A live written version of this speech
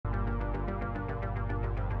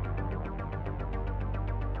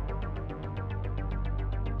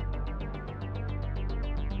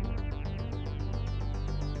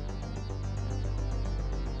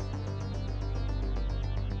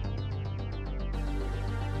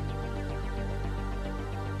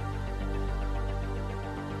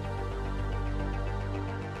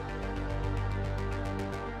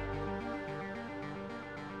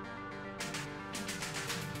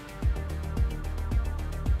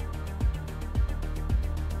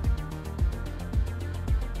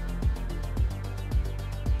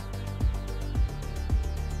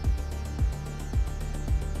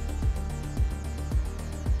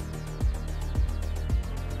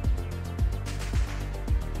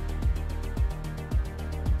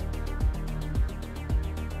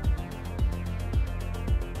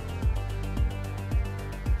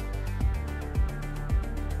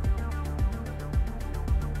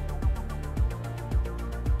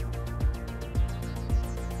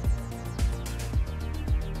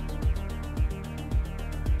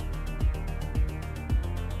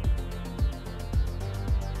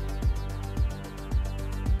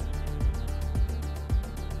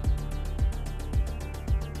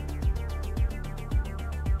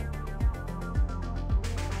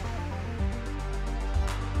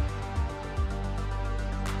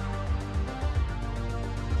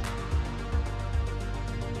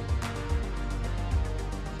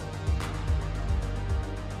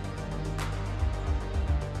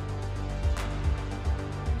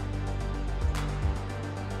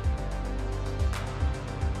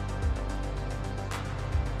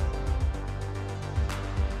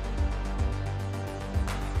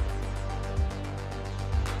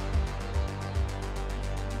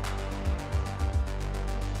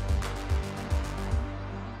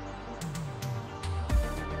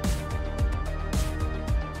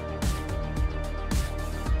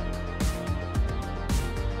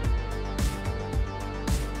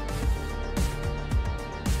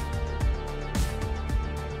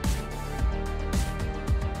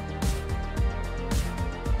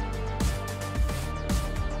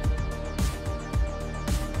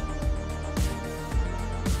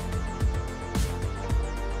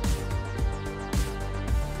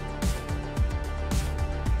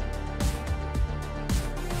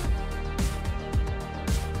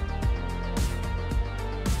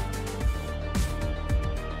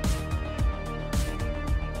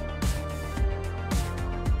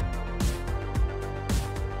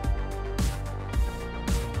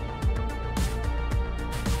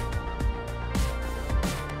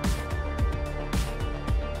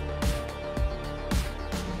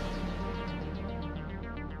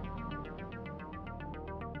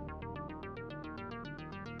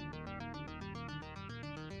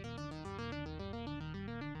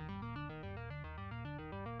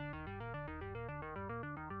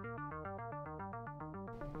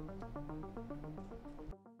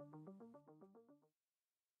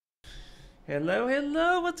Hello,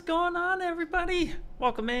 hello, what's going on, everybody?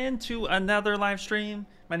 Welcome in to another live stream.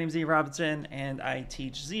 My name is Ian Robinson, and I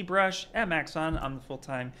teach ZBrush at Maxon. I'm the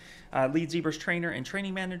full-time lead ZBrush trainer and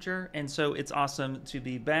training manager, and so it's awesome to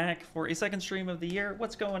be back for a second stream of the year.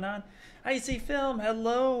 What's going on? I see Film,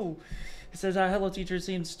 hello. It says, hello, teacher,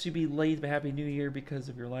 seems to be late, but Happy New Year because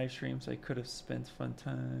of your live streams. I could have spent fun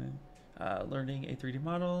time learning a 3D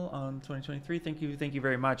model on 2023. Thank you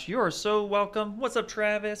very much. You are so welcome. What's up,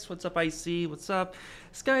 Travis? What's up, IC? What's up,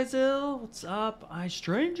 Skyzil? What's up,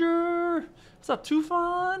 iStranger? What's up,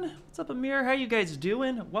 Tufan? What's up, Amir? How you guys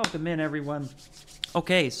doing? Welcome in, everyone.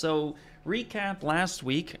 Okay, so recap last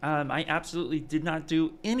week. I absolutely did not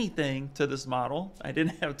do anything to this model. I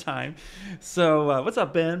didn't have time. So what's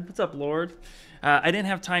up, Ben? What's up, Lord? I didn't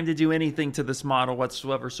have time to do anything to this model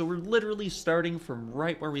whatsoever, so we're literally starting from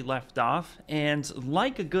right where we left off. And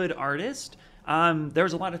like a good artist,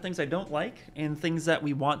 there's a lot of things I don't like and things that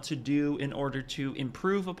we want to do in order to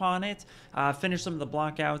improve upon it, finish some of the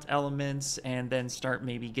blockout elements, and then start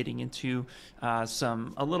maybe getting into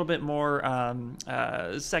a little bit more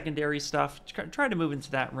secondary stuff. Try to move into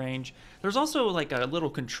that range. There's also like a little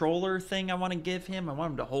controller thing I want to give him. I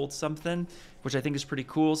want him to hold something, which I think is pretty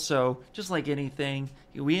cool. So just like anything,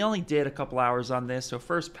 we only did a couple hours on this, so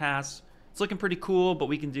first pass, it's looking pretty cool, but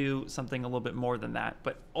we can do something a little bit more than that.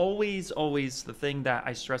 But always the thing that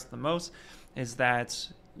I stress the most is that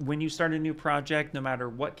when you start a new project, no matter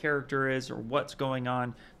what character is or what's going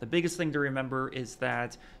on, the biggest thing to remember is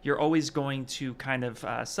that you're always going to kind of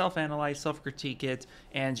self-analyze, self-critique it,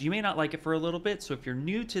 and you may not like it for a little bit. So if you're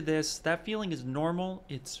new to this, that feeling is normal.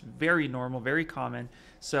 It's very normal, very common.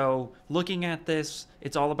 So looking at this,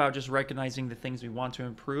 it's all about just recognizing the things we want to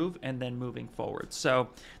improve and then moving forward. So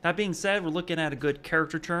that being said, we're looking at a good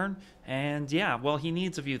character turn. And yeah, well, he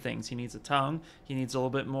needs a few things. He needs a tongue. He needs a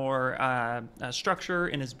little bit more structure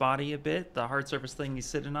in his body a bit. The hard surface thing he's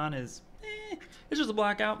sitting on is, it's just a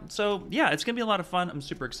blackout. So yeah, it's going to be a lot of fun. I'm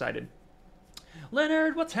super excited.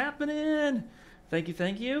 Leonard, what's happening?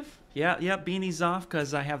 Thank you. Yeah, beanie's off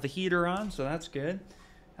because I have the heater on, so that's good.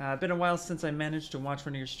 Been a while since I managed to watch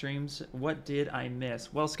one of your streams. What did I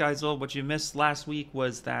miss? Well, Skyzil, what you missed last week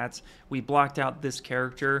was that we blocked out this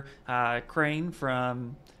character, Krang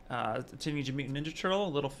from Teenage Mutant Ninja Turtle, a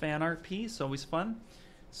little fan art piece, always fun.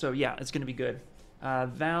 So yeah, it's going to be good.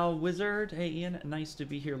 Val Wizard, hey Ian, nice to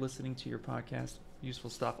be here listening to your podcast.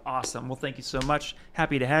 Useful stuff. Awesome. Well, thank you so much.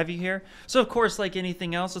 Happy to have you here. So, of course, like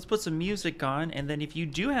anything else, let's put some music on. And then if you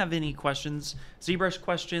do have any questions, ZBrush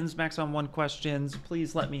questions, Maxon 1 questions,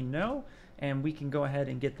 please let me know. And we can go ahead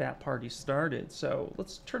and get that party started. So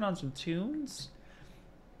let's turn on some tunes.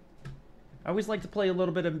 I always like to play a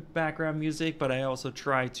little bit of background music, but I also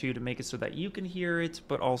try to make it so that you can hear it,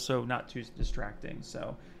 but also not too distracting.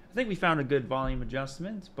 So I think we found a good volume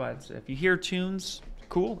adjustment. But if you hear tunes,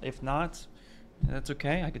 cool. If not, that's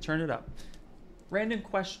okay. I could turn it up. Random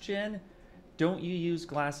question. Don't you use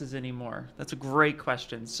glasses anymore? That's a great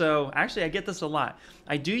question. So actually, I get this a lot.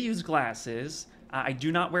 I do use glasses. I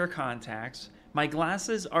do not wear contacts. My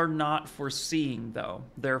glasses are not for seeing, though.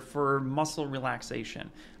 They're for muscle relaxation.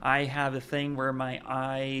 I have a thing where my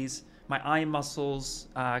eye muscles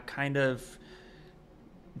kind of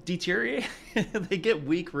deteriorate. They get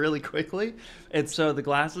weak really quickly, and so the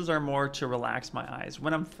glasses are more to relax my eyes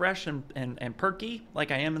when I'm fresh and perky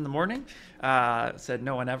like I am in the morning. Said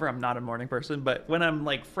no one ever. I'm not a morning person, but when I'm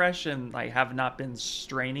like fresh and I have not been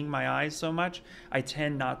straining my eyes so much, I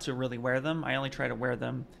tend not to really wear them. I only try to wear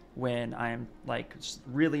them when I'm like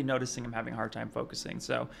really noticing I'm having a hard time focusing.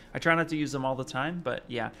 So I try not to use them all the time, but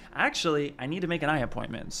yeah, actually I need to make an eye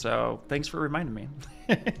appointment, so thanks for reminding me.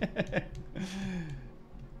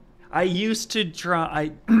 I used to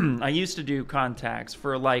try, I used to do contacts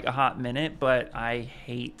for like a hot minute, but I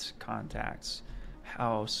hate contacts.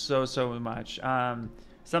 Oh, so much.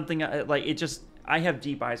 Something like it just, I have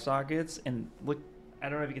deep eye sockets, and look, I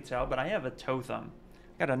don't know if you can tell, but I have a toe thumb.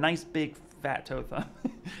 Got a nice big fat toe thumb,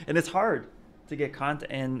 and it's hard to get contact,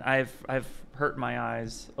 and I've hurt my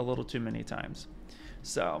eyes a little too many times.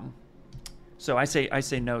 So I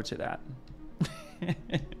say no to that.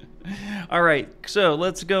 All right, so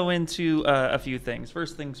let's go into a few things.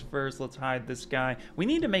 First things first, let's hide this guy. We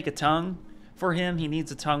need to make a tongue for him. He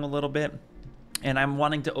needs a tongue a little bit, and I'm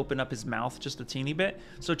wanting to open up his mouth just a teeny bit.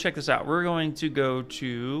 So check this out. We're going to go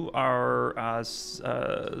to our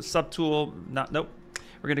subtool.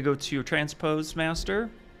 We're going to go to Transpose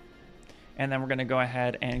Master, and then we're going to go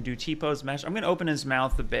ahead and do T-Pose Mesh. I'm going to open his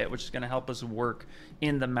mouth a bit, which is going to help us work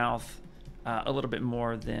in the mouth a little bit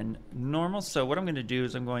more than normal. So what I'm going to do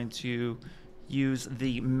is I'm going to use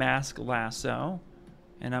the mask lasso,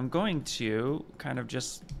 and I'm going to kind of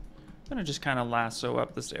just kind of lasso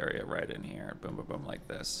up this area right in here. Boom, boom, boom, like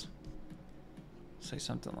this. Say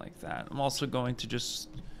something like that. I'm also going to just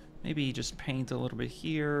maybe just paint a little bit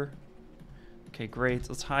here. Okay, great.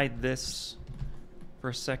 Let's hide this for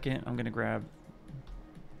a second. I'm gonna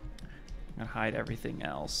hide everything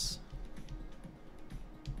else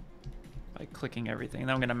by clicking everything. And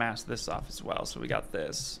then I'm gonna mask this off as well. So we got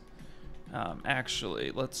this.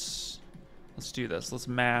 Actually, let's do this. Let's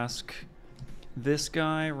mask this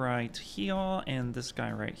guy right here and this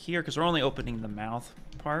guy right here, because we're only opening the mouth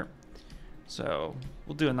part. So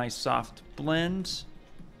we'll do a nice soft blend.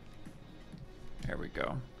 There we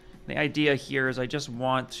go. The idea here is I just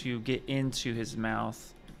want to get into his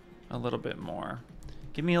mouth a little bit more.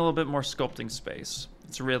 Give me a little bit more sculpting space.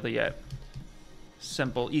 That's really it.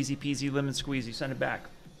 Simple, easy peasy, lemon squeezy. Send it back.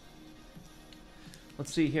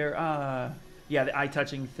 Let's see here. Yeah, the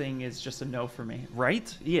eye-touching thing is just a no for me.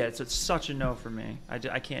 Right? Yeah, it's such a no for me.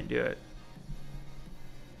 I can't do it.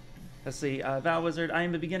 Let's see. Val Wizard, I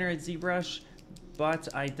am a beginner at ZBrush, but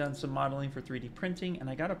I've done some modeling for 3D printing, and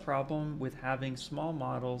I got a problem with having small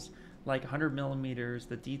models like 100 millimeters.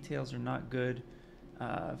 The details are not good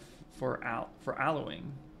for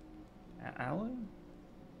alloying.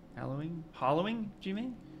 Hollowing? Do you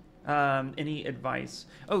mean? Any advice?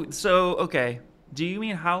 Oh, so okay. Do you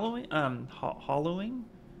mean hollowing? Hollowing?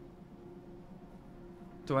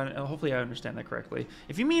 Hopefully I understand that correctly.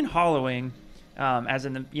 If you mean hollowing, as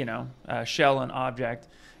in the shell and object,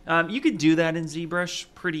 you could do that in ZBrush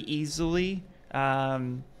pretty easily.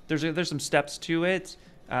 There's some steps to it.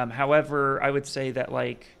 However, I would say that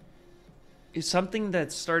like is something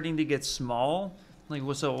that's starting to get small. Like,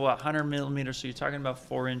 so what, 100 millimeters? So you're talking about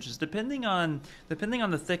 4 inches. Depending on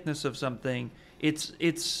the thickness of something,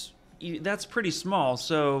 that's pretty small.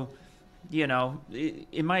 So,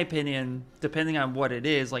 in my opinion, depending on what it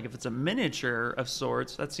is, like if it's a miniature of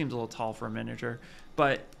sorts, that seems a little tall for a miniature.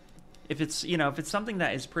 But if it's something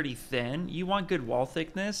that is pretty thin, you want good wall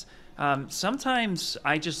thickness. Sometimes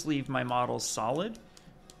I just leave my models solid.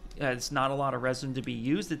 It's not a lot of resin to be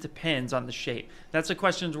used. It depends on the shape. That's a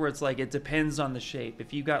question where it's like, it depends on the shape.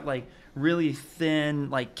 If you got like really thin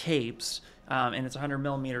like capes, and it's 100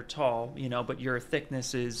 millimeter tall, but your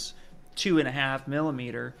thickness is 2.5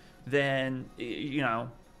 millimeter, then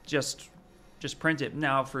just print it.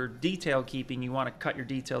 Now for detail keeping, you want to cut your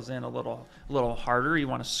details in a little harder. You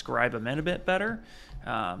want to scribe them in a bit better.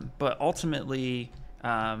 But ultimately,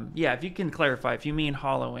 yeah, if you can clarify, if you mean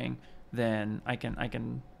hollowing, then I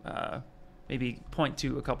can maybe point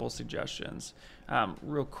to a couple of suggestions.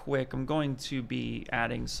 Real quick, I'm going to be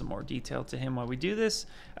adding some more detail to him while we do this.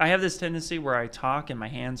 I have this tendency where I talk and my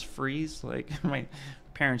hands freeze. Like my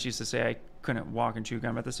parents used to say I couldn't walk and chew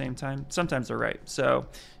gum at the same time. Sometimes they're right. So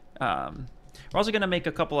we're also going to make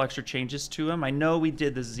a couple extra changes to him. I know we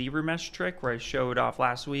did the zebra mesh trick where I showed off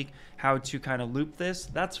last week how to kind of loop this.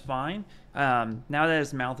 That's fine. Now that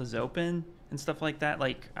his mouth is open and stuff like that,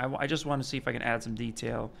 like I just want to see if I can add some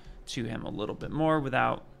detail to him a little bit more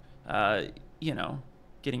without,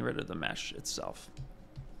 getting rid of the mesh itself.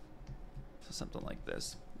 So something like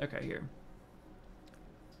this. Okay, here.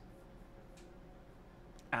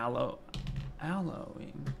 Alloying.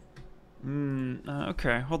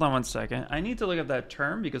 Okay, hold on one second. I need to look up that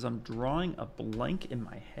term because I'm drawing a blank in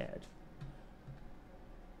my head.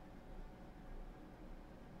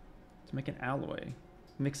 To make an alloy.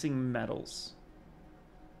 Mixing metals.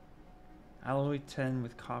 Alloy 10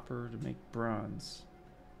 with copper to make bronze.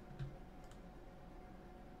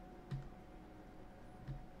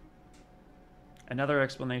 Another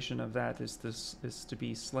explanation of that is to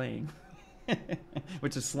be slaying,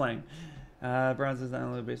 which is slang. Bronze is not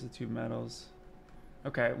only the base of 2 metals.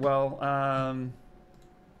 Okay, well,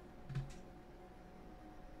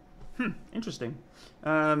 interesting.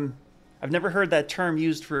 I've never heard that term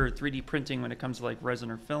used for 3D printing when it comes to like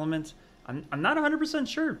resin or filament. I'm not 100%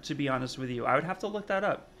 sure, to be honest with you. I would have to look that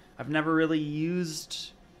up. I've never really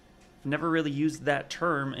used that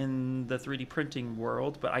term in the 3D printing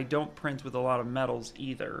world, but I don't print with a lot of metals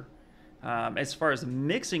either. As far as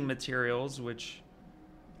mixing materials, which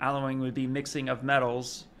alloying would be mixing of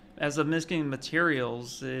metals, as of mixing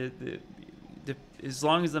materials, as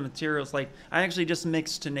long as the materials, like I actually just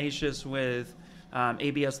mixed tenacious with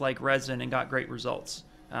ABS-like resin and got great results.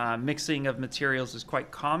 Mixing of materials is quite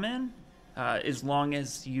common. As long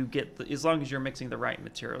as you're mixing the right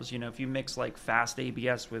materials. If you mix like fast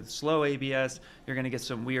ABS with slow ABS, you're going to get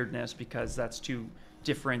some weirdness because that's two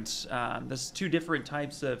different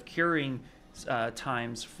types of curing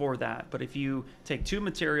times for that. But if you take two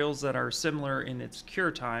materials that are similar in its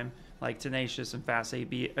cure time, like tenacious and fast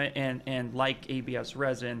and like ABS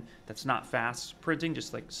resin that's not fast printing,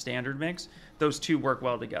 just like standard mix, those two work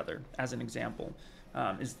well together, as an example.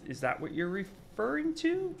 Is that what you're referring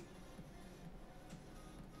to?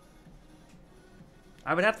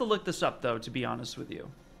 I would have to look this up, though, to be honest with you.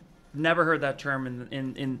 Never heard that term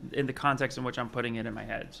in the context in which I'm putting it in my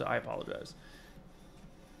head, so I apologize.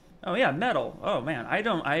 Oh yeah, metal. Oh man,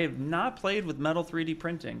 I have not played with metal 3D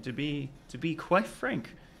printing, to be quite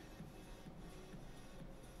frank.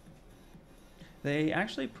 They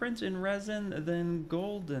actually print in resin, then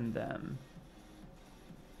golden them.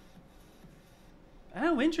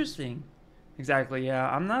 Oh, interesting. Exactly, yeah.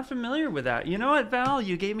 I'm not familiar with that. You know what, Val?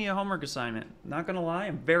 You gave me a homework assignment. Not gonna lie,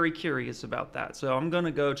 I'm very curious about that. So I'm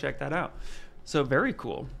gonna go check that out. So very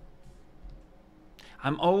cool.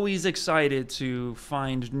 I'm always excited to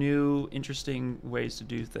find new, interesting ways to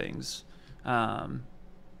do things. Yeah,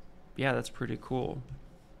 that's pretty cool.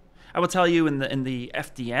 I will tell you, in the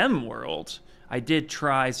FDM world, I did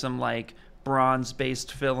try some like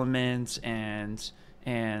bronze-based filament and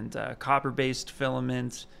copper-based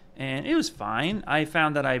filament, and it was fine. I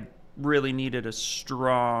found that I really needed a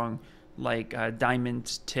strong, like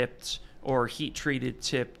diamond-tipped or heat-treated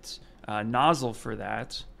tipped nozzle for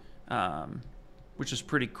that, which is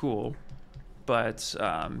pretty cool, but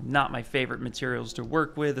not my favorite materials to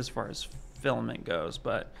work with as far as filament goes.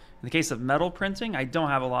 But in the case of metal printing, I don't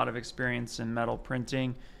have a lot of experience in metal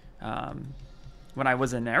printing. When I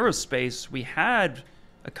was in aerospace, we had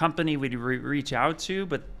a company we'd reach out to,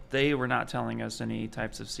 but they were not telling us any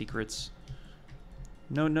types of secrets.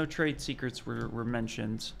 No trade secrets were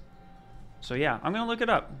mentioned. So yeah, I'm gonna look it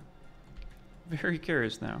up. Very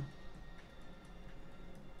curious now.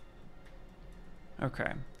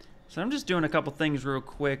 Okay, so I'm just doing a couple things real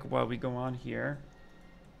quick while we go on here.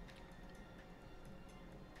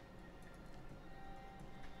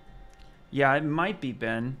 Yeah, it might be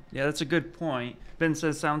Ben. Yeah, that's a good point. Ben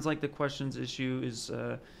says, sounds like the questions issue is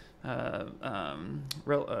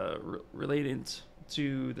related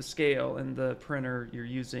to the scale and the printer you're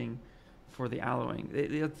using for the alloying.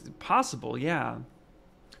 It's possible, yeah.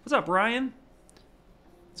 What's up, Ryan?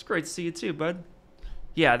 It's great to see you too, bud.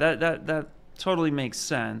 Yeah, that totally makes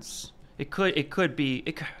sense. It could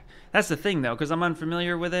be. That's the thing, though, because I'm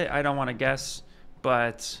unfamiliar with it. I don't want to guess,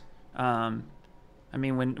 but I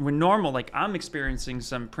mean, when normal, like I'm experiencing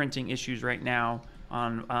some printing issues right now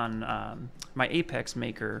on my Apex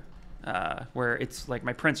maker, where it's like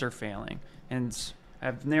my prints are failing, and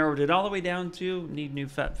I've narrowed it all the way down to need new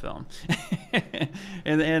FET film.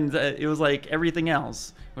 and it was like everything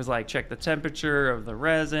else. It was like check the temperature of the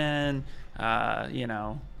resin, you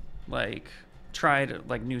know, like try to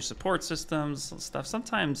like new support systems and stuff.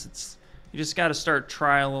 Sometimes you just got to start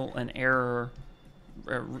trial and error,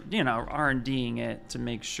 you know, R&Ding it to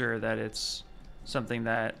make sure that it's something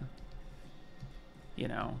that, you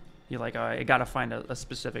know, you're like, oh, I got to find a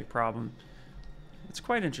specific problem. It's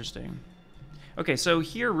quite interesting. Okay, so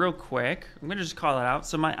here real quick, I'm going to just call it out.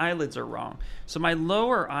 So my eyelids are wrong. So my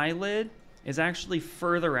lower eyelid is actually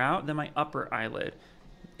further out than my upper eyelid.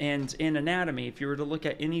 And in anatomy, if you were to look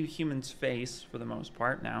at any human's face, for the most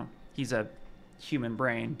part, now he's a human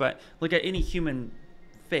brain, but look at any human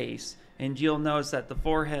face, and you'll notice that the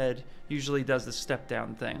forehead usually does the step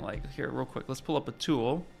down thing. Like here, real quick, let's pull up a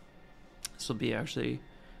tool. This will be actually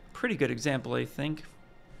a pretty good example, I think.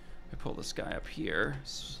 I pull this guy up here.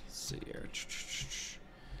 Let's see here.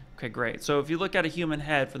 Okay, great. So if you look at a human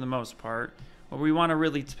head, for the most part, what we want to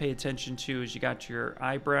really pay attention to is you got your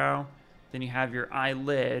eyebrow, then you have your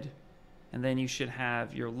eyelid, and then you should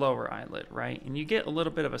have your lower eyelid, right? And you get a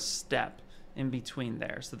little bit of a step in between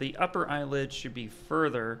there. So the upper eyelid should be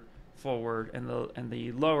further forward, and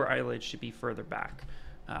the lower eyelid should be further back,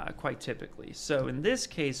 quite typically. So in this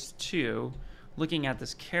case too, looking at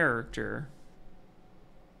this character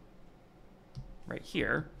right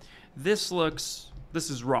here, this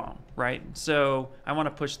is wrong, right? So I want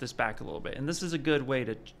to push this back a little bit, and this is a good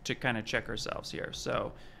way to kind of check ourselves here.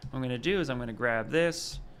 So what I'm going to do is I'm going to grab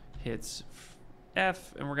this, hit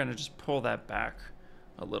F, and we're going to just pull that back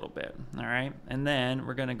a little bit, all right? And then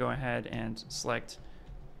we're going to go ahead and select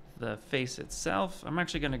the face itself. I'm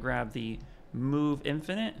actually going to grab the Move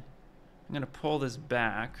Infinite. I'm going to pull this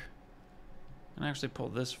back and actually pull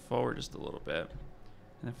this forward just a little bit.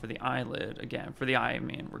 And then for the eyelid, again, for the eye, I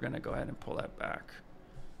mean, we're going to go ahead and pull that back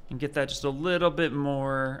and get that just a little bit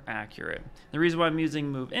more accurate. The reason why I'm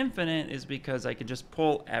using Move Infinite is because I can just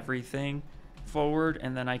pull everything forward,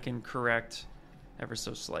 and then I can correct ever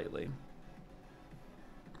so slightly.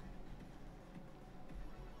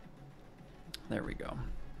 There we go.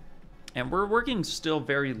 And we're working still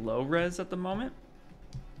very low res at the moment.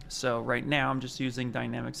 So right now I'm just using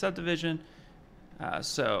dynamic subdivision.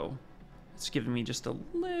 So it's giving me just a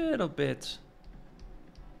little bit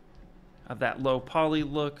of that low poly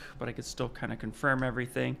look, but I could still kind of confirm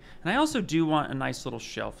everything. And I also do want a nice little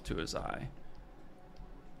shelf to his eye.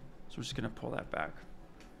 So we're just gonna pull that back.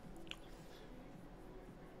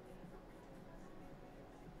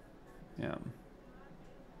 Yeah.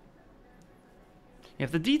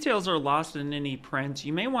 If the details are lost in any print,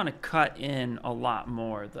 you may want to cut in a lot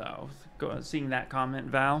more, though. Seeing that comment,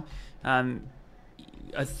 Val.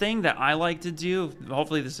 A thing that I like to do,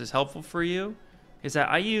 hopefully this is helpful for you, is that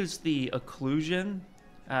I use the Occlusion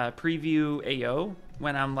preview AO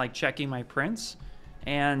when I'm like checking my prints.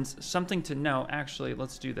 And something to note, actually,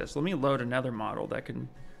 let's do this. Let me load another model that can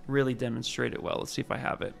really demonstrate it well. Let's see if I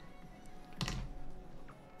have it.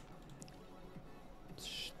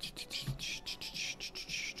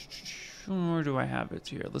 Where do I have it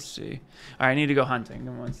here? Let's see. All right, I need to go hunting.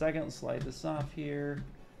 Give me 1 second. Let's slide this off here.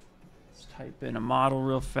 Let's type in a model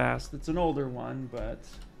real fast. It's an older one, but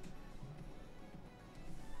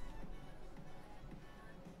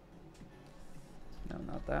no,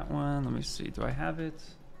 not that one. Let me see. Do I have it?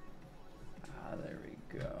 Ah, there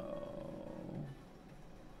we go.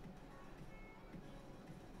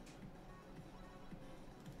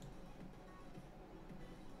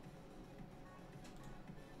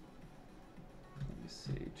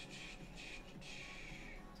 See.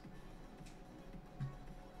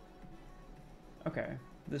 Okay,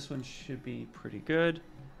 this one should be pretty good.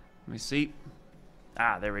 Let me see.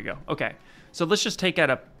 Ah, there we go. Okay, so let's just take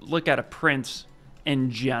a look at a print in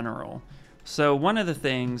general. So one of the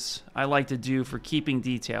things I like to do for keeping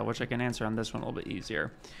detail, which I can answer on this one a little bit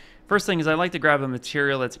easier. First thing is I like to grab a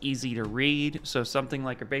material that's easy to read. So something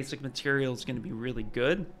like a basic material is going to be really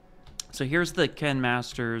good. So here's the Ken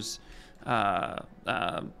Masters fan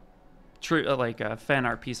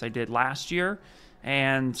art piece I did last year,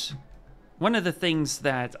 and one of the things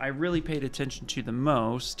that I really paid attention to the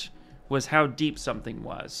most was how deep something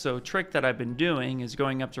was. So a trick that I've been doing is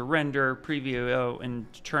going up to render, preview, and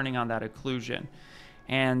turning on that occlusion.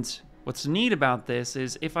 And what's neat about this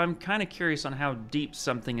is if I'm kind of curious on how deep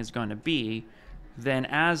something is going to be, then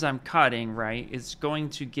as I'm cutting, right, it's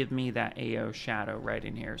going to give me that AO shadow right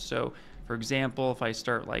in here. So for example, if I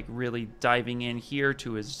start like really diving in here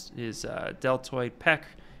to his deltoid pec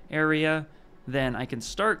area, then I can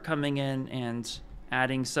start coming in and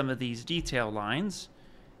adding some of these detail lines,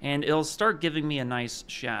 and it'll start giving me a nice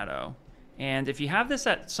shadow. And if you have this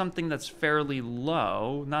at something that's fairly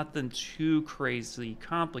low, nothing too crazy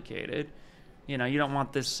complicated, you know, you don't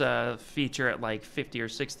want this feature at like 50 or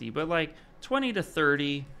 60, but like 20 to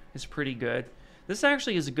 30 is pretty good. This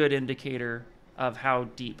actually is a good indicator of how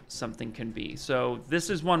deep something can be. So this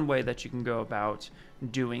is one way that you can go about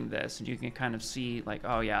doing this, and you can kind of see like,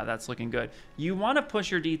 oh yeah, that's looking good. You want to push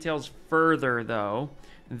your details further though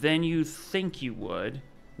than you think you would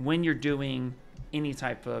when you're doing any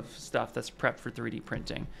type of stuff that's prepped for 3D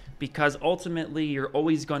printing, because ultimately you're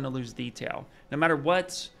always going to lose detail. No matter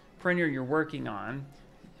what printer you're working on,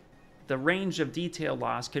 the range of detail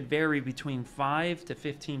loss could vary between 5 to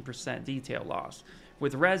 15% detail loss.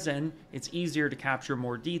 With resin, it's easier to capture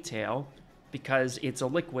more detail because it's a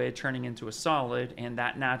liquid turning into a solid, and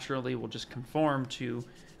that naturally will just conform to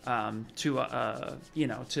the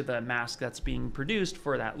mask that's being produced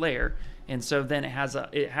for that layer. And so then it has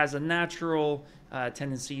a natural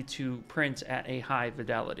tendency to print at a high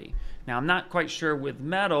fidelity. Now I'm not quite sure with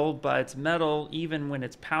metal, but metal, even when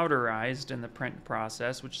it's powderized in the print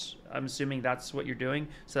process, which I'm assuming that's what you're doing,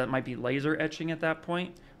 so that might be laser etching at that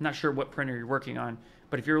point. I'm not sure what printer you're working on,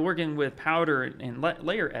 but if you're working with powder and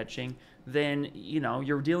layer etching, then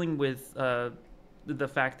you're dealing with the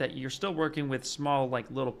fact that you're still working with small, like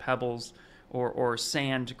little pebbles or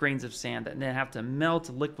sand, grains of sand that then have to melt,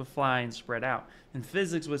 liquefy, and spread out. And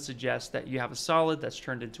physics would suggest that you have a solid that's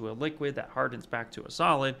turned into a liquid that hardens back to a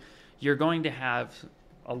solid. You're going to have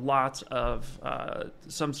a lot of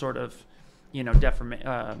some sort of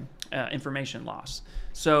information loss.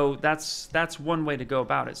 So that's one way to go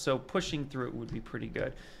about it. So pushing through it would be pretty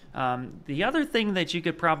good. The other thing that you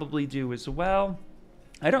could probably do as well,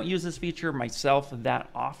 I don't use this feature myself that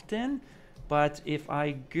often, but if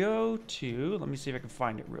I go to, let me see if I can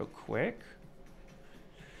find it real quick.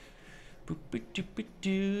 I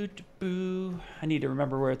need to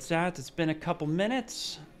remember where it's at. It's been a couple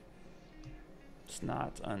minutes. It's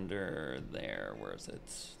not under there. Where is it?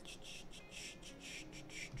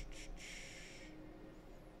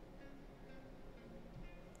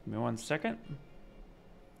 Give me 1 second.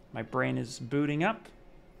 My brain is booting up.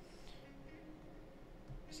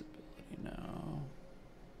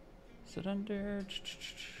 Is it under?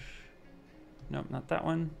 Nope, not that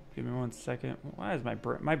one. Give me 1 second. Why is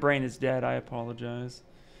my brain is dead? I apologize.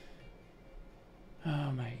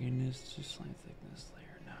 Oh my goodness, just line thickness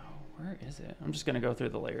layer. No, where is it? I'm just gonna go through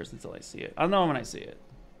the layers until I see it. I'll know when I see it.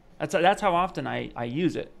 That's how often I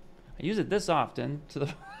use it. I use it this often to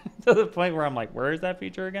the to the point where I'm like, where is that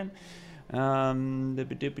feature again?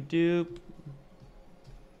 Doop-a-doop-a-doop.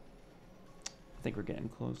 I think we're getting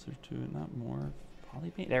closer to it, not more.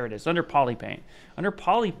 Polypaint, there it is, under Polypaint. Under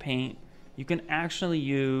Polypaint, you can actually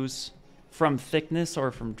use from thickness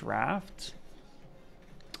or from draft.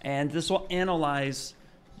 And this will analyze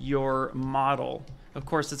your model. Of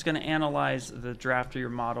course, it's going to analyze the draft of your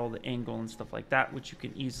model, the angle and stuff like that, which you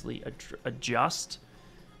can easily adjust.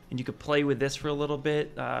 And you could play with this for a little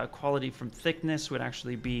bit. Quality from thickness would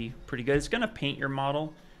actually be pretty good. It's going to paint your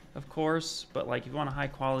model, of course, but like if you want a high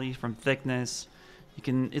quality from thickness, you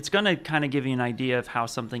can. It's going to kind of give you an idea of how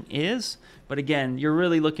something is. But again, you're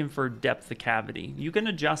really looking for depth of cavity. You can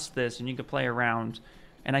adjust this and you can play around.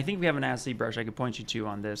 And I think we have an ZBrush I could point you to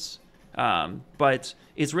on this. But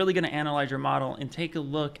it's really going to analyze your model and take a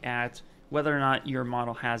look at whether or not your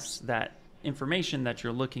model has that information that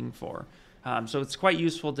you're looking for. So it's quite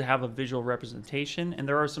useful to have a visual representation. And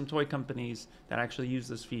there are some toy companies that actually use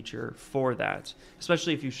this feature for that,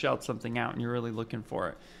 especially if you shelled something out and you're really looking for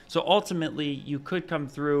it. So ultimately, you could come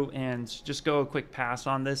through and just go a quick pass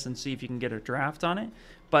on this and see if you can get a draft on it.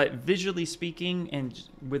 But visually speaking, and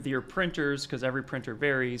with your printers, because every printer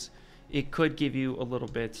varies, it could give you a little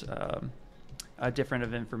bit different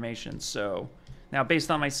of information. So now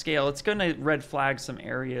based on my scale, it's going to red flag some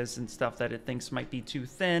areas and stuff that it thinks might be too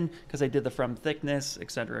thin because I did the from thickness,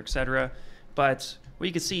 etc., etc. But what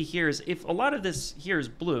you can see here is if a lot of this here is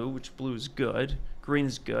blue, which blue is good, green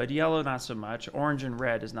is good, yellow not so much, orange and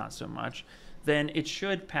red is not so much, then it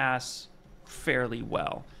should pass fairly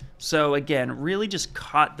well. So again, really just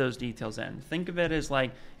cut those details in. Think of it as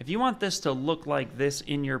like, if you want this to look like this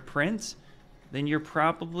in your print, then you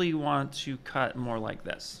probably want to cut more like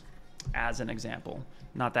this, as an example.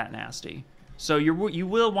 Not that nasty. So you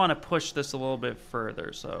will want to push this a little bit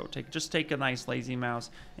further. So just take a nice lazy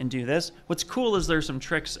mouse and do this. What's cool is there's some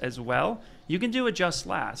tricks as well. You can do adjust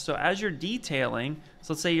last. So as you're detailing,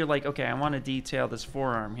 so let's say you're like, okay, I want to detail this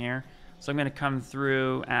forearm here. So I'm going to come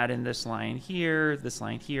through, add in this line here, this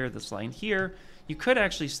line here, this line here. You could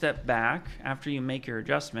actually step back after you make your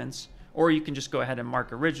adjustments, or you can just go ahead and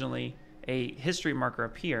mark originally a history marker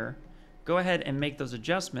up here. Go ahead and make those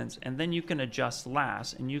adjustments, and then you can adjust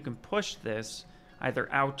last, and you can push this either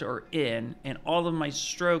out or in, and all of my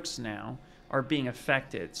strokes now are being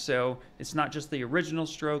affected. So it's not just the original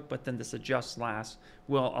stroke, but then this adjust last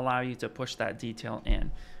will allow you to push that detail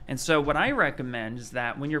in. And so what I recommend is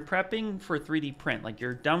that when you're prepping for 3D print, like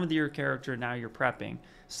you're done with your character, now you're prepping,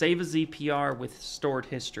 save a ZPR with stored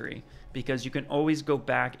history, because you can always go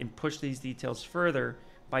back and push these details further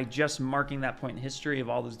by just marking that point in history of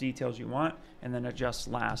all those details you want, and then adjust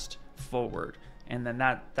last forward. And then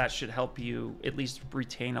that should help you at least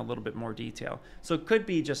retain a little bit more detail. So it could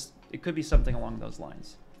be something along those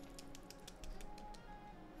lines.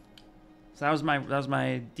 So that was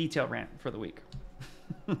my detail rant for the week.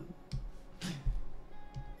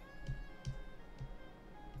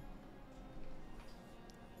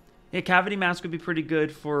 Yeah, cavity mask would be pretty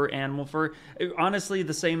good for animal fur. Honestly,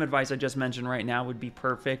 the same advice I just mentioned right now would be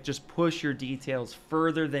perfect. Just push your details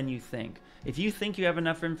further than you think. If you think you have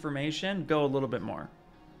enough information, go a little bit more.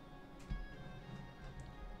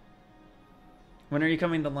 When are you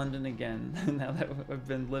coming to London again? Now that I've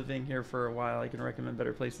been living here for a while, I can recommend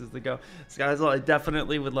better places to go. Guys, I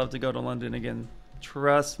definitely would love to go to London again.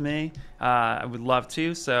 Trust me, I would love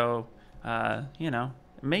to. So, you know,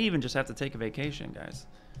 may even just have to take a vacation, guys.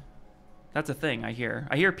 That's a thing I hear.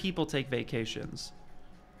 I hear people take vacations.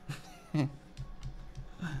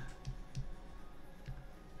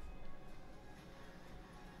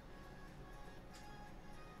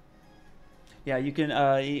 Yeah, you can,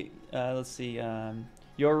 let's see.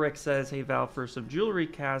 Yorick says, hey Val, for some jewelry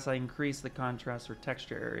casts, I increase the contrast for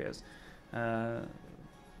texture areas.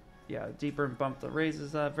 Yeah, deeper and bump the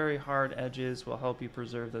raises up. Very hard edges will help you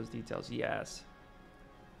preserve those details. Yes.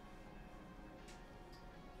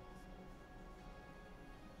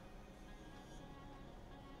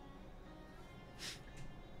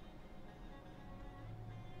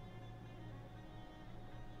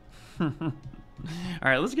 All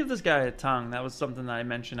right, let's give this guy a tongue. That was something that I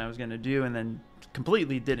mentioned I was going to do and then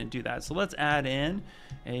completely didn't do that. So let's add in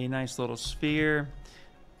a nice little sphere.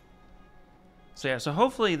 So yeah, so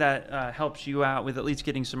hopefully that helps you out with at least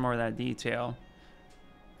getting some more of that detail.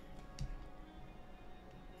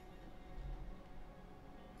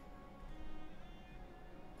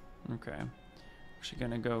 Okay. Actually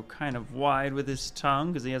gonna go kind of wide with his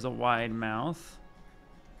tongue because he has a wide mouth.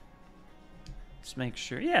 Just make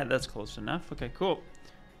sure. Yeah, that's close enough. Okay, cool.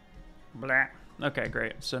 Blah. Okay,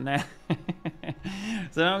 great. So now,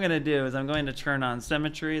 so what I'm gonna do is I'm going to turn on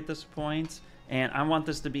symmetry at this point, and I want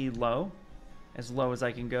this to be low as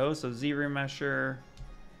I can go. So Z remesher.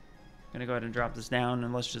 I'm gonna go ahead and drop this down,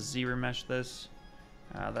 and let's just Z remesh this.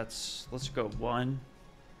 Let's go 1.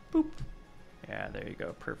 Boop. Yeah, there you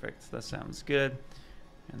go. Perfect. That sounds good.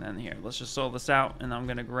 And then here, let's just solve this out, and I'm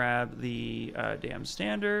gonna grab the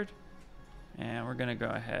DamStandard, and we're gonna go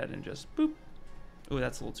ahead and just boop. Ooh,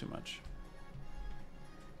 that's a little too much.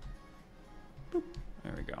 Boop.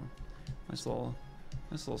 There we go. Nice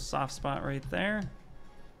little soft spot right there.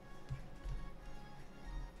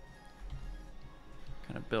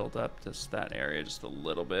 Kind of build up just that area just a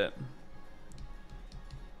little bit.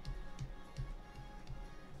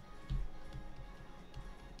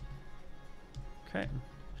 Okay,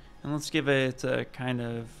 and let's give it a kind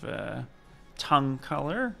of tongue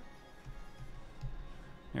color.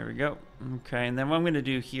 There we go. Okay, and then what I'm going to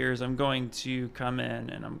do here is I'm going to come in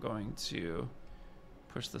and I'm going to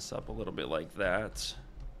push this up a little bit like that.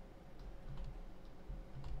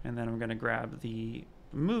 And then I'm going to grab the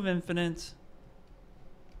Move Infinite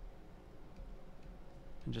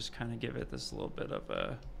and just kind of give it this little bit of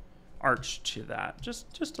a arch to that,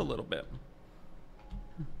 just a little bit.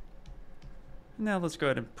 Now let's go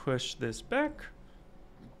ahead and push this back.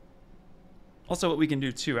 Also, what we can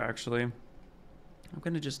do too, actually, I'm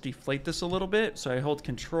going to just deflate this a little bit. So I hold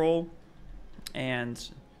Control and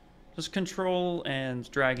just Control and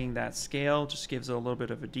dragging that scale just gives it a little bit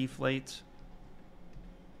of a deflate.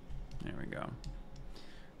 There we go.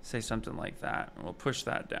 Say something like that. And we'll push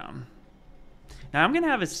that down. Now I'm going to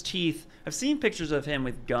have his teeth. I've seen pictures of him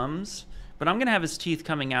with gums, but I'm going to have his teeth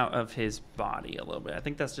coming out of his body a little bit. I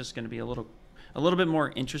think that's just going to be a little bit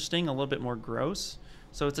more interesting, a little bit more gross.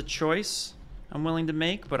 So it's a choice I'm willing to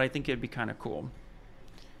make, but I think it'd be kind of cool.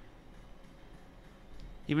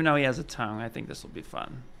 Even though he has a tongue, I think this will be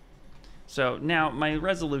fun. So now my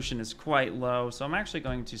resolution is quite low, so I'm actually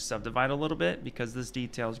going to subdivide a little bit because this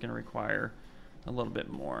detail is going to require a little bit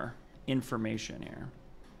more information here.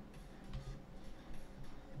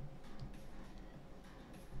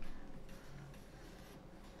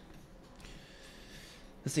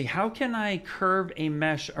 Let's see, how can I curve a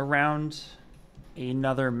mesh around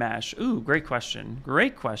another mesh? Ooh, great question.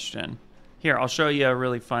 Great question. Here, I'll show you a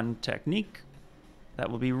really fun technique that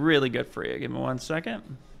will be really good for you. Give me 1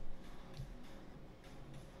 second.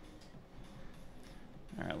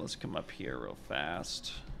 All right, let's come up here real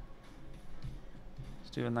fast.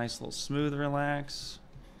 Let's do a nice little smooth relax.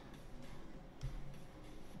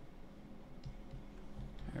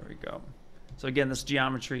 There we go. So again, this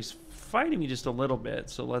geometry's fighting me just a little bit,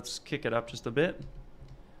 so let's kick it up just a bit.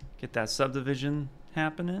 Get that subdivision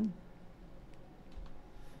happening.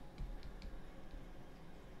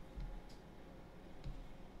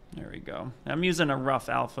 There we go. I'm using a rough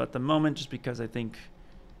alpha at the moment just because I think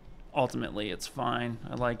ultimately it's fine.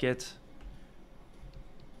 I like it.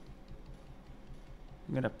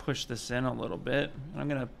 I'm going to push this in a little bit. I'm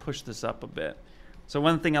going to push this up a bit. So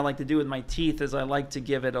one thing I like to do with my teeth is I like to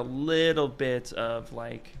give it a little bit of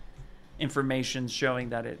like information showing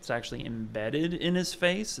that it's actually embedded in his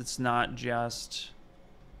face. It's not just,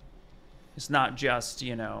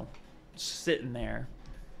 you know, sitting there.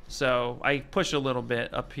 So I push a little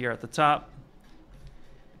bit up here at the top.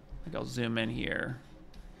 I think I'll zoom in here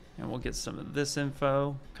and we'll get some of this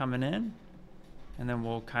info coming in. And then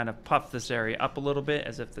we'll kind of puff this area up a little bit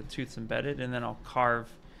as if the tooth's embedded, and then I'll carve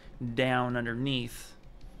down underneath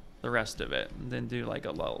the rest of it and then do like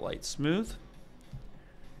a little light smooth.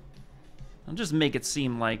 I'll just make it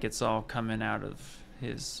seem like it's all coming out of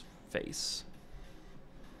his face.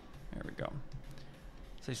 There we go.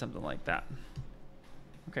 Say something like that.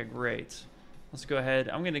 Okay, great. Let's go ahead.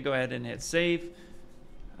 I'm going to go ahead and hit save.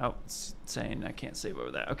 Oh, it's saying I can't save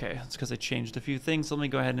over that. Okay, it's because I changed a few things. So let me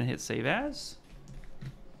go ahead and hit save as.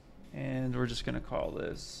 And we're just going to call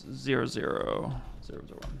this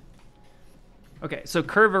 00001. Okay, so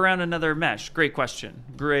curve around another mesh. Great question.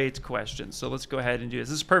 Great question. So let's go ahead and do this.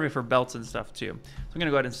 This is perfect for belts and stuff too. So I'm going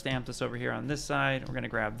to go ahead and stamp this over here on this side. We're going to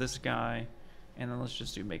grab this guy. And then let's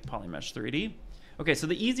just do make polymesh 3D. Okay, so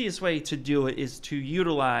the easiest way to do it is to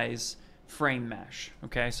utilize frame mesh.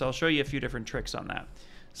 Okay, so I'll show you a few different tricks on that.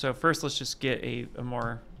 So first, let's just get a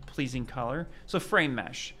more pleasing color. So frame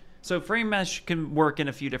mesh. So frame mesh can work in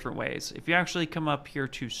a few different ways. If you actually come up here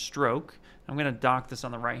to stroke, I'm going to dock this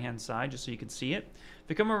on the right-hand side just so you can see it. If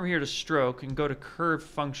you come over here to stroke and go to curve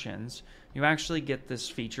functions, you actually get this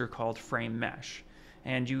feature called frame mesh.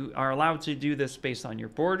 And you are allowed to do this based on your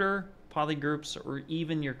border, polygroups, or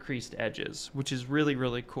even your creased edges, which is really,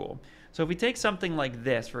 really cool. So if we take something like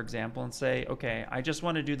this, for example, and say, okay, I just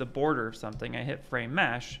want to do the border of something, I hit frame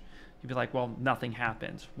mesh, you'd be like, well, nothing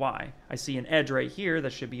happened. Why? I see an edge right here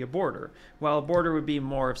that should be a border. Well, a border would be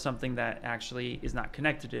more of something that actually is not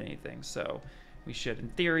connected to anything. So we should, in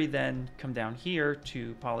theory, then come down here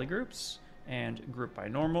to polygroups and group by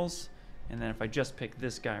normals. And then if I just pick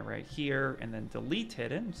this guy right here and then delete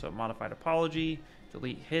hidden, so modify topology,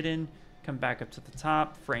 delete hidden, come back up to the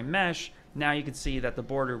top, frame mesh, now you can see that the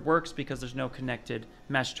border works because there's no connected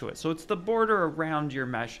mesh to it. So it's the border around your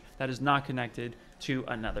mesh that is not connected to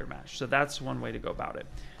another mesh. So that's one way to go about it.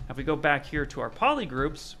 Now if we go back here to our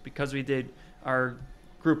polygroups, because we did our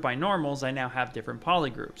group by normals, I now have different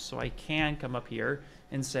polygroups. So I can come up here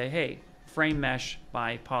and say, hey, frame mesh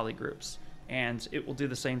by polygroups. And it will do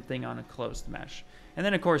the same thing on a closed mesh. And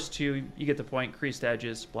then of course too, you get the point, creased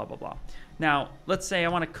edges, blah, blah, blah. Now, let's say I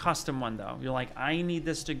want a custom one though. You're like, I need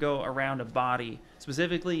this to go around a body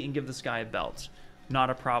specifically and give this guy a belt. Not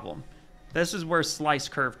a problem. This is where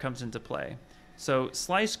SliceCurve comes into play. So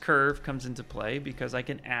SliceCurve comes into play because I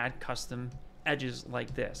can add custom edges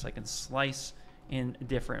like this. I can slice in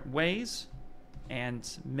different ways and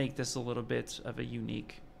make this a little bit of a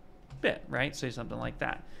unique bit, right? Say something like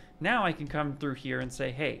that. Now I can come through here and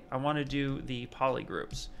say, hey, I want to do the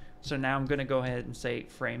polygroups. So now I'm going to go ahead and say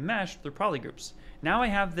frame mesh through polygroups. Now I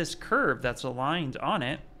have this curve that's aligned on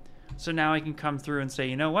it. So now I can come through and say,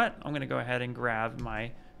 you know what? I'm going to go ahead and grab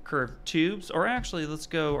my CurveTubes, or actually let's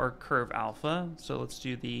go our CurveAlpha. So let's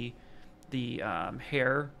do the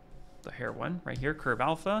hair one right here,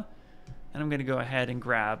 CurveAlpha. And I'm going to go ahead and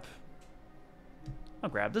I'll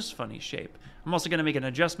grab this funny shape. I'm also going to make an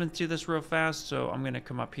adjustment to this real fast. So I'm going to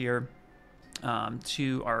come up here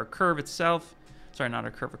to our curve itself. Sorry, not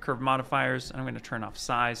our curve modifiers. And I'm going to turn off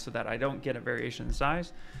size so that I don't get a variation in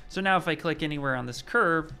size. So now if I click anywhere on this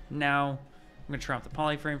curve, now I'm going to turn off the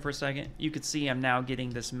polyframe for a second. You can see I'm now getting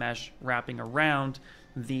this mesh wrapping around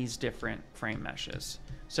these different frame meshes.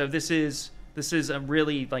 So this is a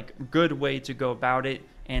really good way to go about it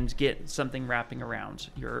and get something wrapping around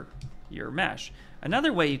your mesh.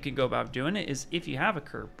 Another way you can go about doing it is if you have a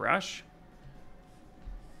curve brush.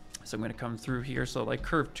 So I'm going to come through here. So like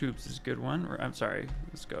CurveTubes is a good one. Or I'm sorry,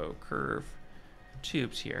 let's go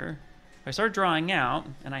CurveTubes here. If I start drawing out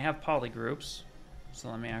and I have polygroups,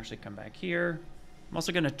 so let me actually come back here. I'm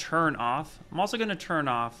also going to turn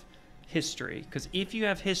off history, because if you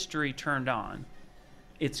have history turned on,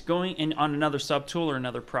 it's going in on another subtool or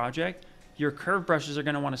another project. Your curve brushes are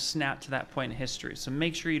going to want to snap to that point in history. So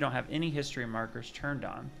make sure you don't have any history markers turned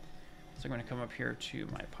on. So I'm going to come up here to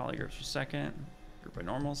my polygroups for a second, group by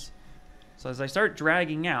normals. So as I start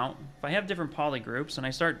dragging out, if I have different polygroups and I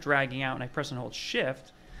start dragging out and I press and hold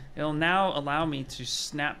shift, it'll now allow me to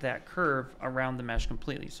snap that curve around the mesh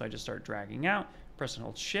completely. So I just start dragging out, press and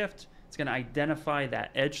hold shift. It's going to identify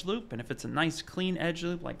that edge loop, and if it's a nice clean edge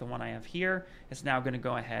loop like the one I have here, it's now going to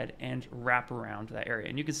go ahead and wrap around that area.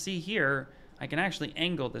 And you can see here, I can actually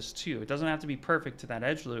angle this too. It doesn't have to be perfect to that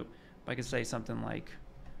edge loop, but I could say something like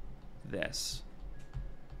this.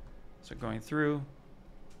 So going through,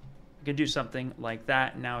 I can do something like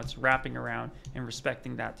that. Now it's wrapping around and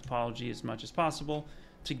respecting that topology as much as possible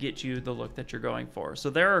to get you the look that you're going for. So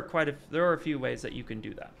there are a few ways that you can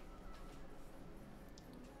do that.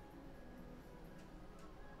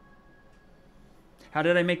 How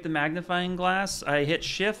did I make the magnifying glass? I hit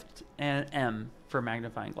Shift and M for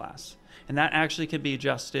magnifying glass. And that actually can be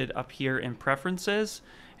adjusted up here in preferences.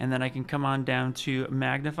 And then I can come on down to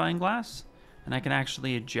magnifying glass. And I can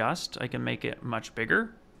actually adjust. I can make it much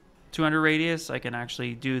bigger. 200 radius. I can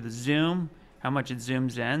actually do the zoom, how much it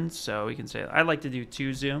zooms in. So you can say, I like to do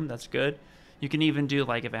 2 zoom. That's good. You can even do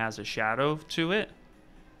like if it has a shadow to it.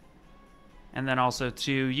 And then also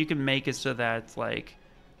too, you can make it so that like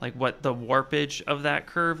what the warpage of that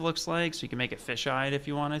curve looks like. So you can make it fish-eyed if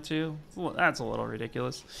you wanted to. Well, that's a little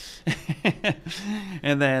ridiculous.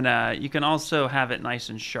 And then you can also have it nice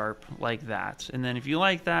and sharp like that. And then if you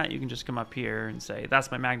like that, you can just come up here and say, that's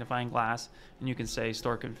my magnifying glass. And you can say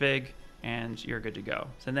store config and you're good to go.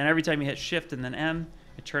 So then every time you hit Shift and then M,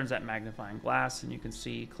 it turns that magnifying glass and you can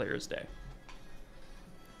see clear as day.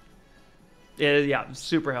 Yeah,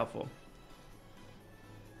 super helpful.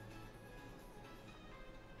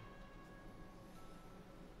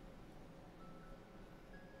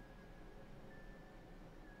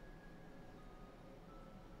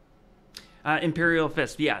 Imperial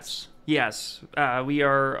Fist, yes. We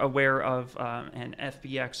are aware of an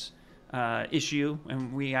FBX issue,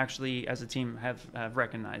 and we actually, as a team, have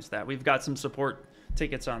recognized that. We've got some support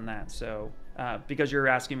tickets on that. So because you're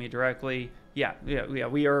asking me directly, yeah,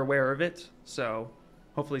 we are aware of it. So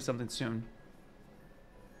hopefully something soon.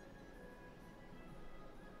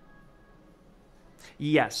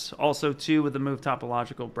 Yes, also too with the move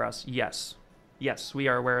topological brush. Yes, we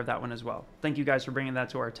are aware of that one as well. Thank you guys for bringing that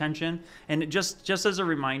to our attention. And just as a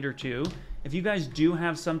reminder too, if you guys do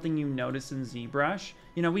have something you notice in ZBrush,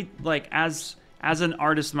 you know, we like as an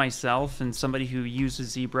artist myself and somebody who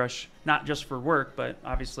uses ZBrush not just for work, but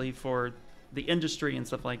obviously for the industry and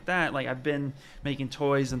stuff like that. Like I've been making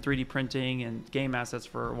toys and 3D printing and game assets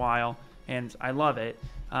for a while, and I love it.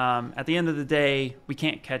 At the end of the day, we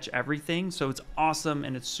can't catch everything, so it's awesome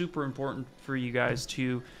and it's super important for you guys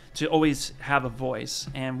to always have a voice.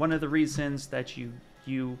 And one of the reasons that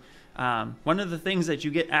one of the things that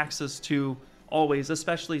you get access to always,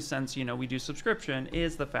 especially since, you know, we do subscription,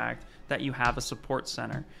 is the fact that you have a support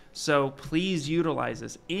center. So please utilize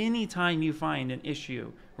this. Anytime you find an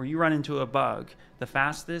issue where you run into a bug, the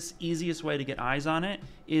fastest, easiest way to get eyes on it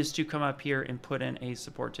is to come up here and put in a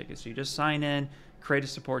support ticket. So you just sign in, create a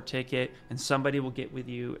support ticket, and somebody will get with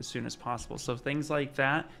you as soon as possible. So things like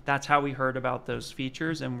that, that's how we heard about those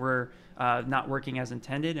features, and we're not working as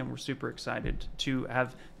intended, and we're super excited to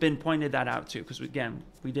have been pointed that out too, because again,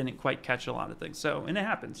 we didn't quite catch a lot of things. So, and it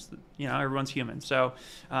happens, you know, everyone's human. So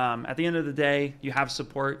at the end of the day, you have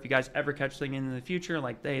support. If you guys ever catch something in the future,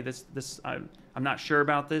 like, hey, I'm not sure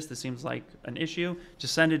about this, this seems like an issue,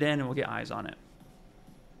 just send it in and we'll get eyes on it.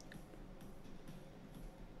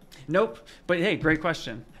 Nope, but hey, great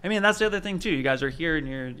question. I mean, that's the other thing too. You guys are here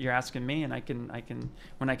and you're asking me, and I can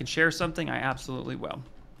when I can share something, I absolutely will.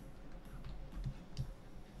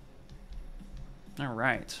 All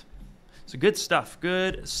right. So good stuff,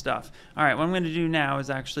 good stuff. All right, what I'm going to do now is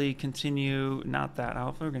actually continue, not that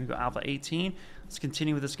alpha, we're going to go alpha 18. Let's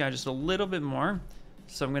continue with this guy just a little bit more.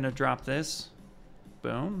 So I'm going to drop this.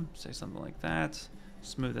 Boom, say something like that.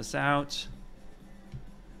 Smooth this out.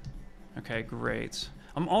 Okay, great.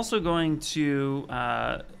 I'm also going to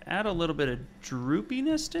add a little bit of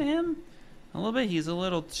droopiness to him. A little bit. He's a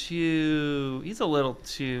little too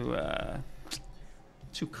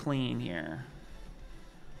clean here.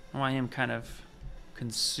 I want him kind of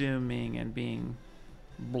consuming and being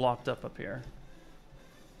blocked up here.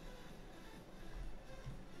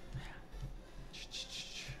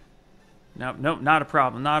 Nope, not a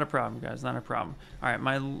problem. Not a problem, guys. Not a problem. All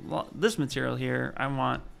right, this material here,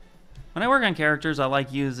 when I work on characters, I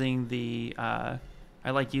like using the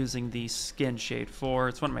skin shade 4.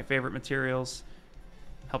 It's one of my favorite materials.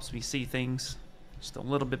 Helps me see things just a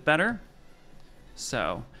little bit better.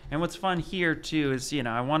 So, and what's fun here too is, you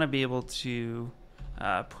know, I want to be able to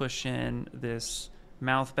push in this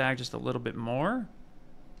mouth bag just a little bit more.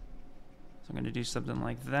 So I'm going to do something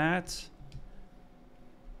like that.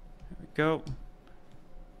 There we go.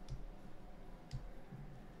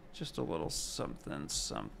 Just a little something.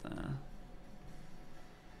 This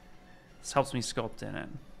helps me sculpt in it.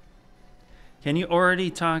 Can you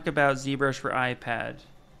already talk about ZBrush for iPad?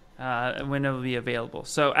 When it will be available?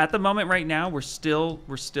 So at the moment right now, we're still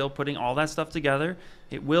putting all that stuff together.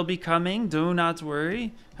 It will be coming, do not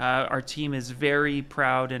worry. Our team is very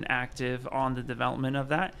proud and active on the development of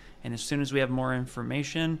that. And as soon as we have more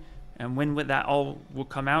information, and when that all will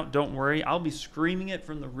come out, don't worry. I'll be screaming it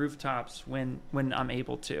from the rooftops when I'm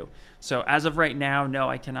able to. So as of right now, no,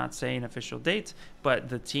 I cannot say an official date, but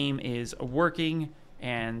the team is working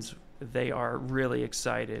and they are really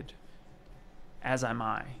excited, as am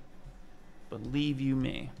I. Believe you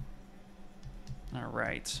me. All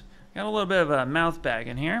right. Got a little bit of a mouth bag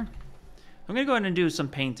in here. I'm going to go ahead and do some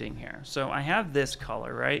painting here. So I have this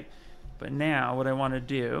color, right? But now what I want to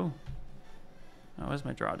do... Oh, where's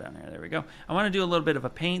my draw down here? There we go. I want to do a little bit of a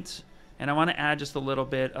paint, and I want to add just a little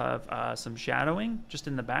bit of some shadowing just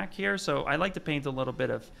in the back here. So I like to paint a little bit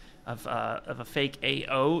of a fake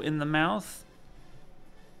AO in the mouth.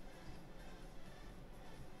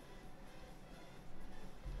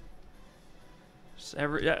 Just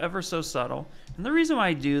ever so subtle. And the reason why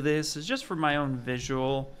I do this is just for my own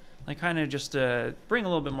visual, like kind of just to bring a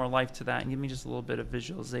little bit more life to that and give me just a little bit of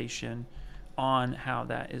visualization on how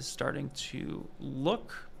that is starting to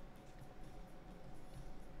look.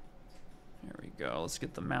 There we go. Let's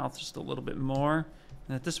get the mouth just a little bit more.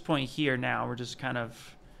 And at this point here now, we're just kind of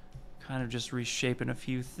just reshaping a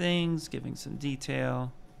few things, giving some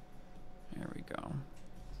detail. There we go.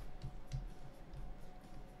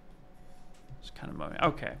 Just kind of moving.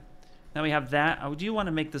 Okay. Now we have that. I do want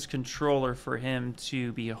to make this controller for him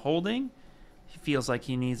to be holding. He feels like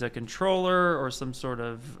he needs a controller or some sort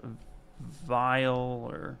of vial,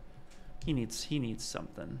 or he needs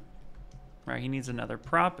something. right? He needs another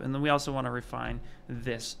prop, and then we also want to refine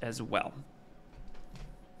this as well.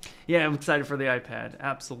 Yeah, I'm excited for the iPad.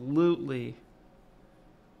 Absolutely.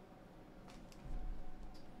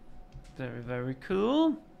 Very, very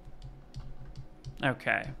cool.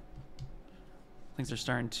 Okay. Things are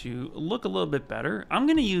starting to look a little bit better. I'm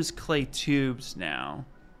going to use clay tubes now.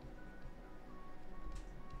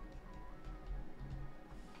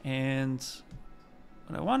 And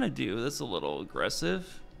what I want to do, this is a little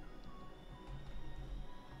aggressive.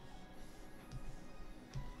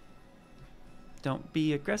 Don't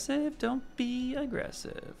be aggressive, don't be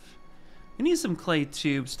aggressive. We need some clay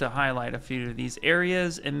tubes to highlight a few of these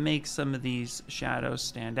areas and make some of these shadows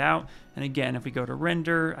stand out. And again, if we go to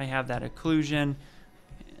render, I have that occlusion.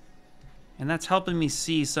 And that's helping me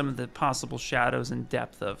see some of the possible shadows and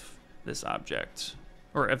depth of this object.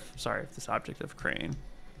 Or, this object of Krang.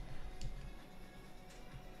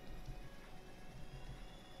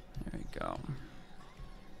 There we go.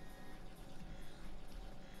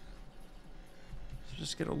 So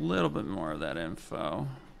just get a little bit more of that info.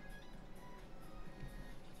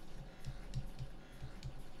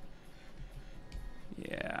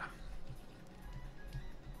 Yeah.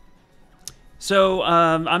 So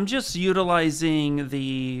I'm just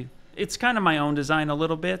utilizing it's kind of my own design a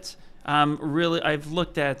little bit. Really, I've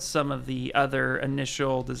looked at some of the other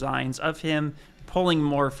initial designs of him, pulling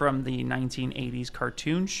more from the 1980s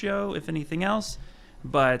cartoon show, if anything else,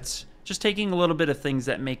 but just taking a little bit of things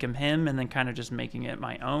that make him him and then kind of just making it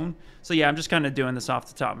my own. So yeah, I'm just kind of doing this off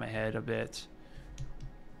the top of my head a bit.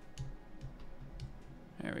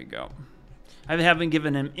 There we go. I haven't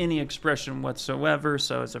given him any expression whatsoever,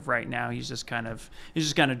 so as of right now, he's just kind of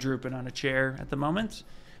drooping on a chair at the moment.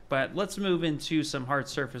 But let's move into some hard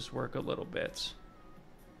surface work a little bit. So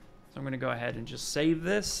I'm going to go ahead and just save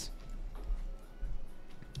this.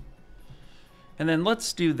 And then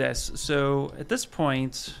let's do this. So at this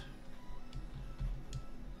point,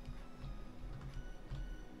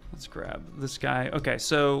 let's grab this guy. Okay,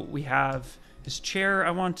 so we have his chair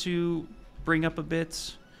I want to bring up a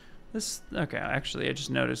bit. Okay, actually, I just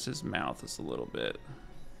noticed his mouth is a little bit.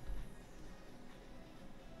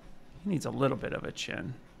 He needs a little bit of a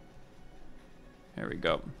chin. There we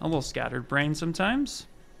go. A little scattered brain sometimes.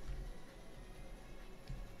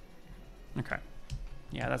 Okay.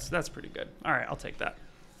 Yeah, that's pretty good. All right, I'll take that.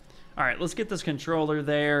 All right, let's get this controller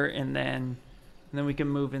there, and then we can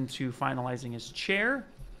move into finalizing his chair.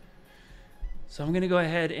 So I'm going to go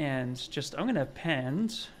ahead and I'm going to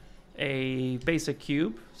append a basic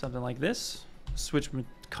cube, something like this. Switch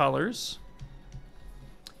colors.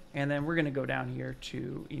 And then we're going to go down here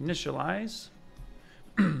to initialize.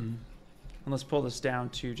 And let's pull this down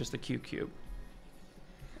to just a cube.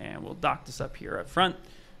 And we'll dock this up here up front.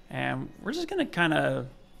 And we're just going to kind of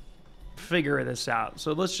figure this out.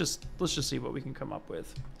 So let's just see what we can come up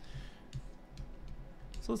with.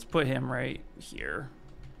 So let's put him right here.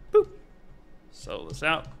 Boop. Solo this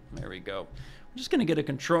out. There we go. I'm just going to get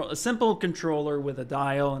a simple controller with a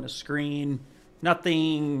dial and a screen.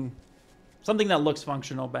 Something that looks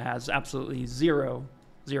functional but has absolutely zero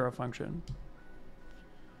function.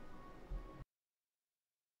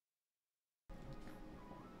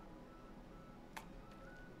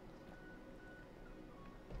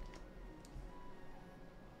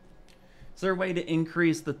 Is there a way to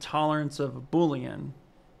increase the tolerance of a Boolean?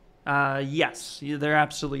 Yes, there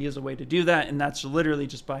absolutely is a way to do that, and that's literally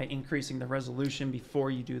just by increasing the resolution before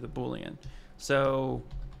you do the Boolean. So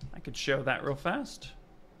I could show that real fast.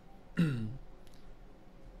 So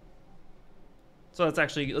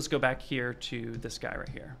let's go back here to this guy right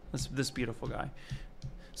here, this beautiful guy.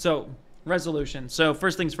 So resolution. So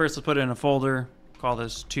first things first, let's put it in a folder, call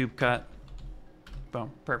this tube cut. Boom,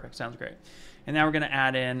 perfect, sounds great. And now we're going to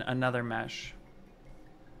add in another mesh.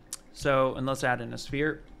 And let's add in a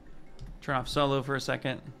sphere. Turn off solo for a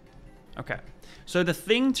second. Okay. So the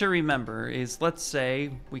thing to remember is, let's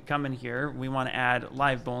say we come in here, we want to add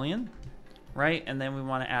live Boolean, right? And then we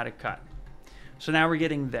want to add a cut. So now we're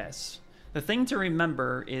getting this. The thing to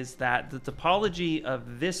remember is that the topology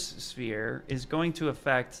of this sphere is going to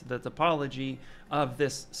affect the topology of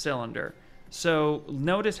this cylinder. So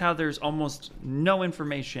notice how there's almost no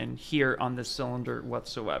information here on this cylinder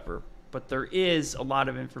whatsoever, but there is a lot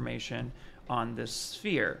of information on this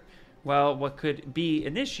sphere. Well, what could be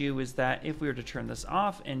an issue is that if we were to turn this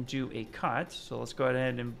off and do a cut, so let's go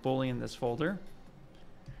ahead and Boolean this folder.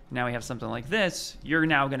 Now we have something like this. You're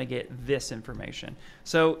now going to get this information.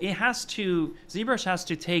 So ZBrush has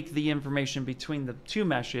to take the information between the two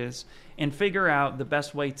meshes and figure out the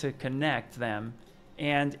best way to connect them.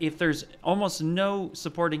 And if there's almost no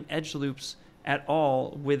supporting edge loops at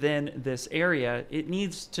all within this area, it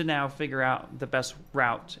needs to now figure out the best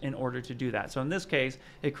route in order to do that. So in this case,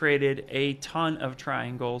 it created a ton of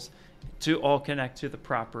triangles to all connect to the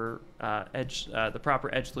proper edge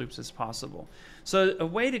loops as possible. So a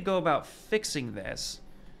way to go about fixing this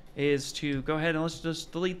is to go ahead and let's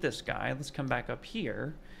just delete this guy. Let's come back up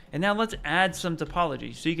here. And now let's add some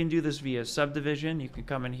topology. So you can do this via subdivision. You can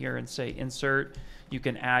come in here and say insert. You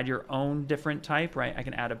can add your own different type, right? I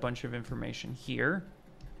can add a bunch of information here,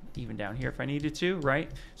 even down here if I needed to,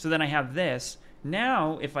 right? So then I have this.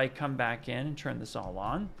 Now, if I come back in and turn this all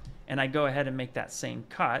on, and I go ahead and make that same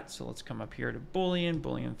cut. So let's come up here to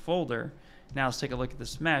Boolean folder. Now let's take a look at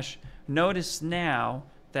this mesh. Notice now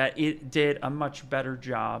that it did a much better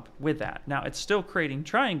job with that. Now it's still creating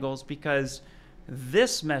triangles because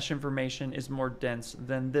this mesh information is more dense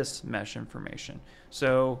than this mesh information.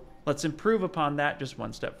 So let's improve upon that just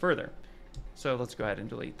one step further. So let's go ahead and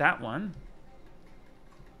delete that one.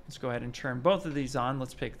 Let's go ahead and turn both of these on.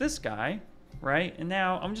 Let's pick this guy, right? And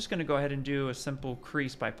now I'm just going to go ahead and do a simple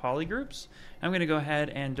crease by polygroups. I'm going to go ahead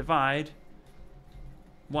and divide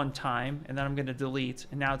one time, and then I'm going to delete,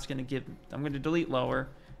 and now it's going to give, I'm going to delete lower.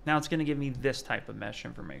 Now it's going to give me this type of mesh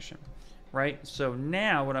information, right? So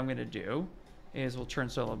now what I'm going to do is we'll turn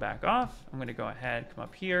solo back off. I'm going to go ahead, come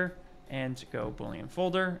up here, and go Boolean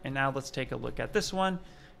folder. And now let's take a look at this one.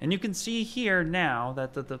 And you can see here now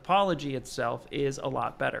that the topology itself is a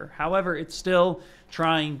lot better. However, it's still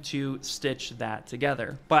trying to stitch that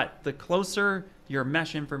together. But the closer your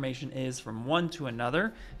mesh information is from one to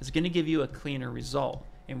another, it's going to give you a cleaner result.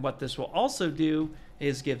 And what this will also do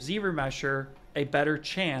is give ZRemesher a better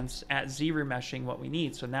chance at Z-remeshing what we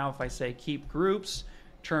need. So now if I say keep groups,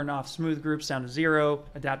 turn off smooth groups down to 0,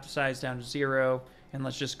 adaptive size down to 0, and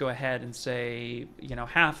let's just go ahead and say, you know,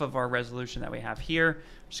 half of our resolution that we have here,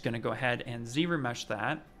 I'm just going to go ahead and Z-remesh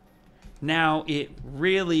that. Now it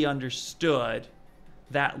really understood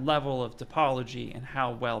that level of topology and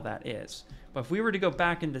how well that is. But if we were to go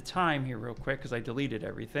back into time here real quick, because I deleted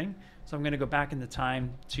everything, so I'm going to go back into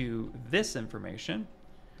time to this information,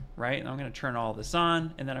 right? And I'm going to turn all this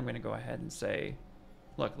on, and then I'm going to go ahead and say,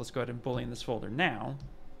 look, let's go ahead and Boolean this folder now.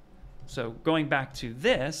 So going back to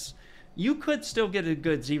this, you could still get a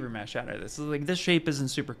good Z-remesh out of this. So like this shape isn't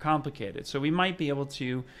super complicated. So we might be able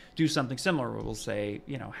to do something similar where we'll say,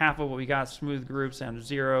 you know, half of what we got, smooth groups down to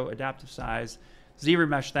 0, adaptive size,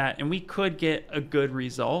 Z-remesh that, and we could get a good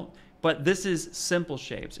result. But this is simple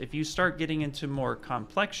shapes. If you start getting into more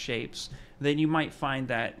complex shapes, then you might find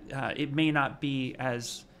that it may not be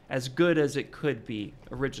as good as it could be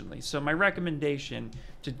originally. So my recommendation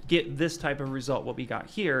to get this type of result, what we got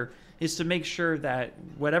here, is to make sure that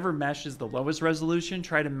whatever mesh is the lowest resolution,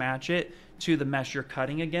 try to match it to the mesh you're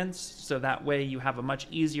cutting against. So that way you have a much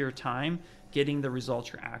easier time getting the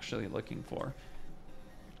results you're actually looking for.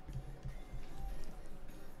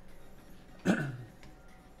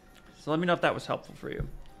 So let me know if that was helpful for you.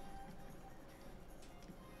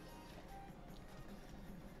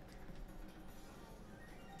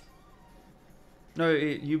 No,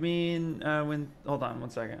 you mean when, hold on one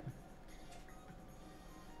second.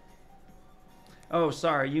 Oh,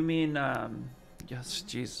 sorry, you mean, yes,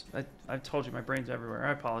 geez, I've told you my brain's everywhere,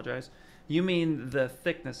 I apologize. You mean the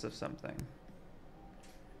thickness of something.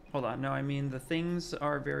 Hold on, no, I mean the things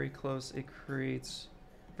are very close, it creates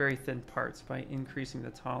very thin parts. By increasing the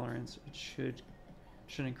tolerance, it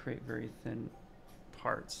shouldn't create very thin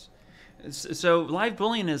parts. So live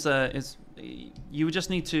Boolean is you would just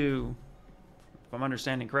need to, if I'm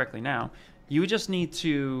understanding correctly now, you would just need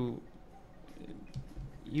to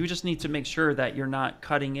make sure that you're not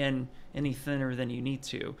cutting in any thinner than you need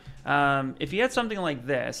to. If you had something like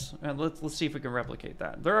this, let's see if we can replicate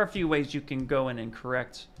that. There are a few ways you can go in and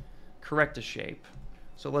correct a shape.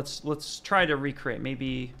 So let's try to recreate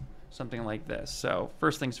maybe something like this. So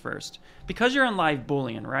first things first, because you're on live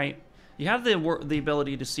Boolean, right? You have the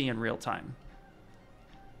ability to see in real time.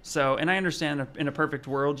 So, and I understand in a perfect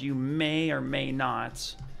world, you may or may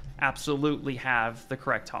not absolutely have the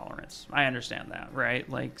correct tolerance. I understand that, right?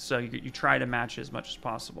 Like, so you try to match it as much as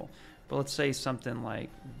possible. But let's say something like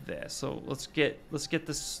this. So let's get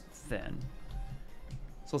this thin.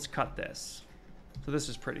 So let's cut this. So this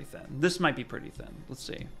is pretty thin. This might be pretty thin. Let's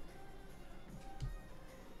see.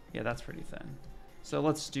 Yeah, that's pretty thin. So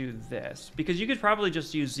let's do this, because you could probably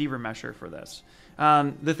just use Z-remesher for this.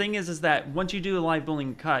 The thing is that once you do a live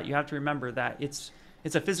Boolean cut, you have to remember that it's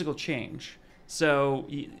a physical change. So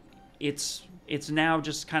it's now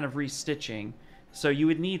just kind of restitching. So you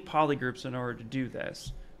would need polygroups in order to do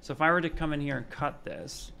this. So if I were to come in here and cut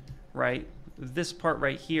this, right, this part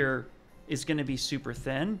right here is going to be super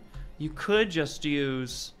thin. You could just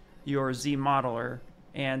use your Z modeler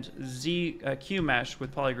and Q mesh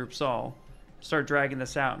with polygroup sol, start dragging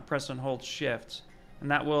this out and press and hold shift,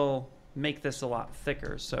 and that will make this a lot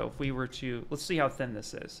thicker. So if we were to, let's see how thin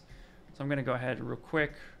this is. So I'm going to go ahead real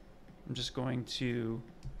quick. I'm just going to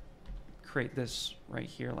create this right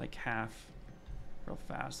here like half real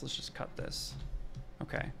fast. Let's just cut this.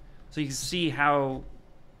 Okay. So you can see how,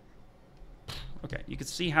 okay, you can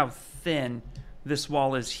see how thin this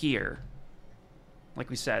wall is here, like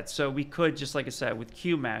we said. So we could, just like I said, with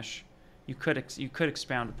Q mesh, you could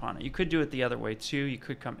expound upon it. You could do it the other way too. You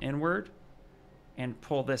could come inward and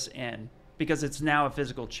pull this in, because it's now a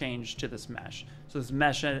physical change to this mesh. So this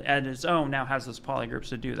mesh at its own now has those polygroups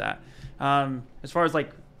to do that. As far as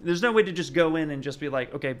like, there's no way to just go in and just be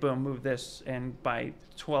like, okay, boom, move this and by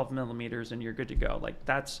 12 millimeters and you're good to go. Like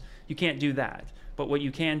that's, you can't do that. But what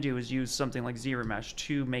you can do is use something like ZBrush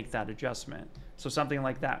to make that adjustment. So something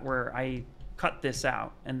like that where I cut this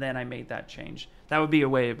out and then I made that change. That would be a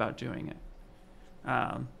way about doing it.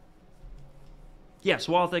 Yes,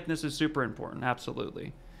 wall thickness is super important,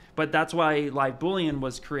 absolutely. But that's why Live Boolean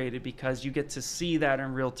was created, because you get to see that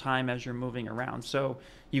in real time as you're moving around. So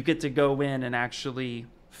you get to go in and actually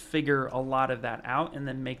figure a lot of that out and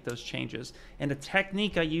then make those changes. And a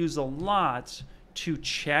technique I use a lot to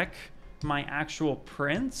check my actual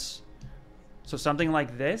prints. So something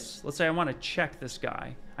like this, let's say I want to check this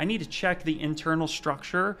guy. I need to check the internal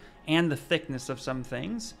structure and the thickness of some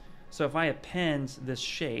things. So if I append this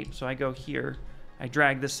shape, so I go here, I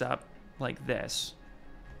drag this up like this.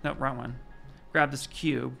 No, wrong one. Grab this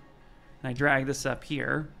cube, and I drag this up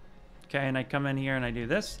here. Okay, and I come in here and I do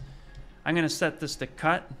this. I'm going to set this to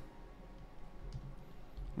cut.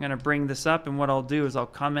 I'm going to bring this up, and what I'll do is I'll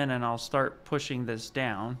come in and I'll start pushing this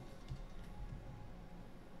down.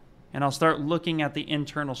 And I'll start looking at the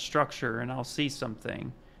internal structure, and I'll see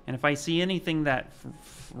something. And if I see anything that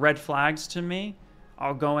red flags to me,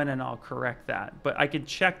 I'll go in and I'll correct that. But I could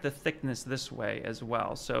check the thickness this way as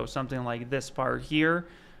well. So something like this part here,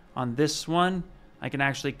 on this one, I can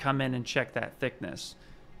actually come in and check that thickness.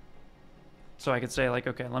 So I could say like,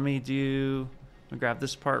 okay, let me grab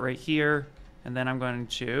this part right here, and then I'm going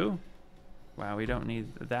to, wow, we don't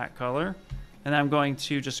need that color. And I'm going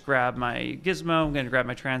to just grab my gizmo, I'm going to grab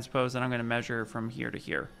my transpose, and I'm going to measure from here to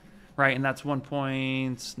here, right? And that's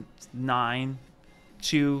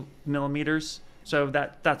 1.92 millimeters. So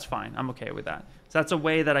that's fine. I'm okay with that. So that's a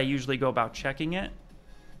way that I usually go about checking it.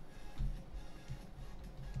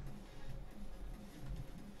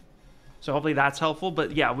 So hopefully that's helpful.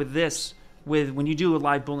 But yeah, with this, when you do a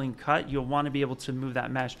live Boolean cut, you'll want to be able to move that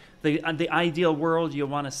mesh. The ideal world, you'll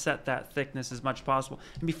want to set that thickness as much as possible.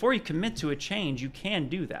 And before you commit to a change, you can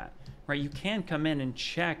do that, right? You can come in and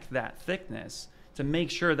check that thickness to make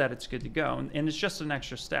sure that it's good to go. And it's just an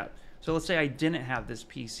extra step. So let's say I didn't have this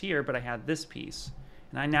piece here, but I had this piece.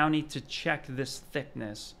 And I now need to check this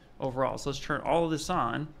thickness overall. So let's turn all of this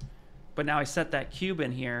on. But now I set that cube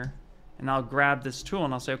in here, and I'll grab this tool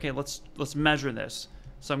and I'll say, okay, let's measure this.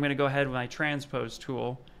 So I'm going to go ahead with my transpose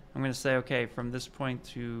tool. I'm going to say, okay, from this point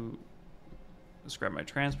to, let's grab my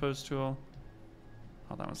transpose tool.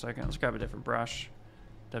 Hold on one second. Let's grab a different brush.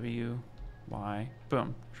 W, Y,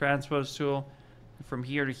 boom. Transpose tool. And from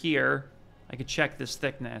here to here, I could check this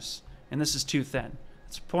thickness. And this is too thin.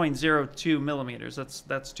 It's 0.02 millimeters.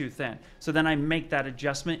 That's too thin. So then I make that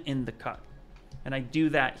adjustment in the cut. And I do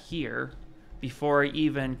that here before I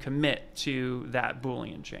even commit to that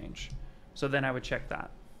Boolean change. So then I would check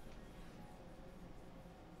that.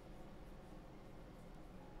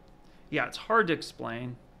 Yeah, it's hard to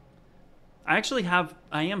explain. I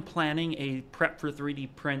am planning a prep for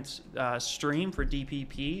 3D print stream for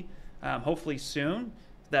DPP, hopefully soon.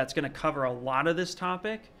 That's going to cover a lot of this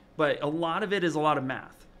topic, but a lot of it is a lot of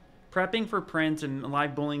math. Prepping for print and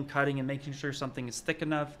live Boolean cutting and making sure something is thick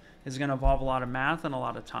enough is going to involve a lot of math and a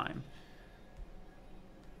lot of time.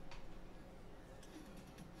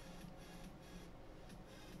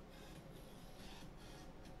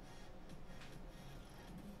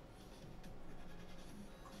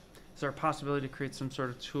 Is there a possibility to create some sort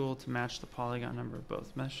of tool to match the polygon number of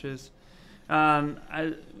both meshes? In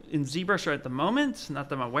ZBrush at the moment, not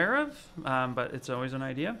that I'm aware of, but it's always an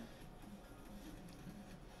idea.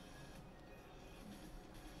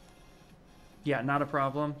 Yeah, not a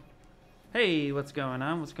problem. Hey, what's going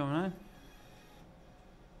on? What's going on?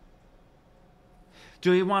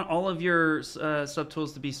 Do you want all of your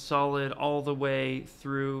subtools to be solid all the way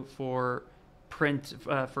through for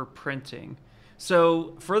printing?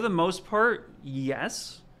 So for the most part,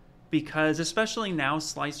 yes, because especially now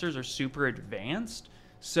slicers are super advanced.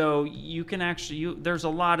 So you can actually, there's a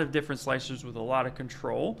lot of different slicers with a lot of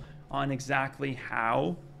control on exactly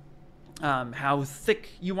how how thick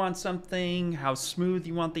you want something, how smooth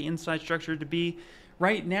you want the inside structure to be.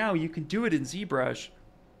 Right now, you can do it in ZBrush,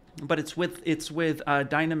 but it's with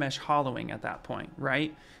Dynamesh hollowing at that point,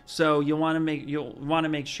 right? So you'll want to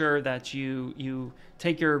make sure that you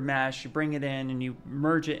take your mesh, you bring it in, and you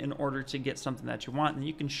merge it in order to get something that you want. And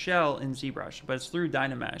you can shell in ZBrush, but it's through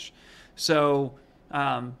Dynamesh. So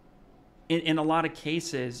in a lot of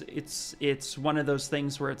cases, it's one of those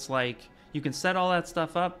things where it's like you can set all that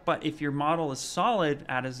stuff up, but if your model is solid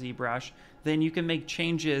out of ZBrush, then you can make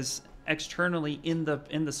changes externally in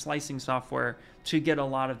the slicing software to get a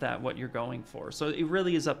lot of that what you're going for. So it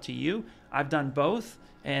really is up to you. I've done both,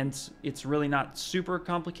 and it's really not super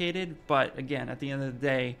complicated, but again, at the end of the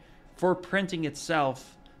day, for printing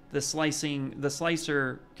itself, the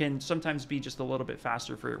slicer can sometimes be just a little bit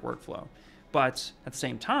faster for your workflow. But at the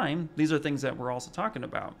same time, these are things that we're also talking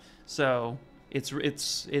about. So it's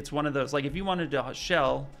one of those, like if you wanted to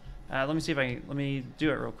shell, let me do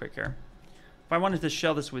it real quick here. If I wanted to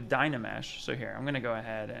shell this with Dynamesh, so here, I'm going to go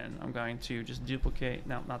ahead and I'm going to just duplicate,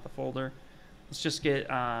 no, not the folder. Let's just get,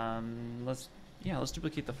 let's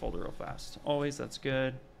duplicate the folder real fast. Always, that's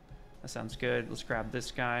good. That sounds good. Let's grab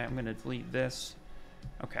this guy. I'm going to delete this.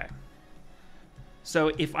 Okay.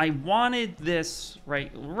 So if I wanted this right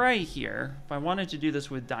here, if I wanted to do this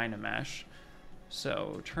with Dynamesh,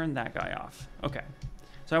 so turn that guy off. Okay.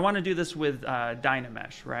 So I want to do this with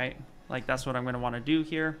Dynamesh, right? Like that's what I'm going to want to do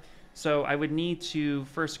here. So I would need to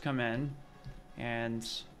first come in, and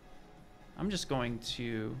I'm just going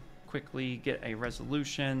to quickly get a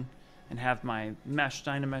resolution and have my mesh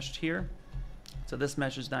Dynameshed here. So this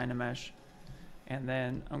mesh is Dynamesh, and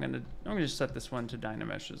then I'm gonna set this one to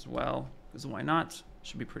Dynamesh as well, because why not?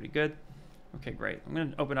 Should be pretty good. Okay, great. I'm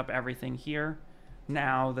gonna open up everything here.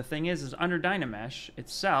 Now the thing is under Dynamesh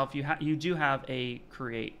itself, you do have a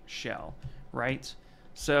create shell, right?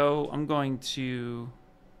 So I'm gonna do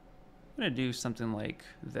something like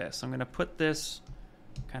this. I'm gonna put this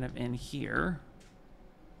kind of in here.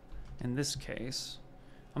 In this case,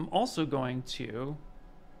 I'm also going to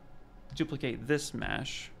duplicate this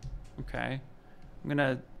mesh. Okay, I'm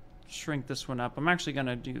gonna shrink this one up. I'm actually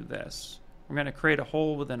gonna do this. I'm gonna create a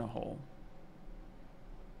hole within a hole.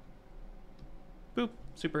 Boop,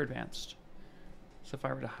 super advanced. So if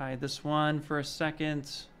I were to hide this one for a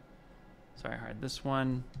second, sorry, hide this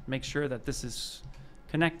one, make sure that this is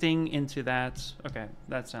connecting into that. Okay,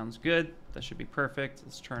 that sounds good. That should be perfect.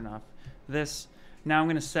 Let's turn off this. Now I'm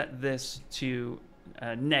gonna set this to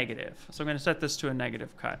a negative. So I'm gonna set this to a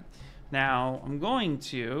negative cut. Now I'm going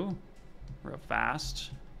to, real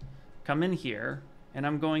fast, come in here, and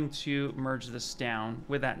I'm going to merge this down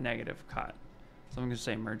with that negative cut. So I'm gonna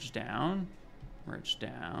say merge down, merge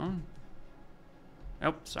down.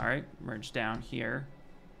 Oh, sorry, merge down here.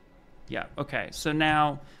 Yeah, okay, so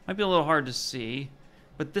now, might be a little hard to see,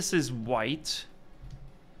 but this is white.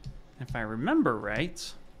 If I remember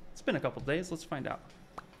right, it's been a couple days, let's find out.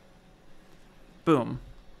 Boom,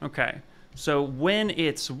 okay. So when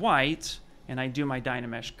it's white and I do my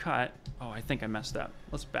Dynamesh cut, oh, I think I messed up.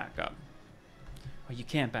 Let's back up. Oh, you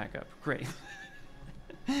can't back up, great.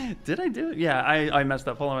 Did I do it? Yeah, I messed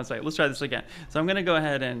up. Hold on one second. Let's try this again. So I'm gonna go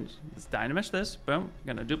ahead and Dynamesh this, boom. I'm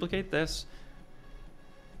gonna duplicate this.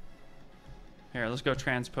 Here, let's go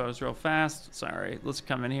transpose real fast. Sorry, let's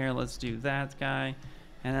come in here, let's do that guy.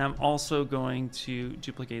 And I'm also going to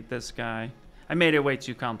duplicate this guy. I made it way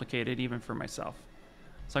too complicated, even for myself.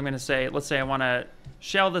 So I'm gonna say, let's say I wanna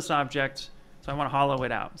shell this object, so I wanna hollow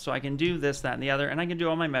it out. So I can do this, that, and the other, and I can do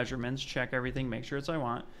all my measurements, check everything, make sure it's what I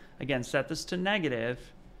want. Again, set this to negative,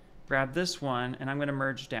 grab this one, and I'm gonna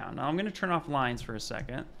merge down. Now I'm gonna turn off lines for a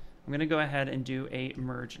second. I'm gonna go ahead and do a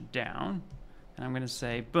merge down, and I'm gonna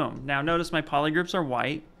say, boom. Now notice my polygroups are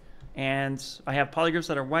white, and I have polygroups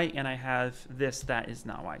that are white, and I have this that is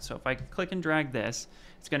not white. So if I click and drag this,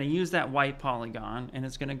 it's gonna use that white polygon, and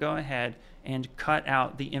it's gonna go ahead and cut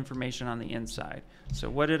out the information on the inside. So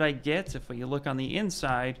what did I get? If you look on the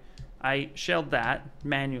inside, I shelled that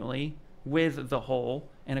manually with the hole,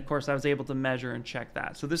 and of course I was able to measure and check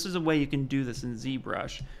that. So this is a way you can do this in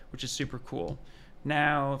ZBrush, which is super cool.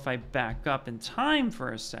 Now if I back up in time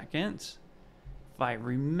for a second, if I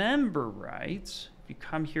remember right, if you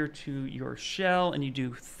come here to your shell and you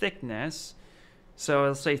do thickness, so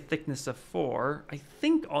let's say thickness of 4, I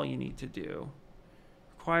think all you need to do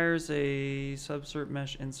requires a subsert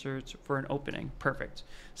mesh insert for an opening. Perfect.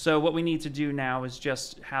 So what we need to do now is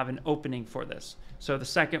just have an opening for this. So the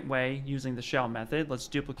second way, using the shell method, let's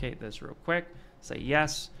duplicate this real quick. Say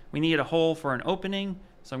yes. We need a hole for an opening.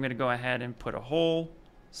 So I'm going to go ahead and put a hole.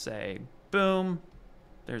 Say boom.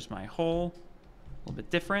 There's my hole. A little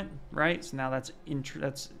bit different, right? So now that's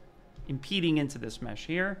impeding into this mesh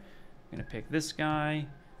here. I'm going to pick this guy,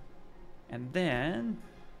 and then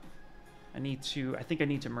I think I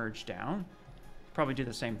need to merge down. Probably do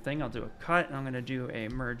the same thing. I'll do a cut, and I'm going to do a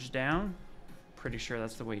merge down. Pretty sure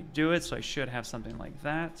that's the way you do it, so I should have something like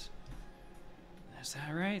that. Is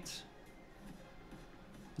that right?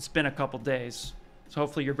 It's been a couple days, so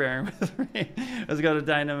hopefully you're bearing with me. Let's go to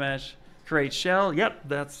Dynamesh, create shell.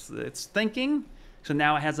 Yep, it's thinking. So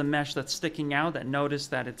now it has a mesh that's sticking out that notice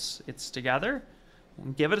that it's together.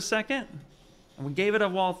 We'll give it a second, and we gave it a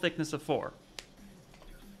wall thickness of 4.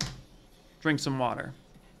 Drink some water.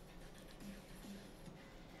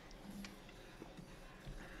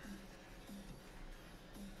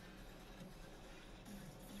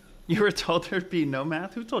 You were told there'd be no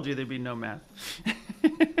math? Who told you there'd be no math?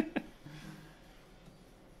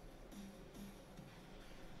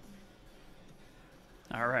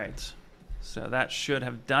 All right. So that should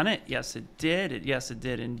have done it. Yes, it did. Yes, it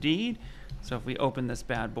did indeed. So if we open this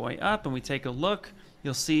bad boy up and we take a look,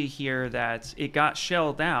 you'll see here that it got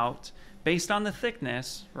shelled out based on the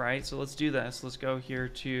thickness, right? So let's do this. Let's go here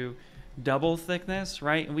to double thickness,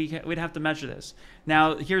 right? And we'd have to measure this.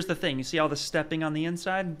 Now, here's the thing. You see all the stepping on the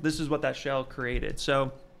inside? This is what that shell created.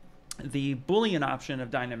 So the Boolean option of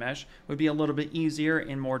Dynamesh would be a little bit easier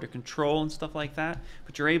and more to control and stuff like that,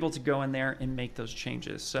 but you're able to go in there and make those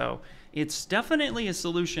changes. So it's definitely a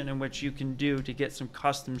solution in which you can do to get some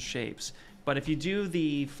custom shapes. But if you do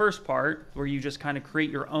the first part, where you just kind of create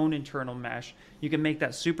your own internal mesh, you can make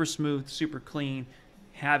that super smooth, super clean,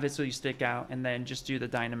 have it so you stick out, and then just do the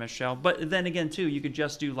Dynamesh shell. But then again, too, you could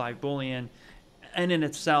just do live Boolean and in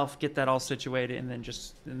itself get that all situated, and then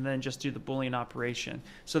just do the Boolean operation.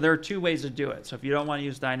 So there are 2 ways to do it. So if you don't want to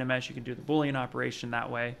use Dynamesh, you can do the Boolean operation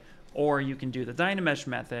that way, or you can do the Dynamesh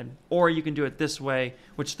method, or you can do it this way,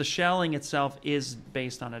 which the shelling itself is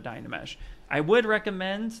based on a Dynamesh. I would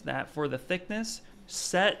recommend that for the thickness,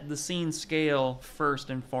 set the scene scale first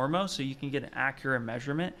and foremost so you can get an accurate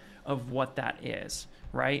measurement of what that is,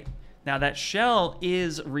 right? Now that shell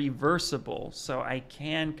is reversible, so I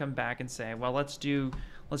can come back and say, well, let's do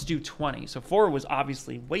 20. So 4 was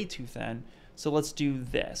obviously way too thin, so let's do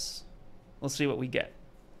this. Let's see what we get.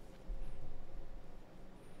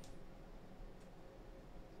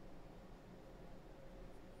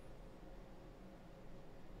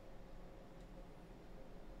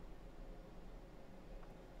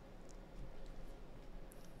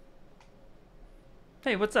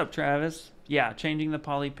 Hey, what's up, Travis? Yeah, changing the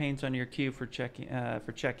Polypaint on your cube for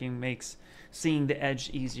checking makes seeing the edge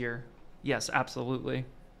easier. Yes, absolutely.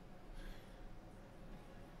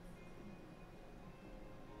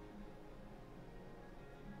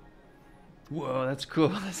 Whoa, that's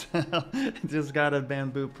cool. Just got a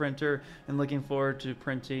bamboo printer and looking forward to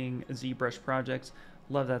printing ZBrush projects.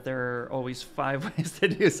 Love that there are always 5 ways to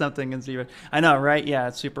do something in ZBrush. I know, right? Yeah,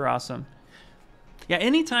 it's super awesome. Yeah,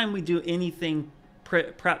 anytime we do anything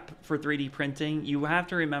prep for 3D printing, you have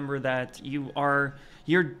to remember that you're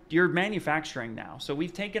manufacturing now. So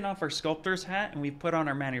we've taken off our sculptor's hat and we've put on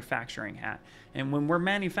our manufacturing hat. And when we're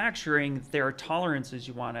manufacturing, there are tolerances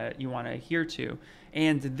you want to adhere to.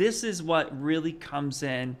 And this is what really comes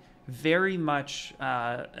in very much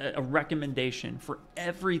a recommendation for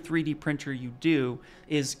every 3D printer you do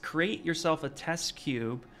is create yourself a test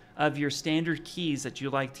cube of your standard keys that you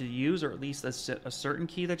like to use, or at least a certain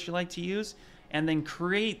key that you like to use, and then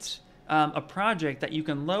create a project that you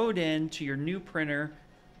can load into your new printer,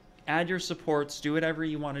 add your supports, do whatever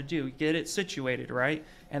you want to do, get it situated, right?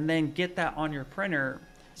 And then get that on your printer.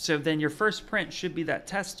 So then your first print should be that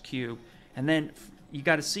test cube. And then you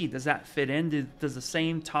got to see, does that fit in? Does the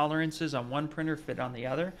same tolerances on one printer fit on the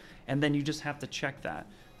other? And then you just have to check that.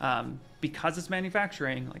 Because it's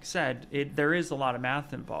manufacturing, like I said, there is a lot of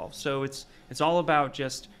math involved. So it's all about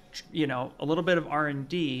just, a little bit of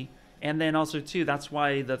R&D. And then also, too, that's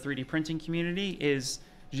why the 3D printing community is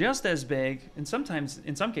just as big, and sometimes,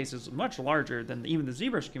 in some cases, much larger than even the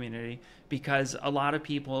ZBrush community, because a lot of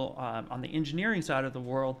people on the engineering side of the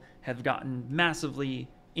world have gotten massively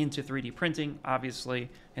into 3D printing, obviously.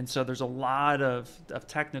 And so there's a lot of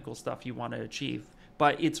technical stuff you want to achieve.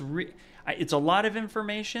 But it's a lot of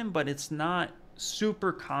information, but it's not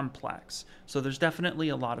super complex. So there's definitely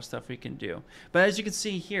a lot of stuff we can do. But as you can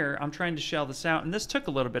see here, I'm trying to shell this out, and this took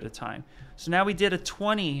a little bit of time. So now we did a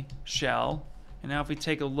 20 shell, and now if we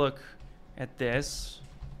take a look at this,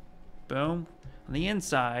 boom, on the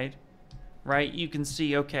inside, right, you can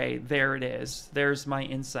see, okay, there it is. There's my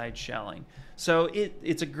inside shelling. So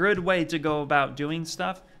it's a good way to go about doing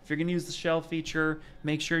stuff. If you're gonna use the shell feature,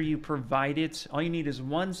 make sure you provide it. All you need is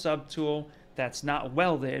one subtool that's not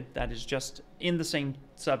welded, that is just in the same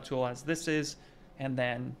subtool as this is, and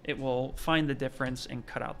then it will find the difference and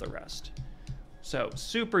cut out the rest. So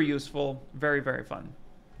super useful, very, very fun.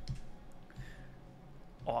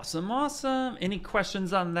 Awesome, awesome. Any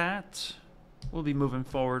questions on that? We'll be moving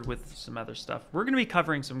forward with some other stuff. We're going to be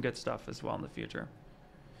covering some good stuff as well in the future.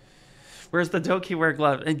 Where's the Doki wear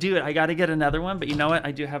glove? And dude, I got to get another one, but you know what?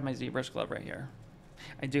 I do have my ZBrush glove right here.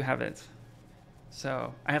 I do have it.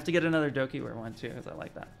 So I have to get another Doki wear one too, because I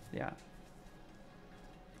like that. Yeah.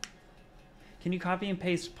 Can you copy and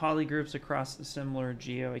paste polygroups across a similar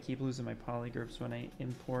geo? I keep losing my polygroups when I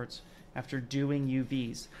import after doing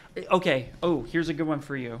UVs. Okay. Oh, here's a good one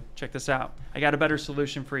for you. Check this out. I got a better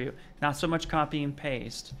solution for you. Not so much copy and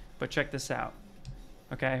paste, but check this out.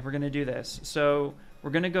 Okay, we're going to do this. So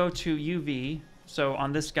we're going to go to UV. So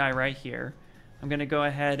on this guy right here, I'm going to go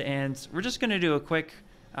ahead and we're just going to do a quick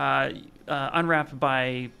unwrap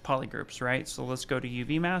by polygroups, right? So let's go to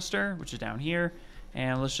UV master, which is down here.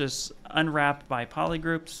 And let's just unwrap by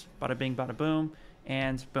polygroups. Bada bing, bada boom.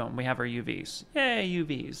 And boom, we have our UVs. Yay,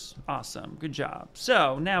 UVs. Awesome. Good job.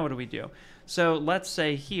 So now what do we do? So let's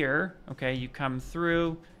say here, okay, you come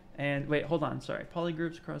through and wait, hold on. Sorry.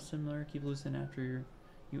 Polygroups across similar. Keep loosening after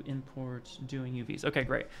you import doing UVs. Okay,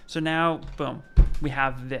 great. So now, boom, we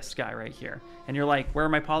have this guy right here. And you're like, where are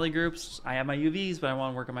my polygroups? I have my UVs, but I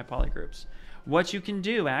want to work on my polygroups. What you can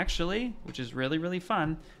do actually, which is really, really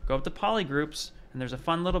fun, go up to polygroups, and there's a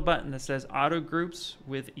fun little button that says auto groups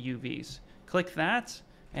with UVs. Click that,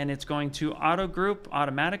 and it's going to auto group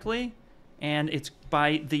automatically, and it's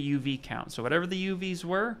by the UV count. So whatever the UVs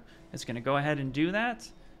were, it's going to go ahead and do that.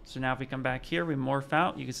 So now if we come back here, we morph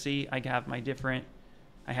out, you can see I have my different,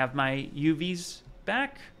 I have my UVs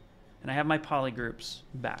back, and I have my polygroups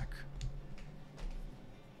back.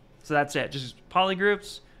 So that's it, just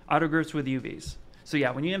polygroups, auto groups with UVs. So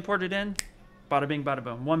yeah, when you import it in, bada bing, bada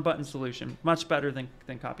boom, one button solution, much better than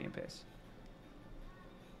copy and paste.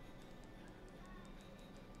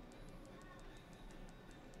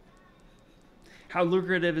 How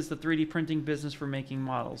lucrative is the 3D printing business for making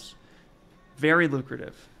models? Very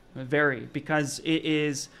lucrative, very, because it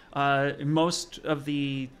is most of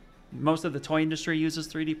the toy industry uses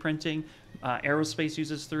 3D printing, aerospace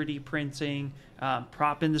uses 3D printing,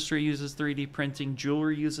 prop industry uses 3D printing,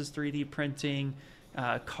 jewelry uses 3D printing,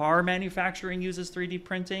 car manufacturing uses 3D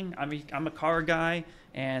printing. I mean, I'm a car guy,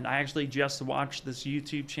 and I actually just watched this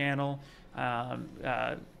YouTube channel,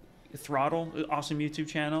 Throttle, awesome YouTube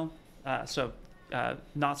channel.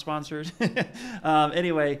 Not sponsored.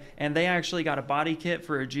 Anyway, and they actually got a body kit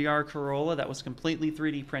for a GR Corolla that was completely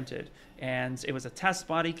 3D printed. And it was a test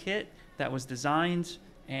body kit that was designed,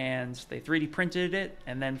 and they 3D printed it.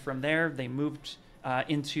 And then from there, they moved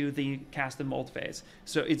into the cast and mold phase.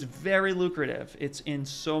 So it's very lucrative. It's in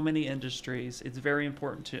so many industries. It's very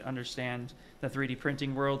important to understand the 3D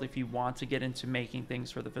printing world if you want to get into making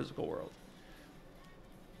things for the physical world.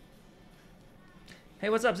 Hey,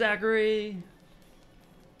 what's up, Zachary?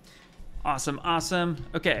 Awesome, awesome.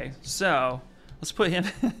 Okay, so let's put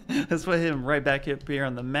him right back up here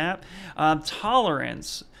on the map.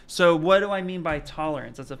 Tolerance. So what do I mean by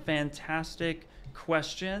tolerance? That's a fantastic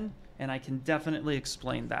question, and I can definitely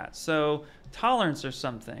explain that. So tolerance or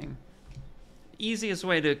something. Easiest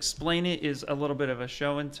way to explain it is a little bit of a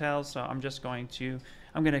show and tell. So I'm going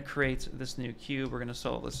to create this new cube. We're going to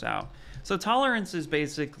solo this out. So tolerance is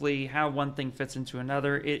basically how one thing fits into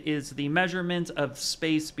another. It is the measurement of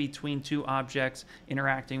space between two objects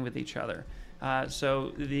interacting with each other.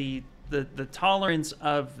 So the tolerance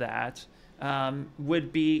of that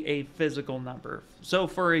would be a physical number. So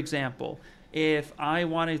for example, if I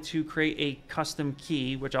wanted to create a custom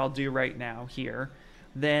key, which I'll do right now here,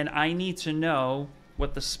 then I need to know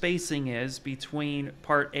what the spacing is between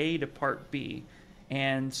part A to part B.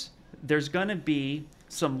 And there's going to be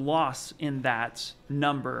some loss in that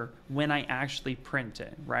number when I actually print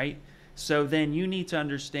it, right? So then you need to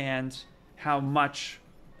understand how much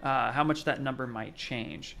that number might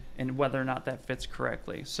change and whether or not that fits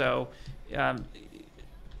correctly. So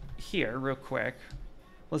here, real quick,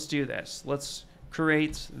 let's do this. Let's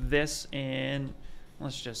create this in,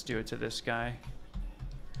 let's just do it to this guy.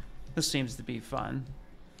 This seems to be fun.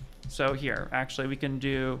 So here, actually, we can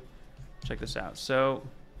do, check this out. So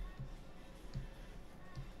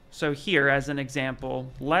here, as an example,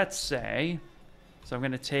 let's say, so I'm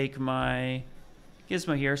going to take my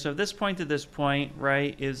gizmo here. So this point to this point,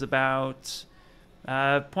 right, is about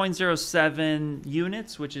 0.07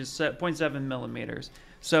 units, which is 0.7 millimeters.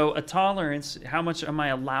 So a tolerance, how much am I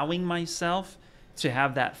allowing myself to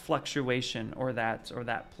have that fluctuation or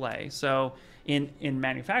that play? So in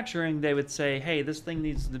manufacturing, they would say, hey, this thing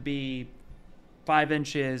needs to be 5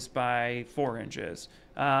 inches by 4 inches.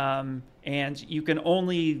 And you can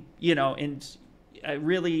only, you know, and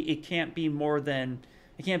really it can't be more than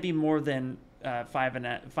 5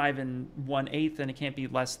 1/8, and it can't be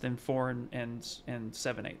less than 4 and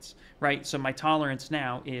 7/8, right? So my tolerance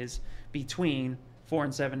now is between 4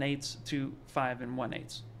 and 7/8 to 5 and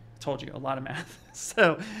 1/8. Told you, a lot of math.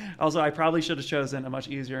 So also I probably should have chosen a much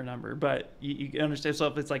easier number, but you understand. So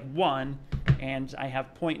if it's like 1 and I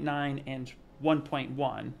have 0.9 and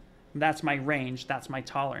 1.1, that's my range, that's my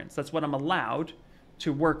tolerance, that's what I'm allowed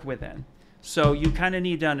to work within. So you kind of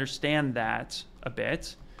need to understand that a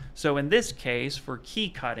bit. So in this case, for key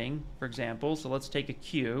cutting, for example, so let's take a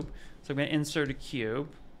cube. So I'm going to insert a cube.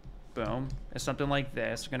 Boom. It's something like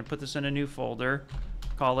this. I'm going to put this in a new folder.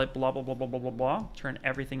 Call it blah, blah, blah, blah, blah, blah, blah. Turn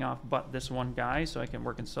everything off but this one guy so I can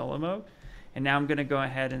work in solo mode. And now I'm going to go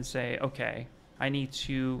ahead and say, okay, I need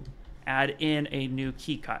to add in a new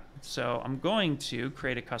key cut. So I'm going to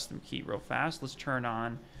create a custom key real fast. Let's turn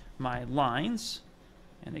on my lines.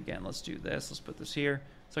 And again, let's do this. Let's put this here.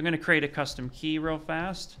 So I'm going to create a custom key real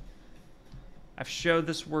fast. I've showed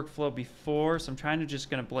this workflow before, so I'm trying to just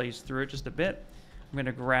going to blaze through it just a bit. I'm going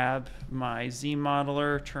to grab my Z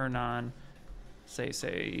modeler, turn on,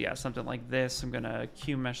 yeah, something like this. I'm going to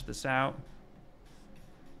Q mesh this out.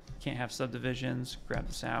 Can't have subdivisions. Grab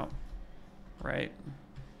this out, right?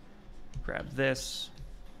 Grab this.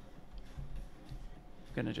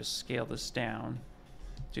 I'm going to just scale this down.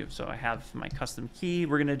 So I have my custom key.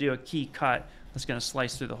 We're going to do a key cut that's going to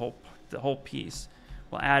slice through the whole piece.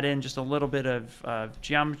 We'll add in just a little bit of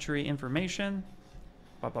geometry information.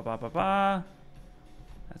 Ba ba ba ba ba.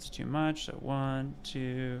 That's too much. So 1,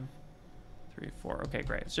 2, 3, 4. Okay,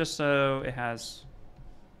 great. It's just so it has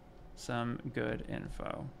some good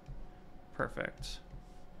info. Perfect.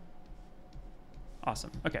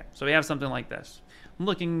 Awesome. Okay, so we have something like this.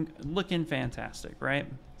 Looking fantastic, right?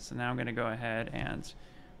 So now I'm going to go ahead and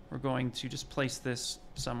we're going to just place this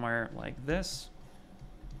somewhere like this.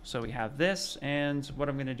 So we have this, and what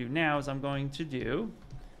I'm going to do now is I'm going to do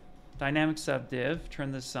dynamic subdiv,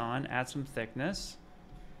 turn this on, add some thickness.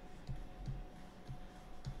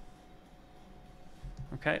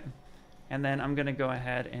 Okay, and then I'm going to go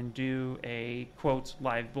ahead and do a quote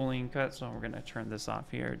live Boolean cut. So we're going to turn this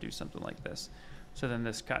off here, do something like this. So then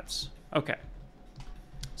this cuts. Okay,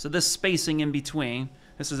 so this spacing in between,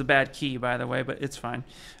 this is a bad key, by the way, but it's fine.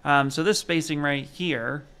 So this spacing right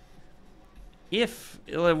here,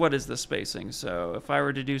 what is the spacing? So if I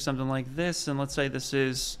were to do something like this, and let's say this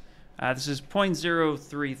is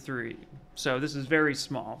 0.033. So this is very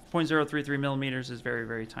small. 0.033 millimeters is very,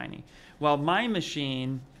 very tiny. Well, my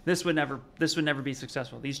machine, this would never be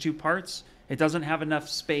successful. These two parts, it doesn't have enough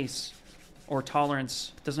space or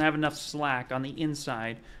tolerance, it doesn't have enough slack on the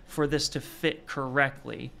inside for this to fit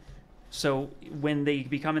correctly. So when they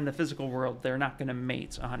become in the physical world, they're not going to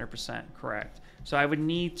mate 100% correct. So I would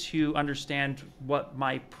need to understand what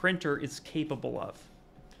my printer is capable of.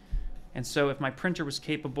 And so if my printer was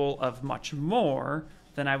capable of much more,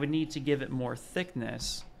 then I would need to give it more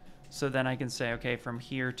thickness. So then I can say, okay, from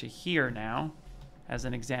here to here now, as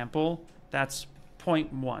an example, that's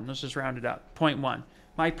 0.1. Let's just round it up, 0.1.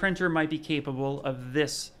 My printer might be capable of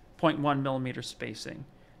this 0.1 millimeter spacing.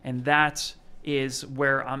 And that is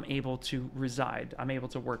where I'm able to reside. I'm able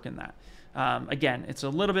to work in that. Again, it's a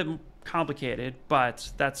little bit complicated,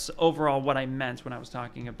 but that's overall what I meant when I was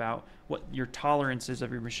talking about what your tolerance is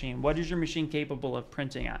of your machine. What is your machine capable of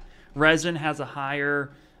printing at? Resin has a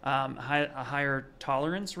higher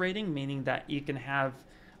tolerance rating, meaning that you can have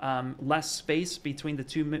less space between the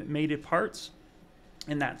two mated parts,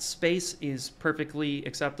 and that space is perfectly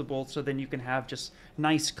acceptable, so then you can have just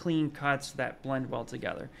nice clean cuts that blend well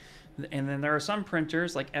together. And then there are some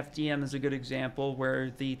printers, like FDM is a good example, where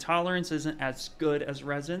the tolerance isn't as good as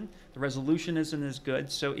resin, the resolution isn't as good,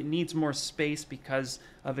 so it needs more space because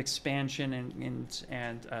of expansion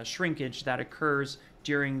and shrinkage that occurs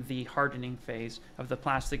during the hardening phase of the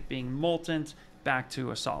plastic being molten back to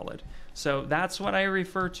a solid. So that's what I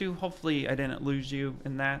refer to. Hopefully I didn't lose you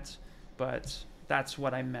in that, but that's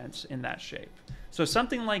what I meant in that shape. So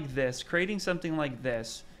something like this, creating something like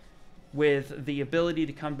this with the ability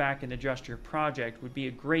to come back and adjust your project would be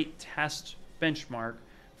a great test benchmark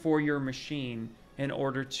for your machine in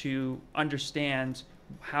order to understand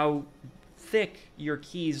how thick your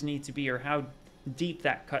keys need to be or how deep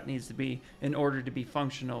that cut needs to be in order to be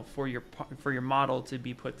functional for your model to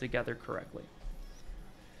be put together correctly.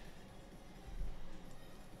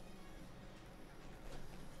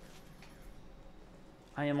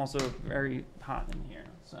 I am also very hot in here,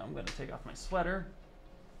 so I'm going to take off my sweater.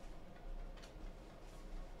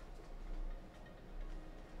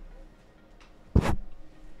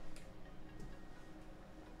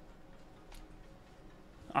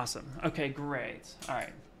 Awesome. Okay, great. All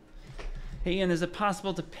right. Hey, Ian, is it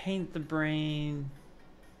possible to paint the brain?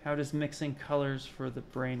 How does mixing colors for the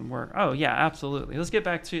brain work? Oh yeah, absolutely. Let's get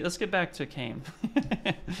back to Kane.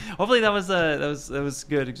 Hopefully that was a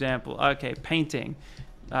good example. Okay, painting.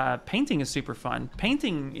 Painting is super fun.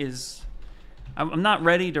 Painting is. I'm not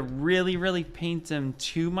ready to really paint them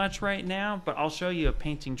too much right now, but I'll show you a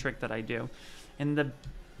painting trick that I do, and a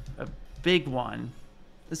big one.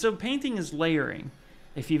 So painting is layering.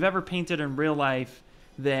 If you've ever painted in real life,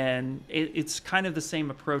 then it's kind of the same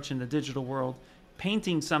approach in the digital world.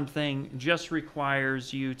 Painting something just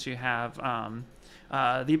requires you to have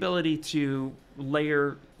the ability to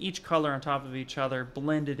layer each color on top of each other,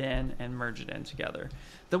 blend it in, and merge it in together.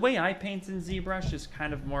 The way I paint in ZBrush is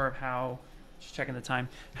kind of more of how, just checking the time,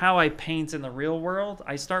 how I paint in the real world.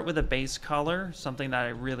 I start with a base color, something that I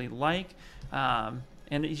really like, and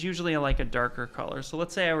it's usually like a darker color. So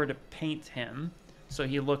let's say I were to paint him so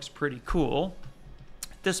he looks pretty cool.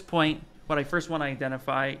 At this point, what I first want to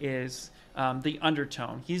identify is the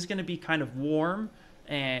undertone. He's going to be kind of warm,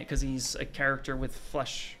 and because he's a character with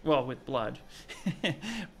flesh, well, with blood,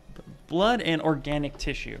 blood and organic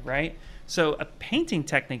tissue, right? So a painting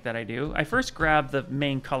technique that I do, I first grab the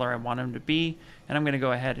main color I want him to be, and I'm going to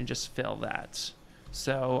go ahead and just fill that.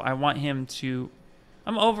 So I want him to,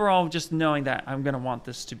 I'm overall just knowing that I'm going to want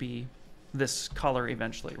this to be this color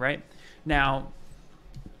eventually, right? Now,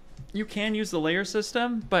 you can use the layer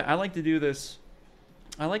system, but I like to do this.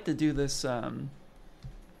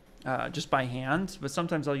 Just by hand, but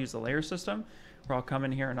sometimes I'll use the layer system where I'll come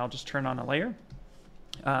in here and I'll just turn on a layer.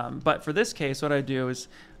 But for this case, what I do is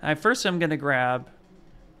first I'm going to grab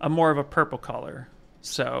a more of a purple color.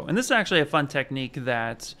 So, and this is actually a fun technique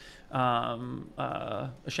that a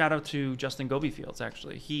shout out to Justin Gobyfields,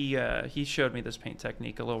 actually. He showed me this paint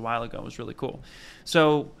technique a little while ago. It was really cool.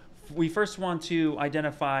 So we first want to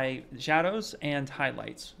identify shadows and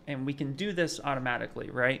highlights, and we can do this automatically,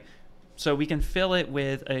 right? So we can fill it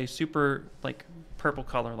with a super like purple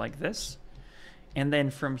color like this. And then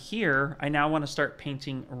from here, I now want to start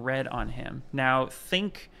painting red on him. Now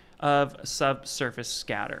think of subsurface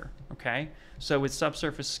scatter, okay? So with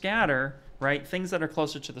subsurface scatter, right, things that are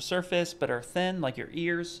closer to the surface but are thin, like your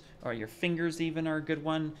ears or your fingers even are a good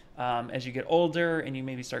one. As you get older and you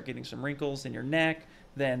maybe start getting some wrinkles in your neck,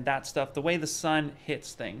 then that stuff, the way the sun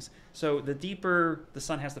hits things. So the deeper the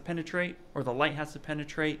sun has to penetrate or the light has to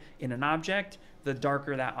penetrate in an object, the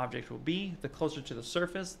darker that object will be. The closer to the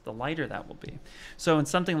surface, the lighter that will be. So in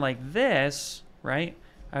something like this, right,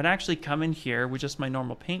 I would actually come in here with just my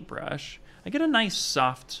normal paintbrush. I get a nice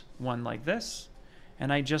soft one like this,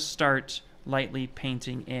 and I just start lightly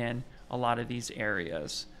painting in a lot of these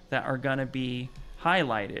areas that are gonna be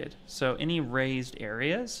highlighted. So any raised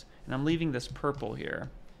areas, and I'm leaving this purple here.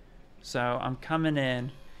 So I'm coming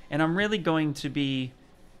in, and I'm really going to be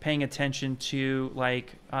paying attention to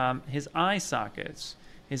like his eye sockets.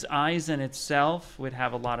 His eyes in itself would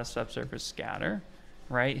have a lot of subsurface scatter,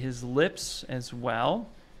 right? His lips as well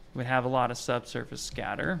would have a lot of subsurface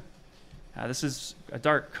scatter. This is a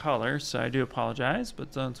dark color, so I do apologize,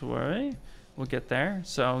 but don't worry, we'll get there.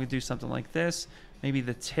 So we do something like this. Maybe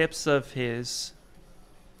the tips of his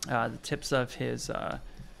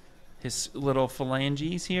little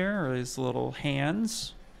phalanges here, or his little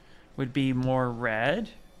hands, would be more red.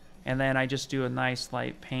 And then I just do a nice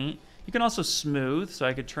light paint. You can also smooth, so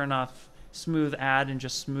I could turn off smooth add and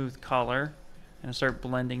just smooth color and start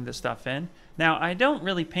blending the stuff in. Now, I don't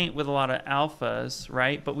really paint with a lot of alphas,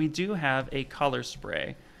 right? But we do have a color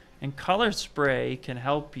spray. And color spray can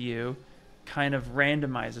help you kind of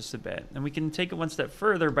randomize this a bit. And we can take it one step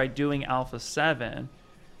further by doing alpha 7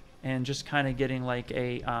 and just kind of getting like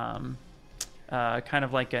a kind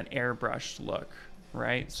of like an airbrushed look,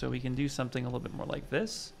 right? So we can do something a little bit more like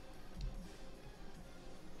this,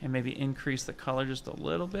 and maybe increase the color just a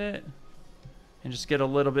little bit, and just get a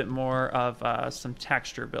little bit more of some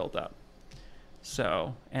texture buildup.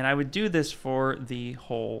 So, and I would do this for the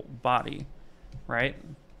whole body, right?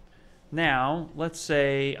 Now, let's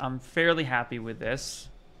say I'm fairly happy with this.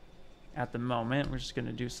 At the moment, we're just going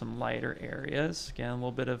to do some lighter areas. Again, a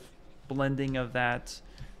little bit of blending of that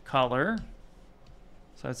color.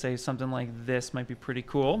 So I'd say something like this might be pretty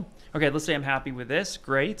cool. Okay, let's say I'm happy with this.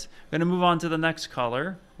 Great. I'm going to move on to the next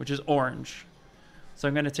color, which is orange. So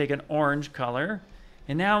I'm going to take an orange color,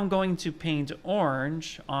 and now I'm going to paint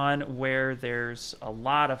orange on where there's a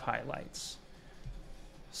lot of highlights.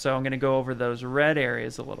 So I'm going to go over those red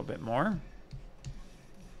areas a little bit more.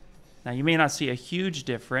 Now you may not see a huge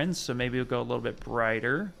difference, so maybe we'll go a little bit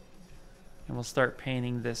brighter, and we'll start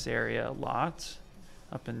painting this area a lot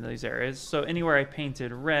up in these areas. So anywhere I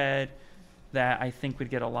painted red, that I think would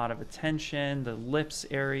get a lot of attention. The lips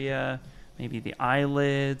area, maybe the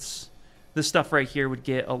eyelids. This stuff right here would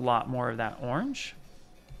get a lot more of that orange.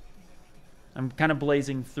 I'm kind of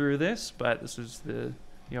blazing through this, but this is the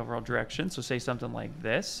overall direction. So say something like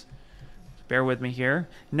this. Bear with me here.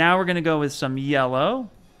 Now we're going to go with some yellow.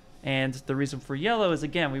 And the reason for yellow is,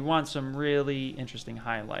 again, we want some really interesting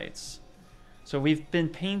highlights. So we've been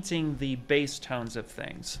painting the base tones of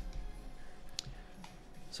things.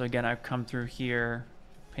 So again, I've come through here,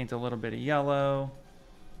 paint a little bit of yellow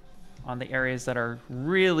on the areas that are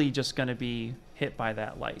really just going to be hit by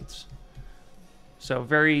that light. So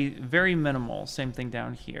very, very minimal. Same thing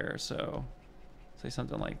down here. So say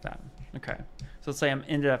something like that. Okay. So let's say I'm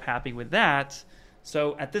ended up happy with that.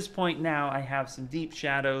 So at this point now I have some deep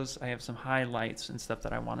shadows. I have some highlights and stuff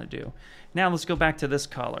that I want to do. Now let's go back to this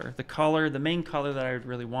color. The main color that I would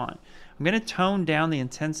really want. I'm going to tone down the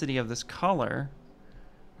intensity of this color.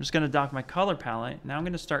 I'm just going to dock my color palette. Now I'm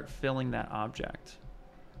going to start filling that object.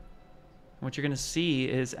 And what you're going to see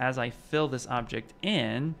is as I fill this object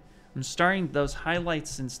in, those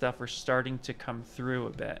highlights and stuff are starting to come through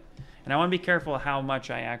a bit. And I want to be careful how much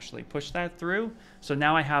I actually push that through. So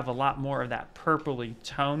now I have a lot more of that purpley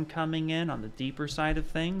tone coming in on the deeper side of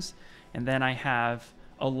things. And then I have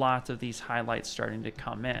a lot of these highlights starting to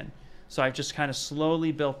come in. So I've just kind of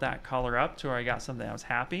slowly built that color up to where I got something I was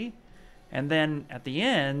happy. And then at the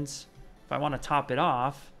end, if I want to top it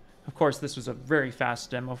off, of course, this was a very fast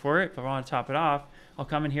demo for it. If I want to top it off, I'll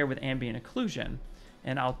come in here with ambient occlusion.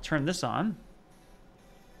 And I'll turn this on.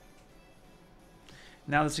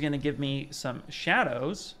 Now this is going to give me some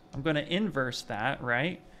shadows. I'm going to inverse that,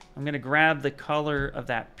 right? I'm going to grab the color of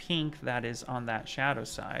that pink that is on that shadow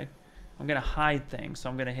side. I'm going to hide things. So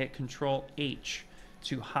I'm going to hit Control H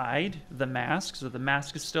to hide the mask. So the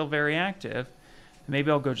mask is still very active. Maybe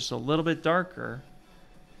I'll go just a little bit darker.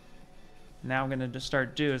 Now I'm going to just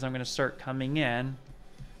start I'm going to start coming in. And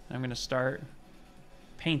I'm going to start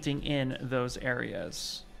painting in those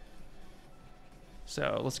areas.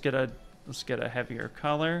 So let's get a heavier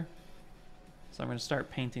color. So I'm going to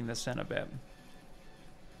start painting this in a bit.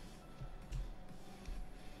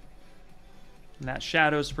 And that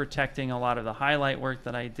shadow is protecting a lot of the highlight work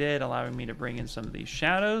that I did, allowing me to bring in some of these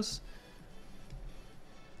shadows.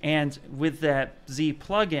 And with that Z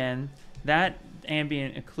plugin, that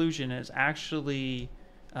ambient occlusion is actually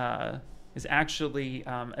a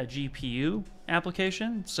GPU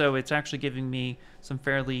application. So it's actually giving me some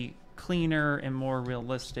fairly cleaner and more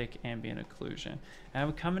realistic ambient occlusion. And I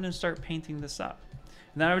would come in and start painting this up.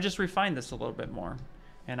 And then I would just refine this a little bit more.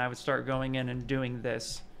 And I would start going in and doing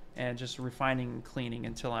this and just refining and cleaning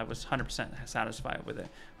until I was 100% satisfied with it.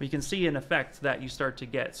 But you can see an effect that you start to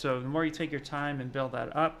get. So the more you take your time and build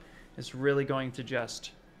that up, it's really going to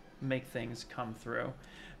just make things come through.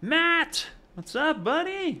 Matt, what's up,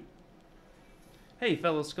 buddy? Hey,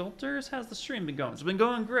 fellow sculptors, how's the stream been going? It's been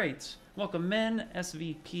going great. Welcome, men,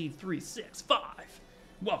 SVP365.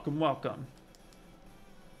 Welcome, welcome.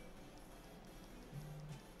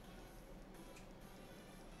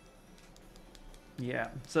 Yeah,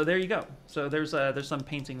 so there you go. So there's some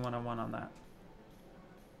painting 101 on that.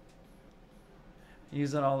 I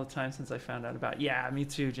use it all the time since I found out about it. Yeah, me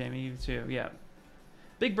too, Jamie, you too, yeah.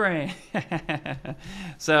 Big brain.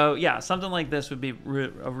 So yeah, something like this would be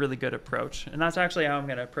a really good approach. And that's actually how I'm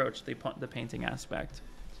going to approach the painting aspect.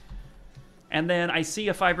 And then I see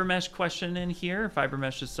a fiber mesh question in here. Fiber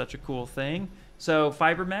mesh is such a cool thing. So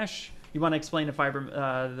fiber mesh, you want to explain the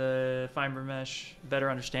fiber mesh,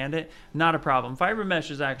 better understand it? Not a problem. Fiber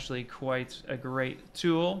mesh is actually quite a great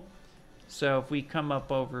tool. So if we come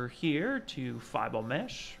up over here to fiber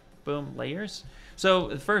mesh, boom, layers.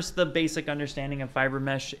 So first, the basic understanding of fiber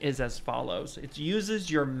mesh is as follows. It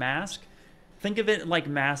uses your mask. Think of it like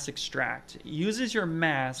mask extract. It uses your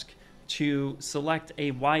mask to select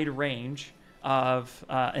a wide range of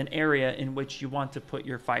an area in which you want to put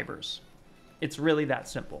your fibers. It's really that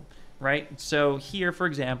simple, right? So here, for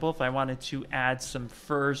example, if I wanted to add some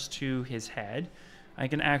furs to his head, I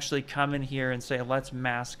can actually come in here and say, let's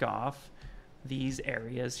mask off these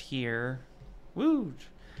areas here. Woo!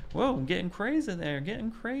 Whoa, I'm getting crazy there,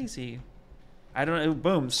 getting crazy. I don't know,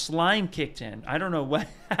 boom, slime kicked in. I don't know what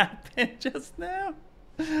happened just now.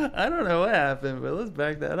 I don't know what happened, but let's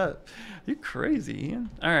back that up. You're crazy, Ian.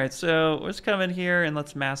 All right, so let's come in here and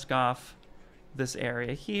let's mask off this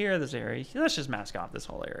area here, this area here. Let's just mask off this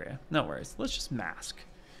whole area. No worries, let's just mask.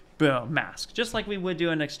 Boom, mask. Just like we would do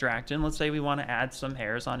an extract. And let's say we want to add some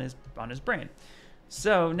hairs on his brain.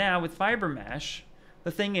 So now with fiber mesh,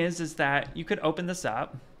 the thing is that you could open this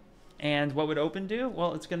up And what would open do?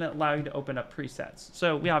 Well, it's going to allow you to open up presets.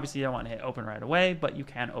 So we obviously don't want to hit open right away, but you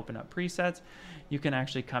can open up presets. You can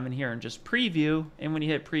actually come in here and just preview. And when you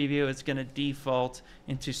hit preview, it's going to default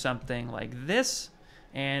into something like this.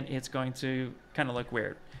 And it's going to kind of look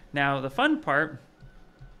weird. Now, the fun part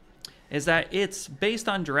is that it's based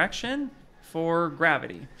on direction for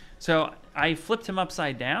gravity. So I flipped him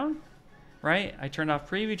upside down, right? I turned off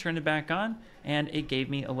preview, turned it back on, and it gave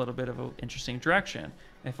me a little bit of an interesting direction.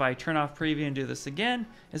 If I turn off preview and do this again,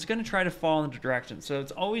 it's going to try to fall into direction. So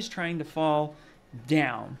it's always trying to fall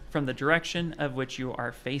down from the direction of which you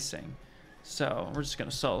are facing. So we're just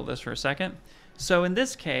going to solo this for a second. So in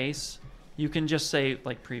this case, you can just say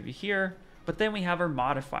like preview here, but then we have our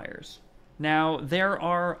modifiers. Now there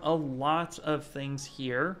are a lot of things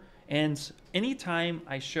here, and anytime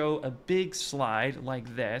I show a big slide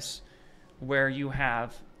like this, where you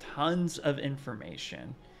have tons of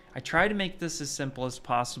information, I try to make this as simple as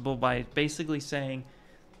possible by basically saying,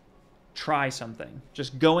 try something.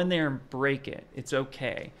 Just go in there and break it. It's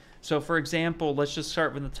okay. So for example, let's just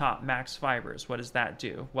start with the top, max fibers. What does that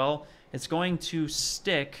do? Well, it's going to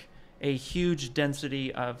stick a huge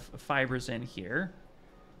density of fibers in here.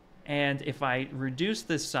 And if I reduce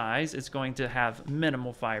this size, it's going to have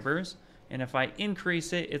minimal fibers. And if I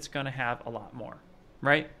increase it, it's going to have a lot more,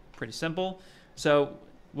 right? Pretty simple. So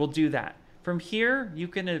we'll do that. From here, you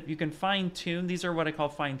can fine tune. These are what I call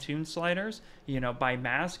fine tune sliders. You know, by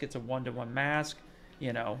mask, it's a 1-to-1 mask.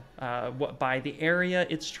 You know, by the area,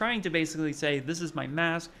 it's trying to basically say, this is my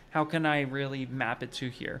mask. How can I really map it to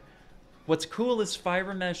here? What's cool is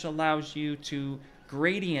fiber mesh allows you to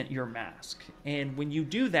gradient your mask. And when you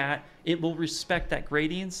do that, it will respect that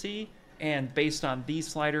gradiency. And based on these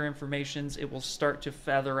slider informations, it will start to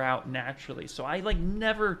feather out naturally. So I like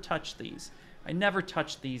never touch these. I never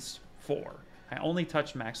touch these 4. I only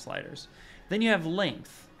touch max sliders. Then you have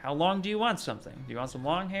length. How long do you want something? Do you want some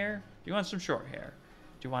long hair? Do you want some short hair?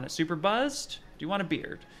 Do you want it super buzzed? Do you want a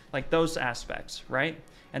beard? Like those aspects, right?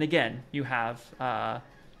 And again, you have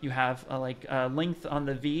length on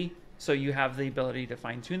the V, so you have the ability to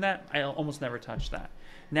fine tune that. I almost never touch that.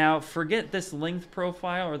 Now forget this length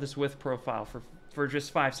profile or this width profile for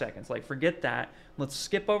just 5 seconds. Like forget that. Let's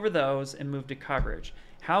skip over those and move to coverage.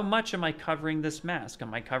 How much am I covering this mask?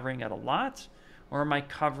 Am I covering it a lot, or am I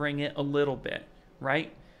covering it a little bit,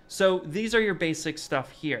 right? So these are your basic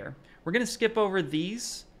stuff here. We're going to skip over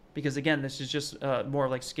these because, again, this is just more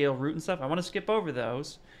like scale, root, and stuff. I want to skip over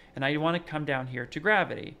those, and I want to come down here to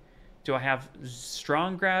gravity. Do I have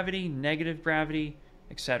strong gravity, negative gravity,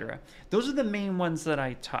 etc.? Those are the main ones that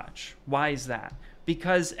I touch. Why is that?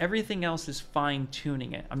 Because everything else is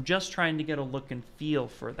fine-tuning it. I'm just trying to get a look and feel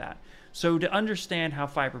for that. So to understand how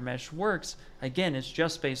fiber mesh works, again, it's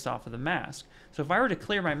just based off of the mask. So if I were to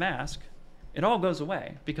clear my mask, it all goes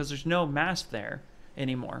away because there's no mask there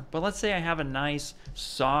anymore. But let's say I have a nice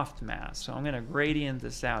soft mask. So I'm going to gradient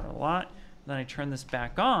this out a lot. Then I turn this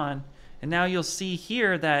back on, and now you'll see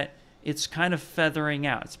here that it's kind of feathering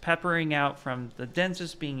out. It's peppering out from the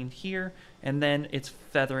densest being in here, and then it's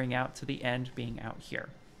feathering out to the end being out here.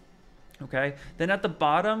 Okay, then at the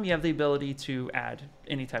bottom, you have the ability to add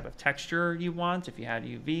any type of texture you want. If you had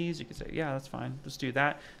UVs, you could say, yeah, that's fine, let's do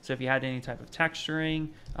that. So if you had any type of texturing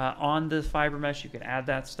on the fiber mesh, you could add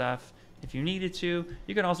that stuff if you needed to.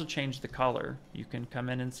 You can also change the color. You can come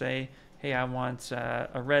in and say, hey, I want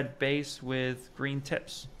a red base with green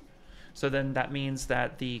tips. So then that means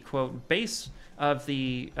that the quote base of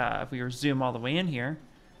the, if we were to zoom all the way in here,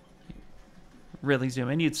 really zoom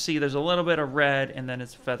in, you'd see there's a little bit of red, and then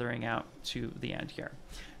it's feathering out to the end here.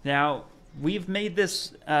 Now, we've made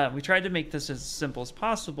this, we tried to make this as simple as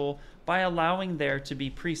possible by allowing there to be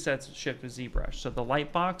presets shipped with ZBrush. So the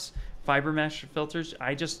light box, fiber mesh filters,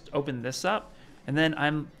 I just opened this up, and then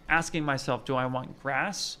I'm asking myself, do I want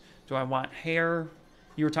grass? Do I want hair?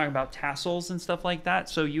 You were talking about tassels and stuff like that.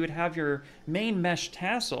 So you would have your main mesh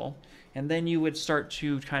tassel, and then you would start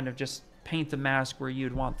to kind of just paint the mask where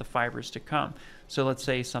you'd want the fibers to come. So let's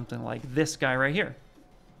say something like this guy right here.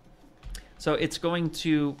 So it's going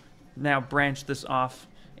to now branch this off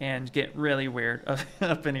and get really weird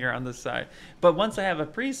up in here on this side. But once I have a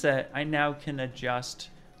preset, I now can adjust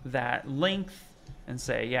that length and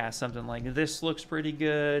say, yeah, something like this looks pretty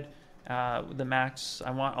good. The max,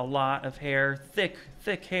 I want a lot of hair,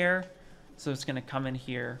 thick hair. So it's gonna come in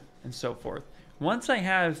here and so forth. Once I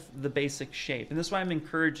have the basic shape, and this is why I'm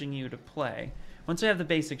encouraging you to play, once I have the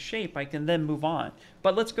basic shape, I can then move on.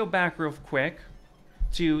 But let's go back real quick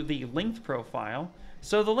to the length profile.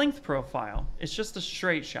 So the length profile, it's just a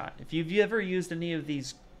straight shot. If you've ever used any of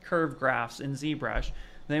these curve graphs in ZBrush,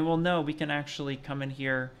 they will know we can actually come in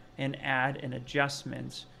here and add an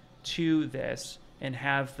adjustment to this and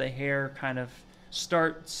have the hair kind of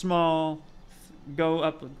start small, go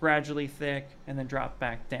up gradually thick, and then drop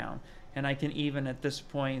back down. And I can even at this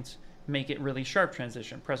point make it really sharp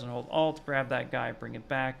transition. Press and hold Alt, grab that guy, bring it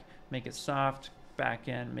back, make it soft, back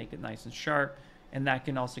in, make it nice and sharp, and that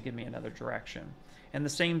can also give me another direction. And the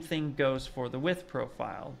same thing goes for the width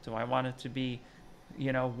profile. Do I want it to be,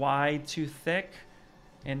 you know, wide to thick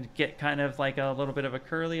and get kind of like a little bit of a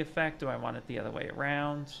curly effect? Do I want it the other way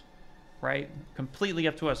around? Right? Completely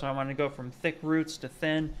up to us. So I want to go from thick roots to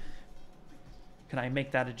thin. Can I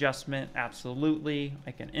make that adjustment? Absolutely.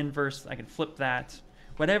 I can inverse, I can flip that.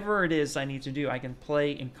 Whatever it is I need to do, I can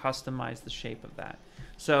play and customize the shape of that.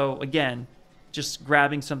 So again, just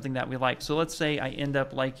grabbing something that we like. So let's say I end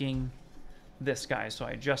up liking this guy. So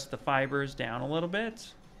I adjust the fibers down a little bit.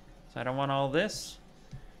 So I don't want all this.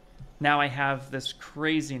 Now I have this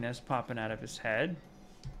craziness popping out of his head.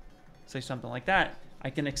 Say something like that. I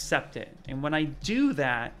can accept it. And when I do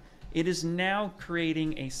that, it is now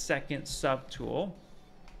creating a second subtool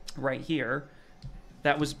right here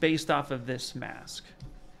that was based off of this mask.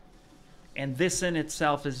 And this in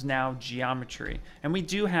itself is now geometry. And we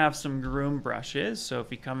do have some groom brushes. So if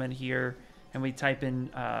we come in here and we type in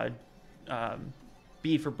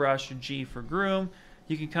B for brush, G for groom,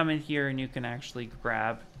 you can come in here and you can actually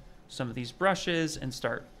grab some of these brushes and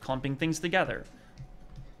start clumping things together.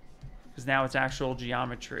 Because now it's actual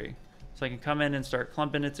geometry. So I can come in and start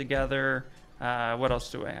clumping it together. What else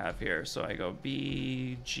do I have here? So I go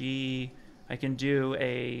B, G. I can do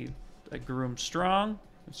a groom strong,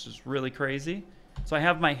 which is really crazy. So I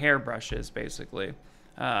have my hair brushes, basically.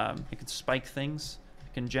 I can spike things.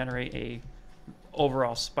 I can generate a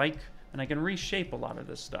overall spike. And I can reshape a lot of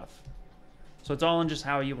this stuff. So it's all in just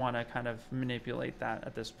how you want to kind of manipulate that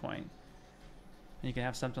at this point. And you can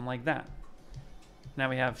have something like that. Now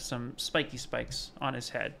we have some spiky spikes on his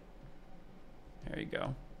head. There you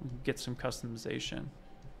go. Get some customization.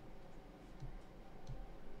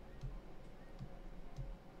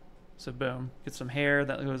 So boom, get some hair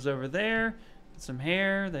that goes over there, some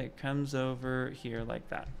hair that comes over here like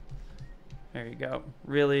that. There you go.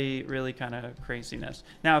 Really, really kind of craziness.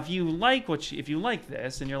 Now, if you like if you like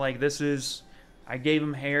this and you're like, this is, I gave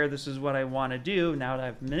him hair, this is what I want to do. Now that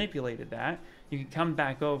I've manipulated that, you can come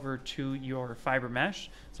back over to your fiber mesh.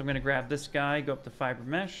 So I'm going to grab this guy, go up to fiber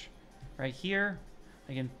mesh right here.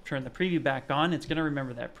 I can turn the preview back on. It's going to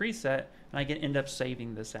remember that preset, and I can end up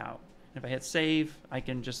saving this out. And if I hit save, I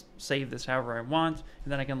can just save this however I want,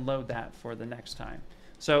 and then I can load that for the next time.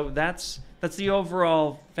 So that's the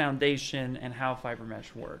overall foundation and how fiber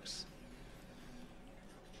mesh works.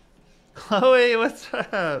 Chloe, what's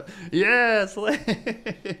up? Yes,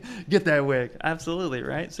 get that wig. Absolutely,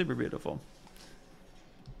 right? Super beautiful.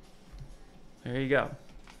 There you go.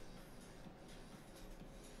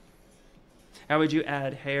 How would you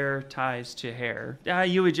add hair ties to hair?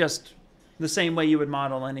 You would just, the same way you would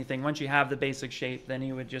model anything. Once you have the basic shape, then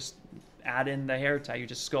you would just add in the hair tie. You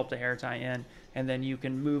just sculpt the hair tie in, and then you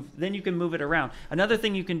can move it around. Another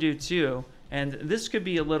thing you can do too, and this could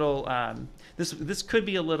be a little this could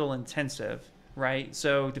be a little intensive, right?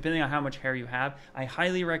 So depending on how much hair you have, I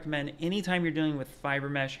highly recommend anytime you're dealing with fiber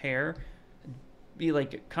mesh hair, be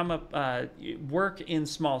like work in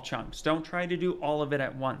small chunks. Don't try to do all of it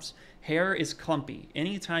at once. Hair is clumpy.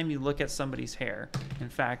 Anytime you look at somebody's hair, in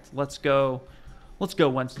fact, let's go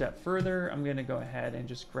one step further. I'm going to go ahead and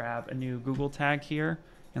just grab a new Google tag here,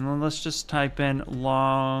 and then let's just type in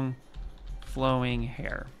long flowing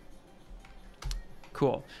hair.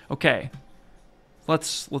 Cool. Okay.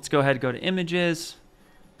 Let's go ahead and go to images.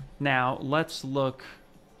 Now let's look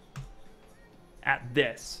at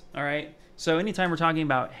this. All right. So anytime we're talking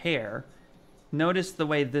about hair, notice the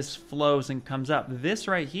way this flows and comes up. This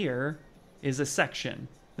right here is a section.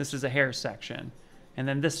 This is a hair section. And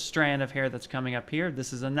then this strand of hair that's coming up here,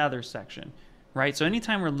 this is another section, right? So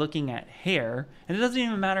anytime we're looking at hair, and it doesn't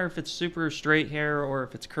even matter if it's super straight hair or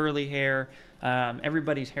if it's curly hair,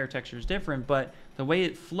 everybody's hair texture is different, but the way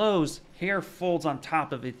it flows, hair folds on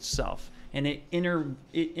top of itself, and it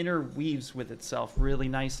interweaves with itself really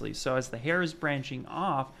nicely. So as the hair is branching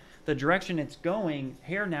off, the direction it's going,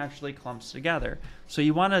 hair naturally clumps together. So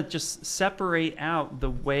you want to just separate out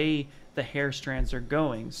the way the hair strands are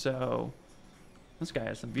going. So this guy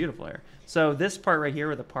has some beautiful hair. So this part right here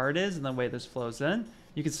where the part is and the way this flows in,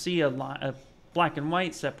 you can see a black and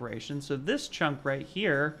white separation. So this chunk right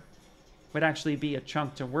here would actually be a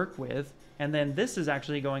chunk to work with. And then this is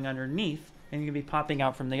actually going underneath and you can be popping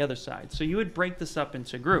out from the other side. So you would break this up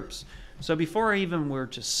into groups. So before I even were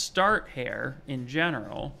to start hair in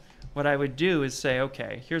general, what I would do is say,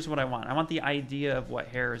 okay, here's what I want. I want the idea of what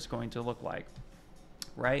hair is going to look like.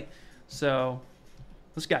 right? So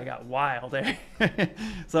this guy got wild there.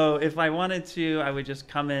 So if I wanted to, I would just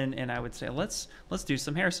come in and I would say, let's do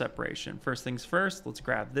some hair separation. First things first, let's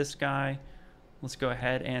grab this guy. Let's go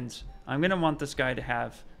ahead, and I'm gonna want this guy to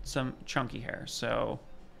have some chunky hair. So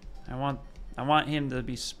I want him to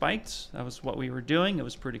be spiked. That was what we were doing. It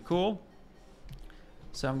was pretty cool.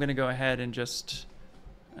 So I'm gonna go ahead and just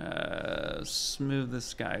smooth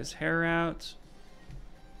this guy's hair out.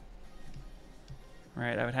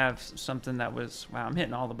 Right, I would have something that was, wow, I'm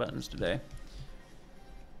hitting all the buttons today.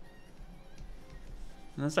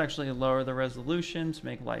 And let's actually lower the resolution to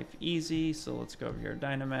make life easy. So let's go over here,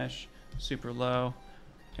 Dynamesh, super low.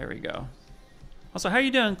 There we go. Also, how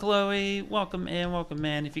you doing, Chloe? Welcome in, welcome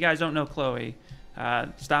in. If you guys don't know Chloe,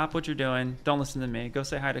 stop what you're doing. Don't listen to me. Go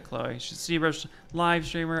say hi to Chloe. She's ZBrush live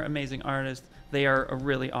streamer, amazing artist. They are a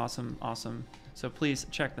really awesome. So please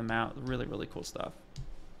check them out. Really, really cool stuff.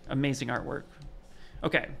 Amazing artwork.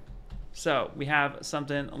 Okay, so we have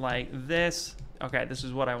something like this. Okay, this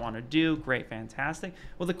is what I want to do. Great, fantastic.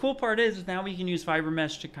 Well, the cool part is now we can use fiber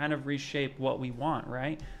mesh to kind of reshape what we want,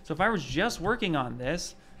 right? So if I was just working on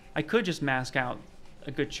this, I could just mask out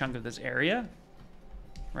a good chunk of this area,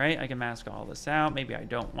 right? I can mask all this out. Maybe I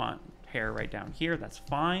don't want hair right down here. That's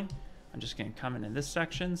fine. I'm just going to come in this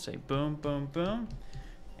section, say boom, boom, boom.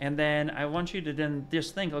 And then I want you to then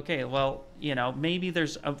just think, okay, well, you know, maybe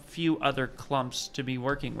there's a few other clumps to be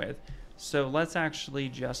working with. So let's actually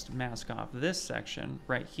just mask off this section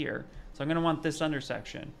right here. So I'm going to want this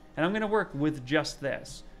undersection. And I'm going to work with just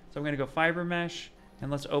this. So I'm going to go fiber mesh, and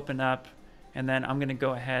let's open up. And then I'm going to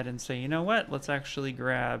go ahead and say, you know what? Let's actually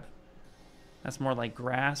grab, that's more like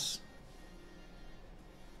grass.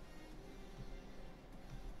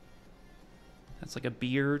 That's like a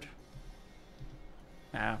beard.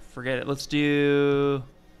 Ah, forget it. Let's do...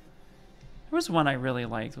 There was one I really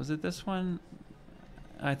liked. Was it this one?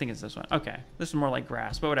 I think it's this one. Okay. This is more like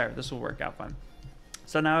grass, but whatever. This will work out fine.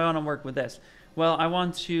 So now I want to work with this. Well, I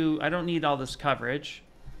don't need all this coverage,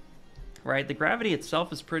 right? The gravity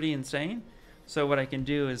itself is pretty insane. So what I can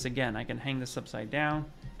do is, again, I can hang this upside down,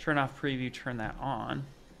 turn off preview, turn that on,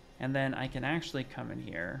 and then I can actually come in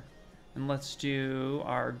here and let's do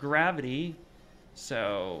our gravity.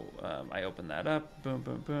 So I open that up, boom,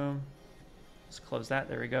 boom, boom. Let's close that,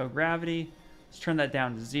 there we go, gravity. Let's turn that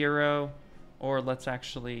down to 0, or let's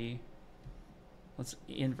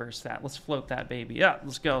inverse that. Let's float that baby up.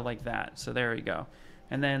 Let's go like that. So there we go.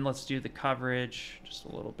 And then let's do the coverage just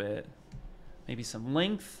a little bit, maybe some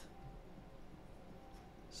length.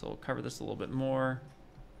 So we'll cover this a little bit more.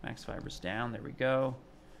 Max fibers down, there we go.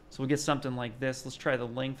 So we'll get something like this. Let's try the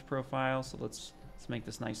length profile. So let's make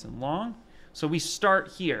this nice and long. So we start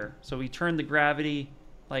here. So we turn the gravity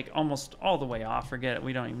like almost all the way off. Forget it.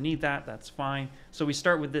 We don't even need that. That's fine. So we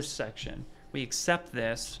start with this section. We accept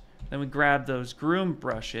this. Then we grab those groom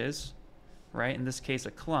brushes, right? In this case,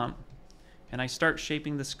 a clump. And I start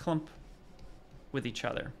shaping this clump with each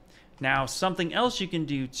other. Now, something else you can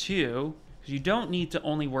do too, because you don't need to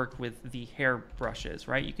only work with the hair brushes,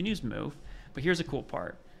 right? You can use move. But here's a cool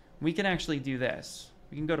part. We can actually do this.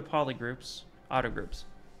 We can go to poly groups, auto groups.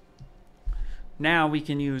 Now we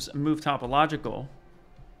can use move topological,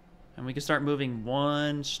 and we can start moving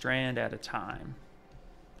one strand at a time.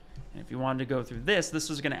 And if you wanted to go through this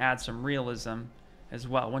is going to add some realism as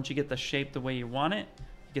well. Once you get the shape the way you want it,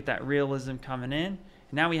 you get that realism coming in. And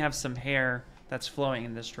now we have some hair that's flowing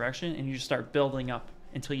in this direction, and you just start building up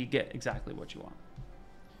until you get exactly what you want.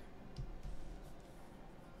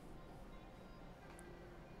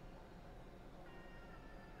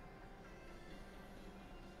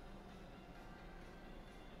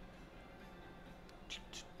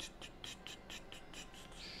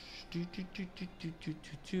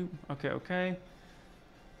 Okay.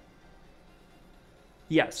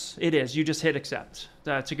 Yes, it is. You just hit accept.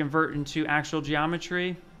 To convert into actual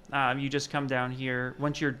geometry, you just come down here.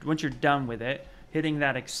 Once you're done with it, hitting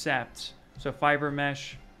that accept. So fiber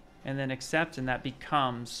mesh, and then accept, and that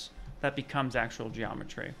becomes actual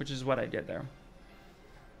geometry, which is what I did there.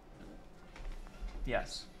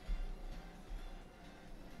 Yes.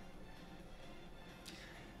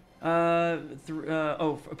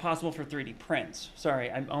 Possible for 3D prints.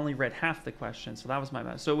 Sorry, I only read half the question, so that was my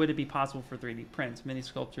bad. So would it be possible for 3D prints? Many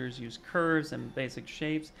sculptors use curves and basic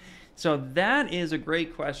shapes. So that is a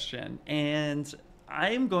great question, and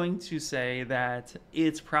I'm going to say that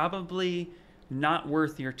it's probably not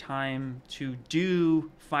worth your time to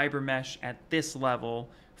do fiber mesh at this level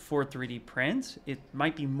for 3D print. It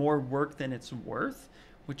might be more work than it's worth,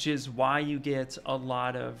 which is why you get a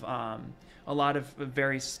lot of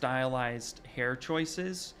very stylized hair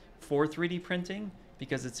choices for 3D printing,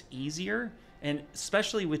 because it's easier. And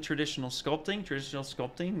especially with traditional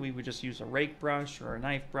sculpting, we would just use a rake brush or a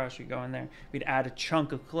knife brush. We go in there, we'd add a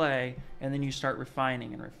chunk of clay, and then you start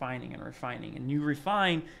refining and refining and refining. And you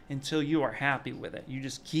refine until you are happy with it. You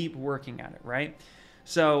just keep working at it, right?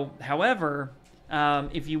 So, however,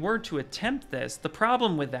 if you were to attempt this, the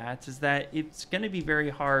problem with that is that it's going to be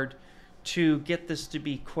very hard to get this to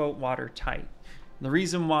be, quote, watertight. The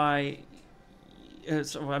reason why...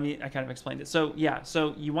 so, I mean, I kind of explained it. So yeah,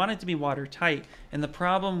 so you want it to be watertight. And the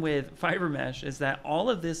problem with fiber mesh is that all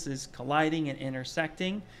of this is colliding and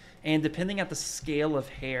intersecting. And depending on the scale of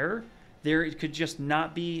hair, there could just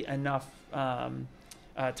not be enough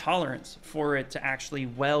tolerance for it to actually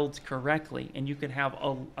weld correctly. And you could have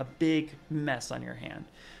a big mess on your hand.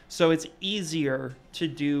 So it's easier to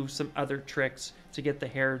do some other tricks to get the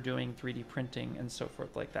hair doing 3D printing and so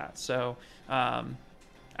forth like that. So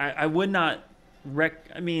I would not...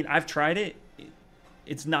 I mean, I've tried it.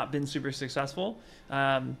 It's not been super successful.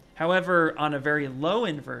 However, on a very low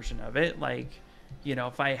end version of it, like, you know,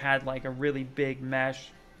 if I had like a really big mesh,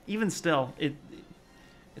 even still,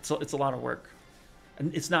 it's a lot of work.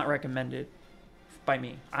 And it's not recommended by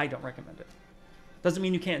me. I don't recommend it. Doesn't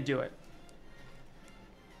mean you can't do it.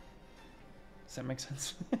 Does that make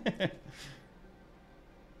sense?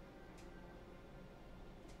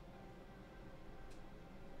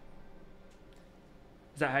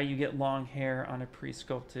 Is that how you get long hair on a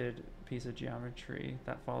pre-sculpted piece of geometry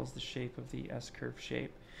that follows the shape of the S-curve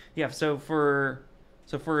shape? Yeah, so for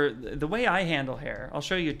the way I handle hair, I'll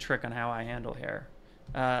show you a trick on how I handle hair.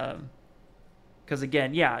 Because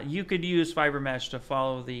again, yeah, you could use fiber mesh to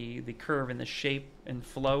follow the curve and the shape and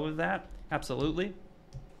flow of that, absolutely.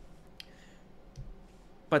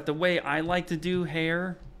 But the way I like to do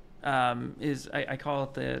hair is I call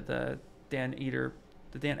it the Dan Eder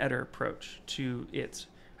approach to it.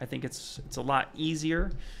 I think it's a lot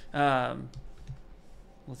easier.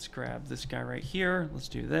 Let's grab this guy right here. Let's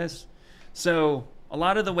do this. So a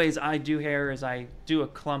lot of the ways I do hair is I do a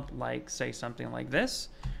clump, like say something like this,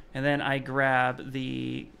 and then I grab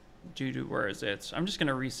the where is it? I'm just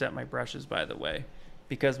gonna reset my brushes, by the way,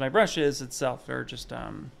 because my brushes itself are just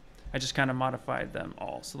I just kind of modified them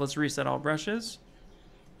all. So let's reset all brushes.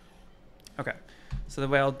 Okay. So the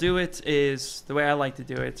way I'll do it is, the way I like to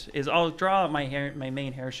do it is I'll draw out my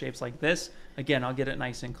main hair shapes like this. Again, I'll get it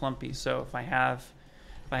nice and clumpy. So if I have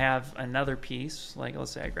another piece, like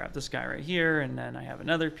let's say I grab this guy right here, and then I have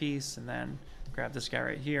another piece, and then grab this guy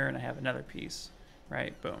right here, and I have another piece,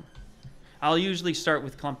 right? Boom. I'll usually start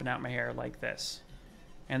with clumping out my hair like this.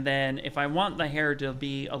 And then if I want the hair to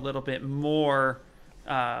be a little bit more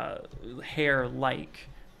hair-like,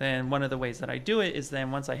 then one of the ways that I do it is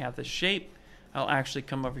then once I have the shape, I'll actually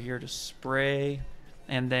come over here to spray,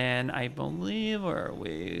 and then I believe, where are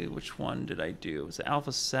we? Which one did I do? Was it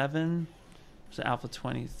Alpha 7? Was it Alpha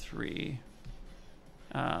 23?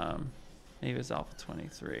 Maybe it was Alpha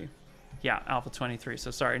 23. Yeah, Alpha 23. So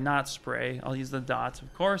sorry, not spray. I'll use the dots,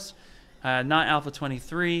 of course. Not Alpha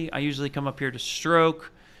 23. I usually come up here to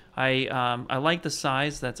stroke. I like the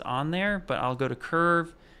size that's on there, but I'll go to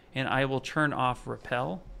curve, and I will turn off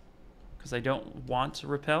repel, because I don't want to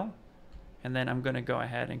repel. And then I'm going to go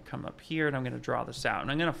ahead and come up here, and I'm going to draw this out. And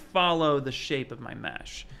I'm going to follow the shape of my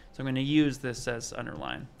mesh. So I'm going to use this as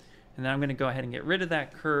underline. And then I'm going to go ahead and get rid of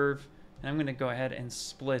that curve, and I'm going to go ahead and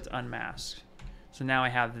split unmasked. So now I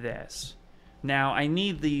have this. Now I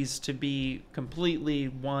need these to be completely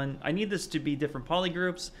one. I need this to be different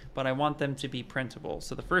polygroups, but I want them to be printable.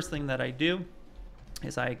 So the first thing that I do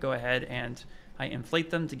is I go ahead and I inflate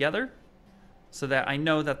them together so that I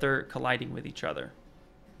know that they're colliding with each other.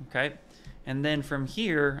 Okay. And then from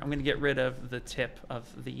here, I'm going to get rid of the tip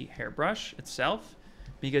of the hairbrush itself,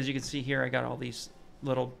 because you can see here I got all these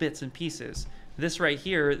little bits and pieces. This right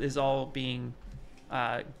here is all being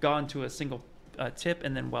gone to a single tip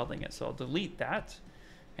and then welding it. So I'll delete that.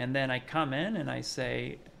 And then I come in and I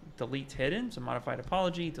say delete hidden, so modify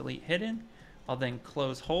topology, delete hidden. I'll then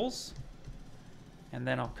close holes. And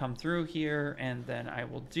then I'll come through here, and then I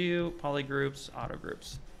will do polygroups, auto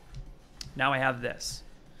groups. Now I have this.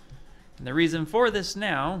 And the reason for this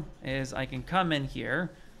now is I can come in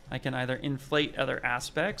here, I can either inflate other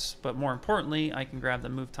aspects, but more importantly, I can grab the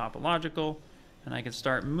move topological, and I can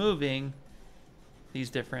start moving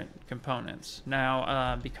these different components.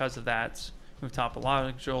 Now, because of that move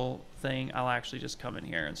topological thing, I'll actually just come in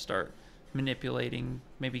here and start manipulating,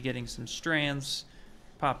 maybe getting some strands,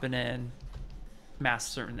 popping in,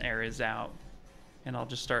 mask certain areas out, and I'll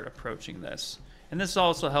just start approaching this. And this is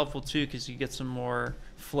also helpful too, because you get some more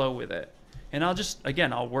flow with it. And I'll just,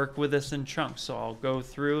 again, I'll work with this in chunks. So I'll go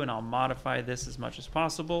through and I'll modify this as much as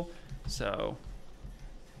possible. So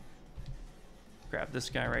grab this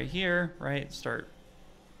guy right here, right? Start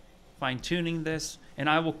fine-tuning this, and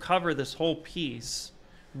I will cover this whole piece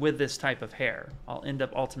with this type of hair. I'll end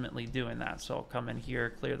up ultimately doing that. So I'll come in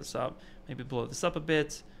here, clear this up, maybe blow this up a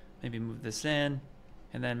bit, maybe move this in,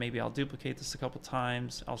 and then maybe I'll duplicate this a couple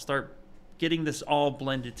times. I'll start getting this all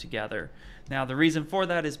blended together. Now the reason for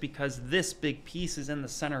that is because this big piece is in the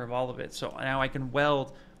center of all of it. So now I can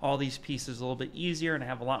weld all these pieces a little bit easier and I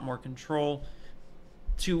have a lot more control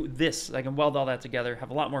to this. I can weld all that together, have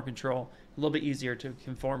a lot more control, a little bit easier to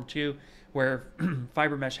conform to, where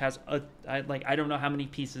fiber mesh has I don't know how many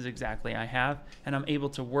pieces exactly I have, and I'm able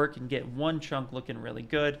to work and get one chunk looking really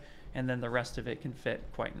good, and then the rest of it can fit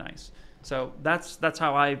quite nice. So that's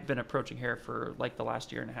how I've been approaching hair for like the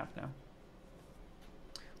last year and a half now.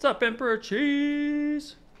 What's up, Emperor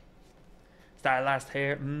Cheese? Stylized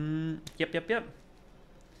hair. Yep.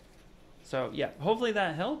 So yeah, hopefully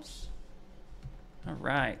that helps. All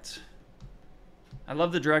right. I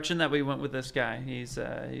love the direction that we went with this guy. He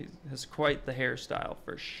has quite the hairstyle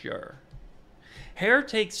for sure. Hair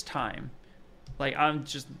takes time. Like, I'm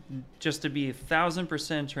just to be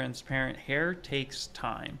 1000% transparent, hair takes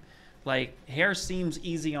time. Like, hair seems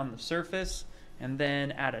easy on the surface, and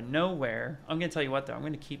then out of nowhere, I'm gonna tell you what though, I'm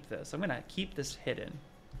gonna keep this. I'm gonna keep this hidden.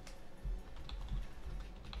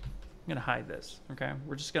 I'm gonna hide this, okay?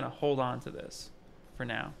 We're just gonna hold on to this for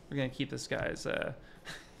now. We're gonna keep this guy's,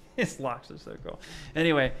 his locks are so cool.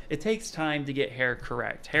 Anyway, it takes time to get hair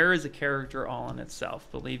correct. Hair is a character all in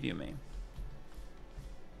itself, believe you me.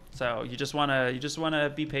 So you just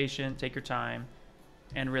wanna be patient, take your time,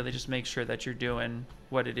 and really just make sure that you're doing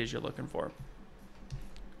what it is you're looking for.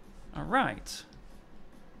 All right.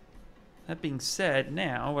 That being said,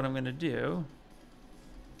 now what I'm gonna do.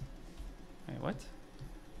 Wait, what?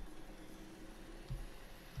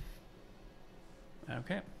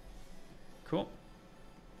 Okay. Cool.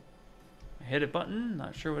 I hit a button,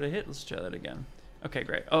 not sure what I hit. Let's try that again. Okay,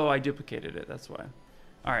 great. Oh, I duplicated it, that's why.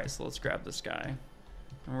 All right, so let's grab this guy.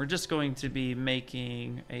 And we're just going to be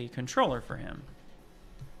making a controller for him.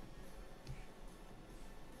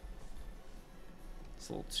 It's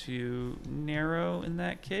a little too narrow in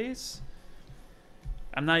that case.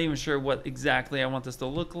 I'm not even sure what exactly I want this to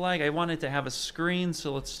look like. I want it to have a screen,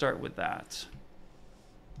 so let's start with that.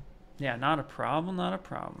 Yeah, not a problem, not a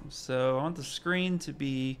problem. So I want the screen to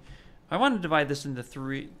be, I want to divide this into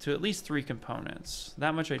at least three components.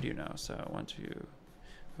 That much I do know. So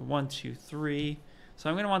 1, 2, 3. So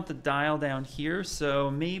I'm going to want the dial down here. So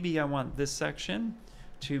maybe I want this section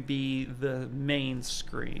to be the main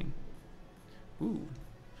screen. Ooh.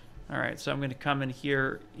 All right, so I'm going to come in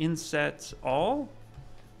here, inset all,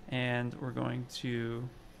 and we're going to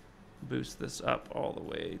boost this up all the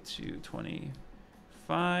way to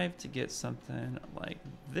 25 to get something like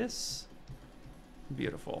this.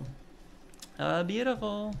 Beautiful.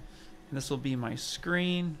 Beautiful. And this will be my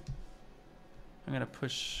screen. I'm going to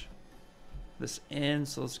push this in,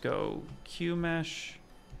 so let's go Q mesh.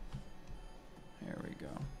 There we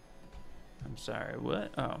go. I'm sorry,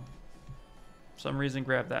 what? Oh. For some reason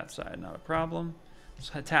grab that side, not a problem.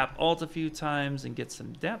 So I tap Alt a few times and get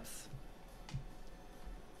some depth.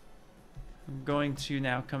 I'm going to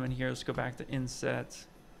now come in here, let's go back to inset.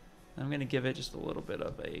 I'm going to give it just a little bit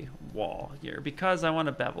of a wall here because I want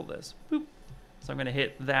to bevel this. Boop. So I'm going to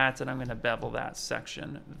hit that and I'm going to bevel that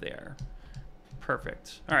section there.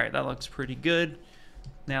 Perfect. All right, that looks pretty good.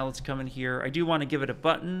 Now let's come in here. I do want to give it a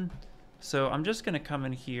button. So I'm just going to come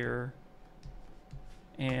in here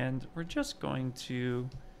and we're just going to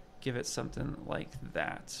give it something like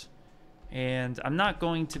that. And I'm not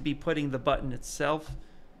going to be putting the button itself.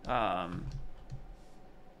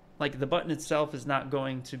 Like the button itself is not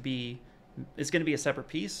going to be, it's going to be a separate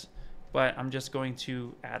piece, but I'm just going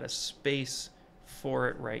to add a space for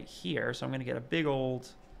it right here. So I'm going to get a big old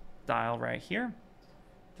dial right here,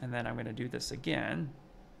 and then I'm going to do this again.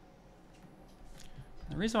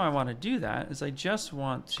 The reason why I want to do that is I just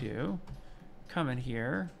want to come in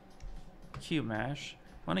here, Q mesh.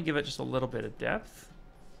 I want to give it just a little bit of depth.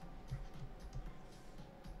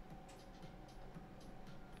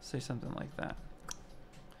 Say something like that.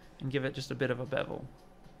 And give it just a bit of a bevel.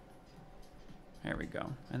 There we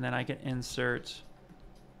go. And then I can insert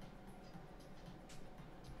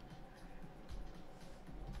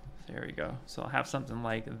there we go. So I'll have something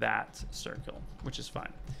like that circle, which is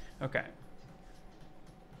fine. Okay.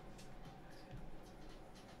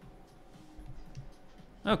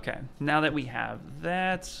 Okay, now that we have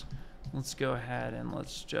that, let's go ahead and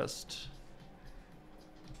let's just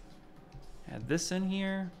add this in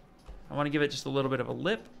here. I want to give it just a little bit of a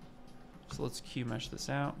lip. So let's Q mesh this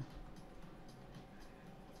out.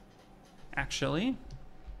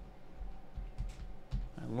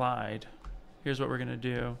 I lied. Here's what we're going to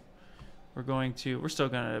do. We're still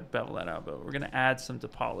going to bevel that out, but we're going to add some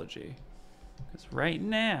topology. Because right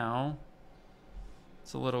now,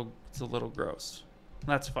 it's a little gross.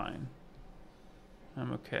 That's fine.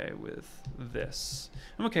 I'm okay with this.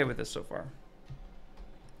 I'm okay with this so far.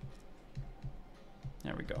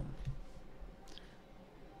 There we go.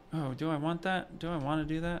 Oh, do I want that? Do I want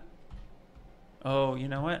to do that? Oh, you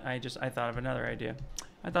know what? I thought of another idea.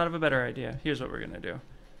 I thought of a better idea. Here's what we're going to do.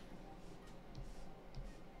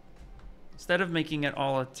 Instead of making it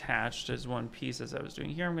all attached as one piece as I was doing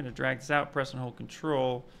here, I'm going to drag this out, press and hold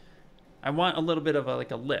Control. I want a little bit of like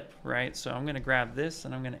a lip, right? So I'm going to grab this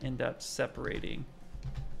and I'm going to end up separating.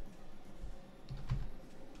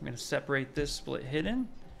 I'm going to separate this split hidden.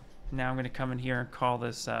 Now I'm going to come in here and call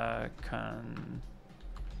this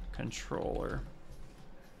controller.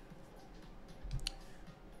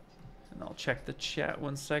 And I'll check the chat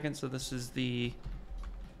 1 second. So this is the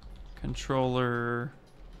controller.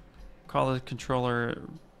 Call it controller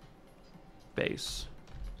base.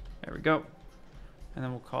 There we go. And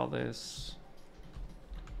then we'll call this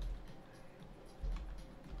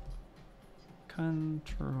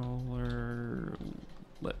controller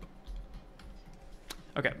lip.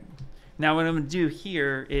 Okay. Now what I'm going to do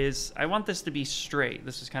here is I want this to be straight.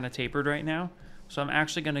 This is kind of tapered right now. So I'm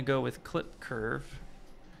actually going to go with clip curve.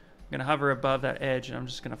 I'm going to hover above that edge and I'm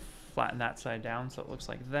just going to flatten that side down so it looks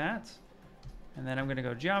like that. And then I'm going to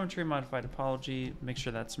go geometry, modify topology, make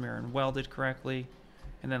sure that's mirror and welded correctly.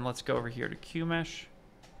 And then let's go over here to Q mesh.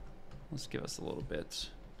 Let's give us a little bit.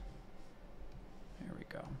 There we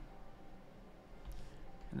go.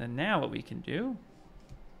 And then now what we can do,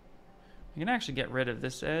 we can actually get rid of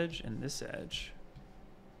this edge and this edge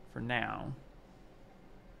for now.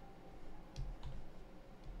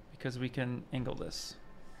 Because we can angle this.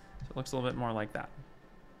 So it looks a little bit more like that.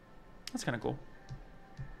 That's kind of cool.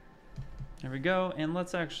 There we go. And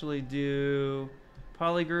let's actually do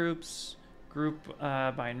polygroups, group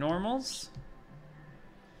by normals.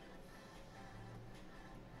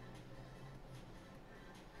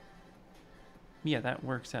 Yeah, that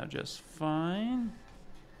works out just fine.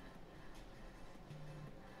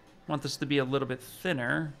 Want this to be a little bit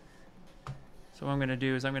thinner. So what I'm going to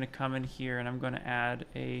do is I'm going to come in here and I'm going to add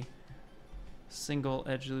a single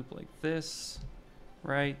edge loop like this,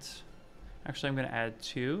 right? Actually, I'm going to add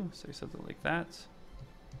two, say something like that.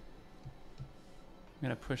 I'm going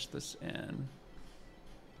to push this in.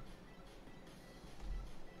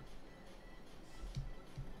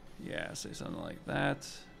 Yeah, say something like that.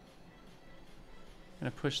 I'm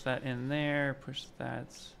going to push that in there, push that.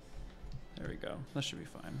 There we go. That should be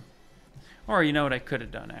fine. Or you know what I could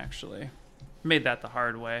have done, actually? Made that the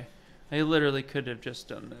hard way. I literally could have just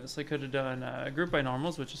done this. I could have done group by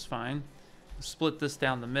normals, which is fine. Split this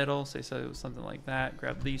down the middle, say so something like that.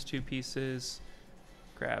 Grab these two pieces.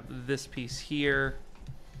 Grab this piece here.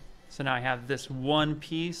 So now I have this one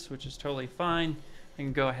piece, which is totally fine. I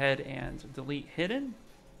can go ahead and delete hidden.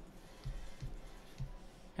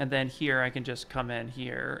 And then here I can just come in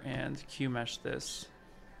here and Q mesh this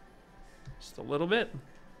just a little bit.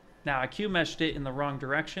 Now I Q meshed it in the wrong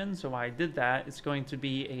direction, so why I did that, it's going to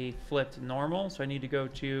be a flipped normal. So I need to go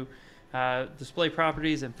to display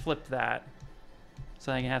properties and flip that.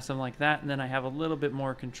 So I can have something like that, and then I have a little bit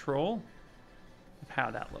more control of how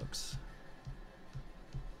that looks.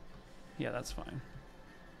 Yeah, that's fine.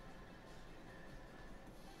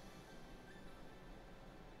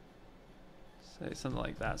 Say something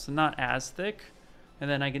like that. So not as thick. And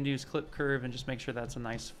then I can use clip curve and just make sure that's a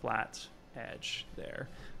nice flat edge there.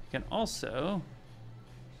 You can also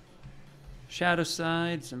shadow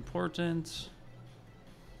side's important.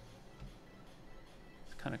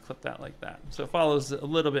 Kind of clip that like that. So it follows a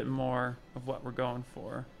little bit more of what we're going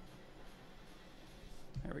for.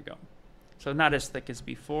 There we go. So not as thick as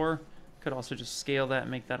before. Could also just scale that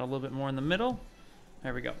and make that a little bit more in the middle.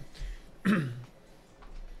 There we go.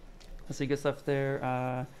 Let's see, good stuff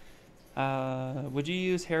there. Would you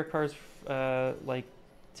use hair cards like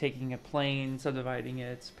taking a plane, subdividing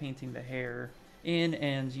it, painting the hair in,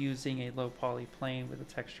 and using a low poly plane with a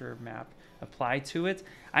texture map applied to it?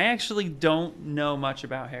 I actually don't know much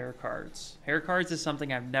about hair cards. Hair cards is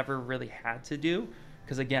something I've never really had to do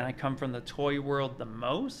because, again, I come from the toy world the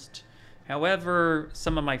most. However,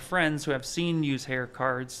 some of my friends who have seen use hair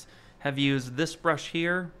cards have used this brush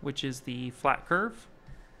here, which is the flat curve,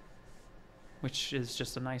 which is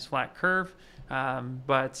just a nice flat curve.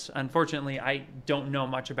 But unfortunately, I don't know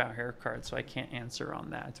much about hair cards, so I can't answer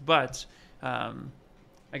on that. But I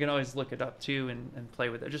can always look it up too and play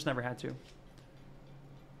with it. I just never had to.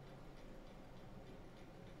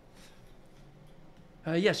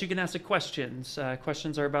 Yes, you can ask the questions.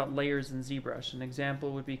 Questions are about layers in ZBrush. An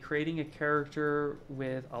example would be creating a character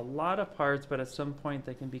with a lot of parts, but at some point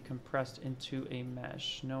they can be compressed into a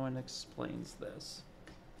mesh. No one explains this.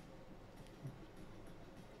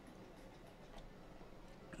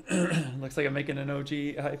 Looks like I'm making an OG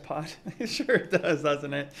iPod. It sure does,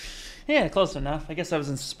 doesn't it? Yeah, close enough. I guess I was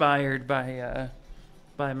inspired by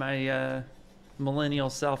my millennial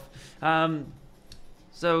self.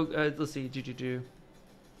 Let's see.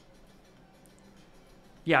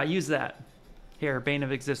 Yeah, use that. Here, Bane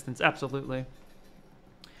of Existence. Absolutely.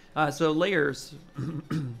 So layers.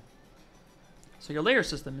 So your layer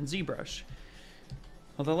system in ZBrush.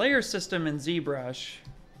 Well, the layer system in ZBrush.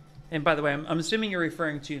 And by the way, I'm assuming you're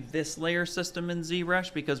referring to this layer system in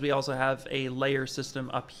ZBrush because we also have a layer system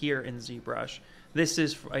up here in ZBrush. This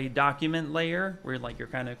is a document layer where like you're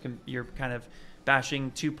kind of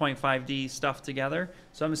bashing 2.5D stuff together.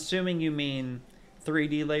 So I'm assuming you mean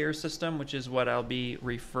 3D layer system, which is what I'll be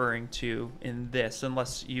referring to in this,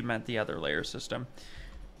 unless you meant the other layer system.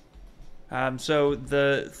 So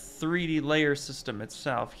the 3D layer system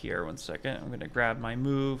itself here, one second, I'm going to grab my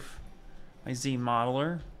Z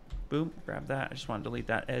modeler. Boom, grab that. I just want to delete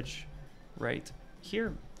that edge right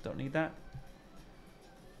here. Don't need that.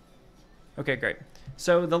 Okay, great.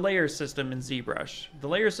 So the layer system in ZBrush. The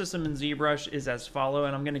layer system in ZBrush is as follows,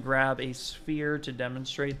 and I'm going to grab a sphere to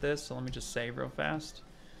demonstrate this. So let me just save real fast.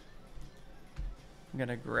 I'm going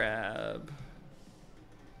to grab,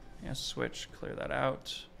 switch, clear that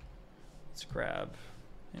out. Let's grab,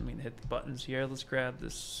 I'm going to hit the buttons here. Let's grab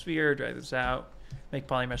this sphere, drag this out, make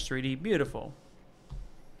Polymesh 3D. Beautiful.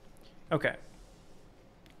 Okay.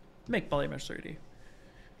 Make Polymesh 3D.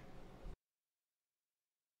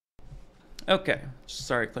 Okay.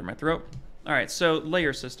 Sorry, clear my throat. All right, so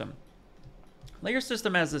layer system. Layer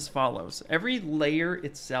system as this follows. Every layer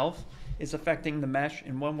itself is affecting the mesh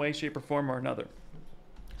in one way, shape, or form or another.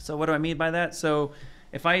 So what do I mean by that? So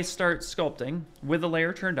if I start sculpting with the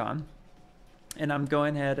layer turned on, and I'm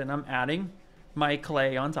going ahead and I'm adding my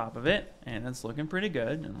clay on top of it, and it's looking pretty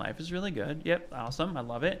good, and life is really good. Yep, awesome, I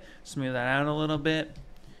love it. Smooth that out a little bit.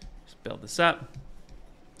 Just build this up.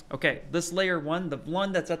 Okay, this layer one, the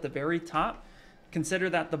one that's at the very top, consider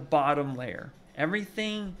that the bottom layer.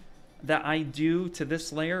 Everything that I do to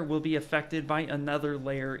this layer will be affected by another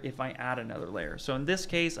layer if I add another layer. So in this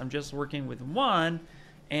case, I'm just working with one,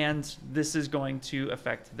 and this is going to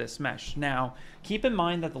affect this mesh. Now, keep in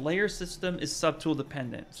mind that the layer system is subtool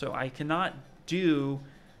dependent, so I cannot do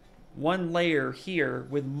one layer here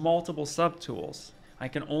with multiple subtools. I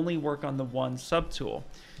can only work on the one subtool.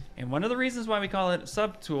 And one of the reasons why we call it a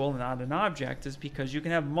subtool and not an object is because you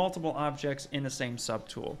can have multiple objects in the same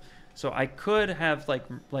subtool. So I could have like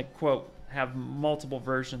quote, have multiple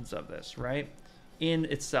versions of this, right? In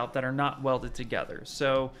itself that are not welded together.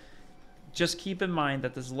 So just keep in mind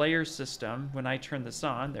that this layer system, when I turn this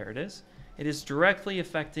on, there it is directly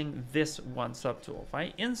affecting this one subtool. If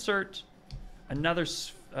I insert another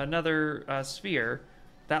sphere,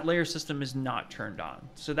 that layer system is not turned on.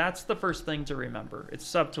 So that's the first thing to remember. It's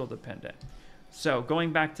subtool dependent. So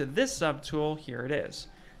going back to this subtool, here it is.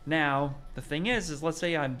 Now, the thing is let's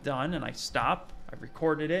say I'm done and I stop, I've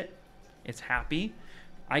recorded it, it's happy.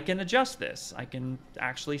 I can adjust this. I can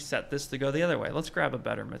actually set this to go the other way. Let's grab a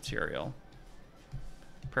better material.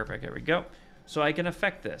 Perfect, here we go. So I can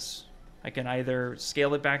affect this. I can either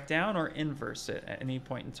scale it back down or inverse it at any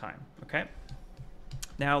point in time, okay?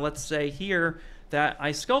 Now let's say here that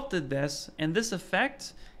I sculpted this and this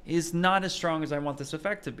effect is not as strong as I want this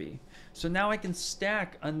effect to be. So now I can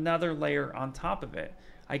stack another layer on top of it.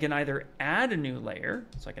 I can either add a new layer,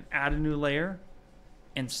 so I can add a new layer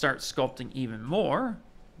and start sculpting even more.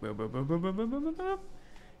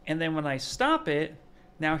 And then when I stop it,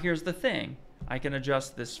 now here's the thing. I can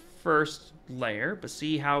adjust this first layer, but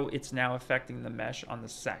see how it's now affecting the mesh on the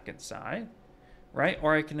second side, right?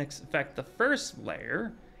 Or I can affect the first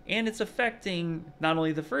layer, and it's affecting not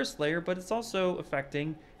only the first layer, but it's also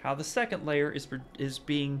affecting how the second layer is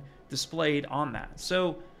being displayed on that.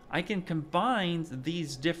 So I can combine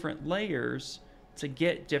these different layers to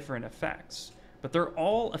get different effects, but they're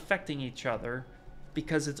all affecting each other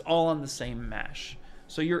because it's all on the same mesh.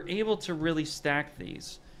 So you're able to really stack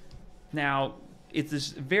these. Now, it is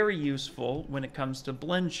very useful when it comes to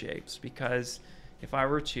blend shapes, because if I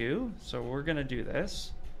were to, so we're going to do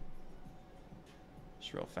this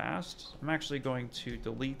just real fast. I'm actually going to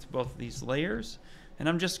delete both of these layers, and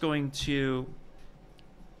I'm just going to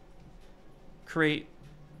create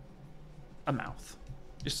a mouth.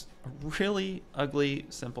 Just a really ugly,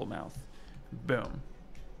 simple mouth. Boom.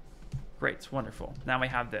 Great, wonderful. Now I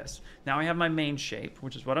have this. Now I have my main shape,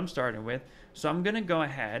 which is what I'm starting with. So I'm going to go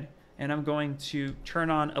ahead and I'm going to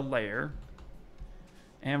turn on a layer.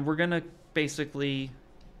 And we're going to basically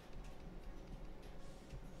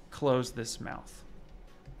close this mouth.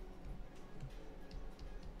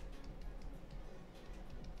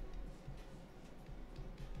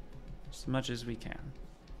 As much as we can.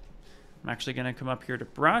 I'm actually going to come up here to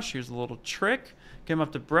brush. Here's a little trick. Come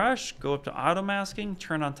up to brush, go up to auto masking,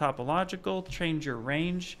 turn on topological, change your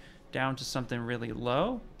range down to something really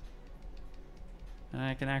low. And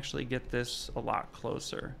I can actually get this a lot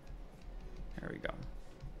closer. There we go.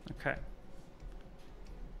 Okay.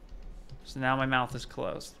 So now my mouth is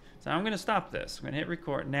closed. So I'm going to stop this. I'm going to hit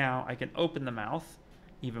record. Now I can open the mouth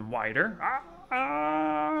even wider.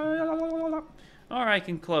 Or I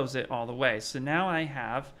can close it all the way. So now I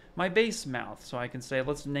have my base mouth. So I can say,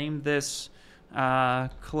 let's name this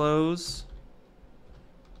close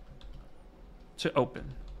to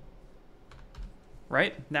open.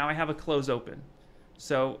 Right? Now I have a close open.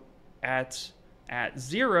 So at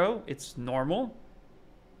 0, it's normal.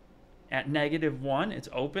 At -1, it's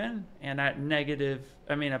open. And at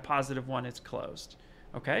 +1, it's closed.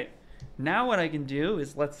 Okay? Now what I can do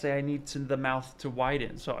is, let's say I need the mouth to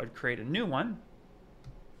widen. So I'd create a new one.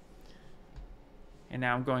 And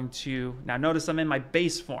now I'm going to, now notice I'm in my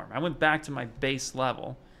base form. I went back to my base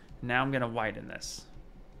level. Now I'm going to widen this.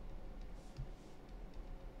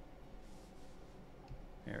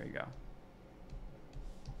 There we go.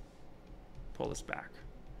 Pull this back.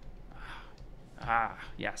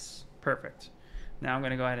 Yes, perfect. Now I'm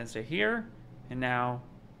going to go ahead and say here, and now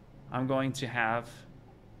I'm going to have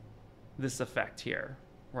this effect here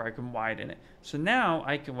where I can widen it. So now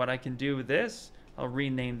what I can do with this, I'll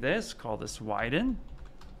rename this, call this widen.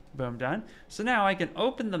 Boom, done. So now I can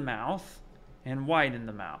open the mouth and widen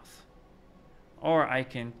the mouth. Or I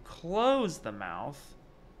can close the mouth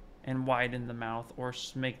and widen the mouth, or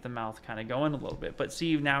make the mouth kind of go in a little bit. But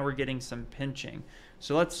see, now we're getting some pinching.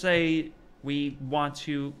 So let's say we want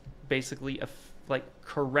to basically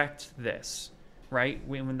correct this, right?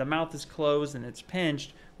 When the mouth is closed and it's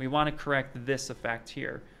pinched, we want to correct this effect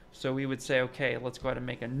here. So we would say, okay, let's go ahead and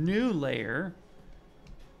make a new layer.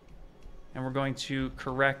 And we're going to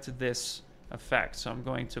correct this effect. So I'm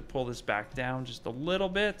going to pull this back down just a little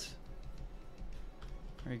bit.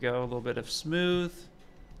 There we go, a little bit of smooth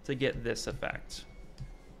to get this effect.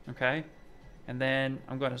 Okay? And then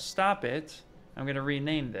I'm going to stop it. I'm going to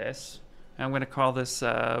rename this. And I'm going to call this,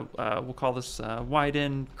 we'll call this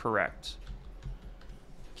widen correct.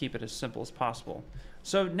 Keep it as simple as possible.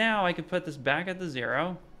 So now I can put this back at the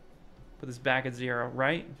 0. Put this back at 0,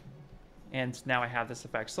 right? And now I have this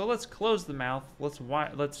effect. So let's close the mouth.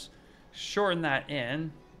 Let's shorten that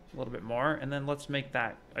in a little bit more, and then let's make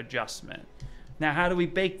that adjustment. Now, how do we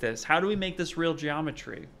bake this? How do we make this real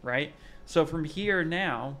geometry, right? So from here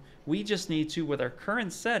now, we just need to, with our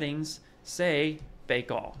current settings, say bake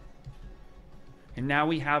all. And now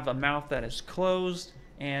we have a mouth that is closed,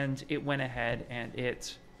 and it went ahead and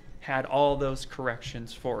it had all those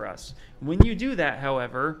corrections for us. When you do that,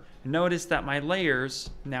 however, notice that my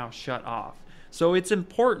layers now shut off. So it's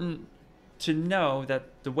important to know that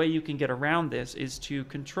the way you can get around this is to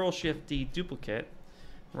Control-Shift-D duplicate,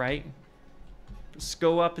 right?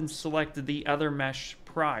 Go up and select the other mesh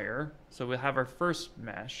prior. So we'll have our first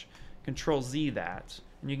mesh, Control-Z that,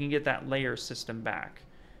 and you can get that layer system back.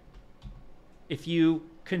 If you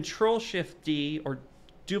Control-Shift-D or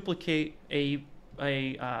duplicate a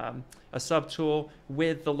subtool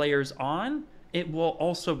with the layers on, it will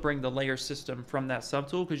also bring the layer system from that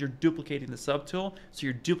subtool because you're duplicating the subtool, so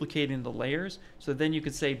you're duplicating the layers. So then you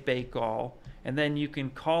could say bake all, and then you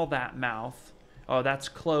can call that mouth, oh, that's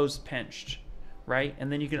closed pinched, right?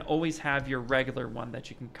 And then you can always have your regular one that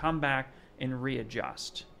you can come back and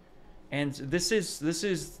readjust. And this is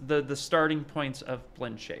the starting points of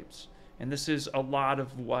blend shapes. And this is a lot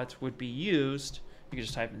of what would be used. You can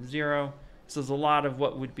just type in 0. This is a lot of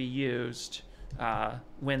what would be used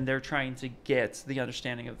when they're trying to get the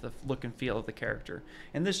understanding of the look and feel of the character.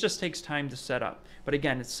 And this just takes time to set up. But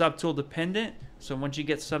again, it's subtool dependent. So once you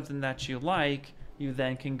get something that you like, you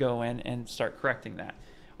then can go in and start correcting that.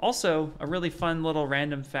 Also, a really fun little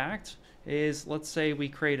random fact is, let's say we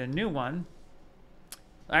create a new one.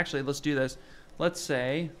 Actually, let's do this. Let's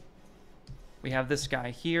say we have this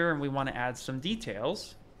guy here and we want to add some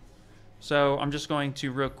details. So I'm just going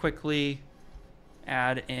to real quickly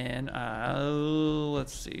add in,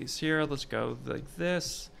 let's see, so here, let's go like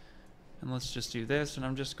this, and let's just do this, and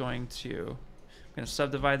I'm going to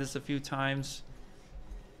subdivide this a few times,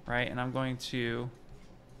 right, and I'm going to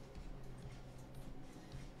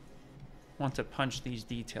want to punch these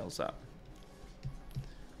details up.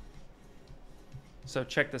 So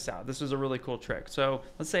check this out. This is a really cool trick. So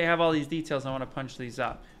let's say I have all these details and I want to punch these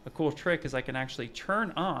up. A cool trick is I can actually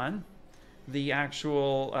turn on the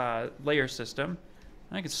actual layer system.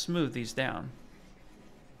 And I can smooth these down.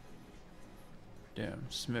 Boom,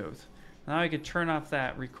 smooth. Now I can turn off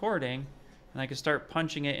that recording and I can start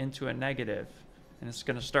punching it into a negative. And it's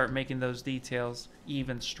going to start making those details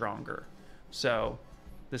even stronger. So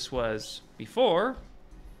this was before.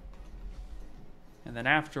 And then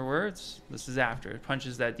afterwards, this is after. It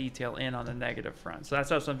punches that detail in on the negative front. So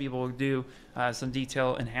that's how some people will do some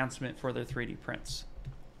detail enhancement for their 3D prints.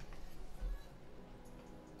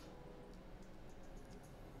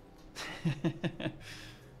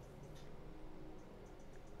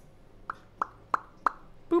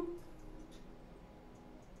 Boop.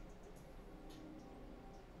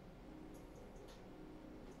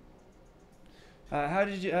 How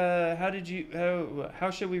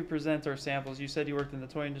should we present our samples? You said you worked in the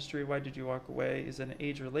toy industry. Why did you walk away? Is it an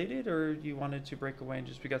age related, or you wanted to break away and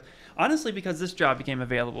just because? Honestly, because this job became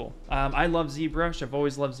available. I love ZBrush. I've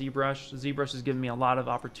always loved ZBrush. ZBrush has given me a lot of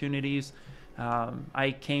opportunities.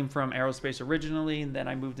 I came from aerospace originally, and then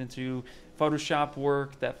I moved into Photoshop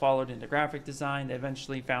work that followed into graphic design that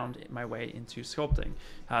eventually found my way into sculpting.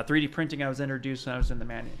 3D printing I was introduced when I was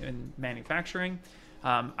in manufacturing.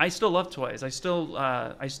 I still love toys. I still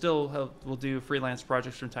will do freelance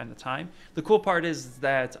projects from time to time. The cool part is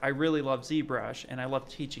that I really love ZBrush, and I love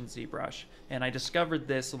teaching ZBrush, and I discovered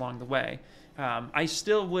this along the way. I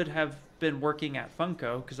still would have been working at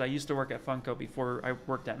Funko, because I used to work at Funko before I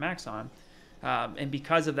worked at Maxon. And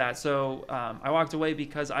because of that, so I walked away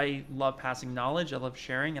because I love passing knowledge, I love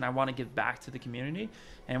sharing, and I want to give back to the community.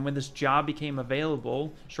 And when this job became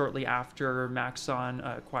available, shortly after Maxon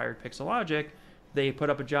acquired Pixelogic, they put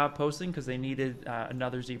up a job posting because they needed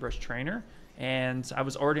another ZBrush trainer. And I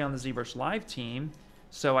was already on the ZBrush Live team,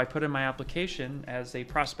 so I put in my application as a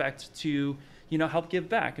prospect to, help give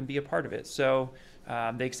back and be a part of it. So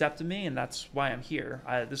they accepted me, and that's why I'm here.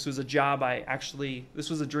 This was a job this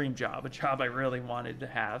was a dream job, a job I really wanted to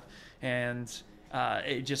have. And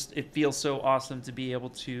it feels so awesome to be able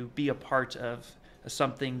to be a part of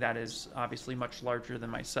something that is obviously much larger than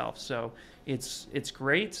myself. So it's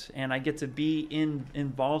great, and I get to be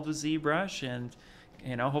involved with ZBrush,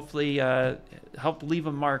 and hopefully help leave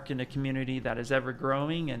a mark in a community that is ever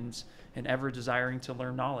growing and ever desiring to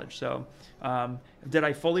learn knowledge. So did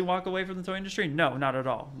I fully walk away from the toy industry? No, not at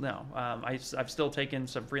all. No, I've still taken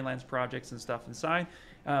some freelance projects and stuff inside,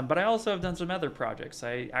 but I also have done some other projects.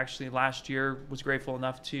 I actually last year was grateful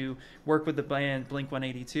enough to work with the band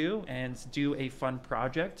Blink-182 and do a fun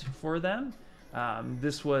project for them.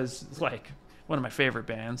 This was like one of my favorite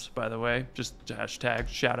bands, by the way, just hashtag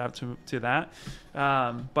shout out to that.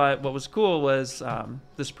 But what was cool was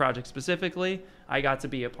this project specifically, I got to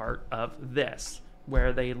be a part of this,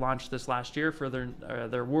 where they launched this last year for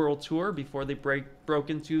their world tour before they broke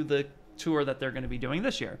into the tour that they're going to be doing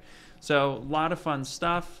this year. So a lot of fun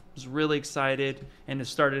stuff. Was really excited, and it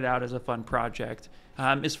started out as a fun project.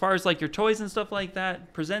 As far as like your toys and stuff like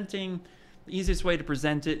that, presenting, the easiest way to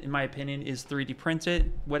present it, in my opinion, is 3D print it.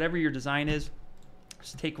 Whatever your design is,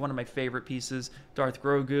 just take one of my favorite pieces, Darth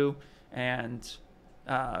Grogu, and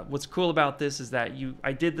what's cool about this is that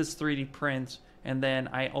I did this 3D print, and then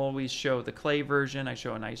I always show the clay version. I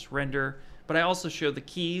show a nice render, but I also show the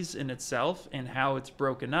keys in itself and how it's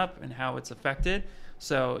broken up and how it's affected.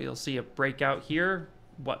 So you'll see a breakout here,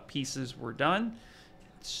 what pieces were done.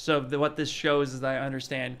 So what this shows is that I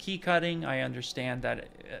understand key cutting, I understand that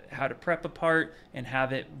how to prep a part and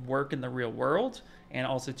have it work in the real world, and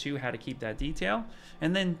also 2, how to keep that detail.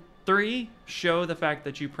 And then 3, show the fact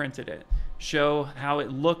that you printed it. Show how it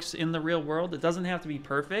looks in the real world. It doesn't have to be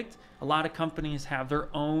perfect. A lot of companies have their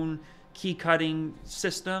own key cutting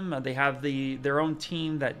system. They have their own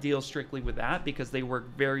team that deals strictly with that because they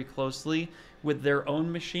work very closely with their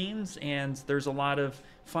own machines, and there's a lot of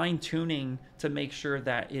fine tuning to make sure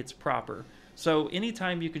that it's proper. So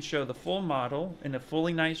anytime you can show the full model in a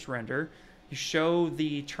fully nice render, you show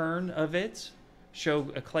the turn of it, show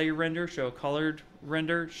a clay render, show a colored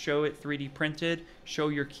render, show it 3D printed, show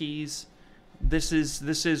your keys. This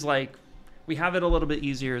is like, we have it a little bit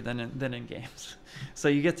easier than in games. So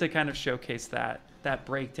you get to kind of showcase that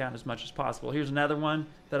breakdown as much as possible. Here's another one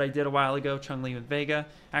that I did a while ago, Chung-Li with Vega.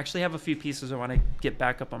 I actually have a few pieces I want to get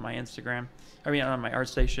back up on my Instagram, on my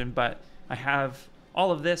ArtStation, but I have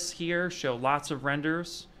all of this here, show lots of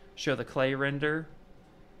renders, show the clay render.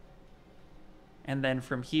 And then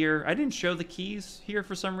from here, I didn't show the keys here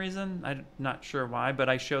for some reason. I'm not sure why, but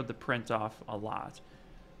I showed the print off a lot.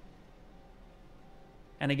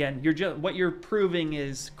 And again, what you're proving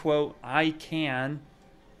is, quote, I can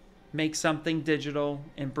make something digital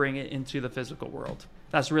and bring it into the physical world.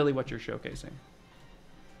 That's really what you're showcasing.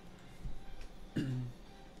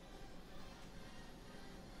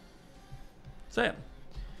 So yeah,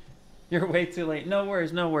 you're way too late. No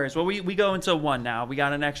worries, no worries. Well, we go until 1 now. We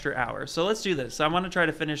got an extra hour. So let's do this. I want to try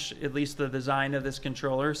to finish at least the design of this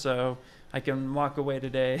controller so I can walk away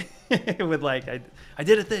today with like, I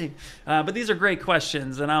did a thing. But these are great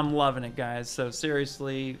questions and I'm loving it, guys. So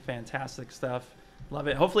seriously, fantastic stuff. Love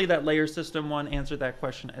it. Hopefully that layer system one answered that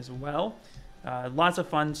question as well. Lots of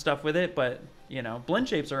fun stuff with it, but you know, blend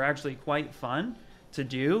shapes are actually quite fun to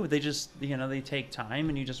do. They just, you know, they take time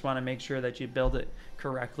and you just want to make sure that you build it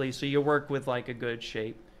correctly. So you work with like a good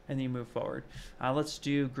shape and then you move forward. Let's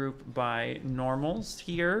do group by normals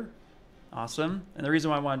here. Awesome. And the reason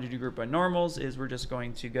why I wanted to do group by normals is we're just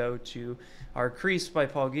going to go to our crease by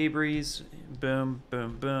Paul Gabry's. Boom,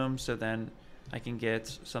 boom, boom. So then I can get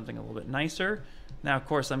something a little bit nicer. Now, of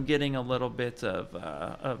course, I'm getting a little bit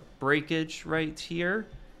of breakage right here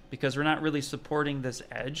because we're not really supporting this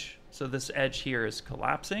edge. So this edge here is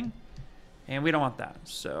collapsing and we don't want that.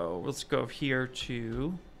 So let's go here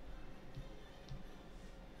to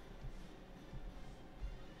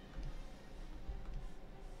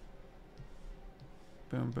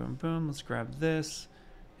boom, boom, boom. Let's grab this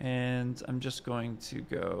and I'm just going to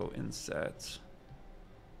go and set.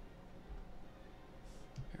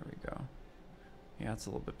 There we go. Yeah, it's a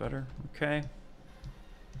little bit better. Okay.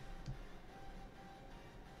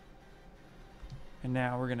 And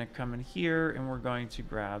now we're going to come in here and we're going to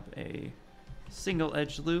grab a single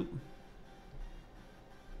edge loop.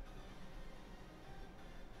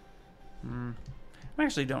 I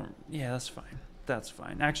actually don't, yeah, that's fine. That's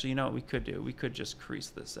fine. Actually, you know what we could do? We could just crease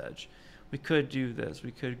this edge. We could do this.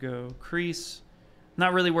 We could go crease.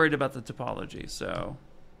 Not really worried about the topology, so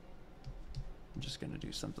I'm just going to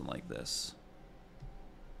do something like this.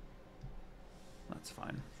 That's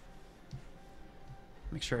fine.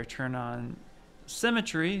 Make sure I turn on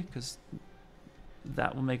symmetry because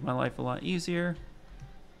that will make my life a lot easier.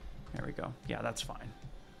 There we go. Yeah, that's fine.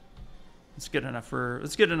 It's good enough for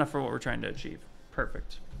what we're trying to achieve.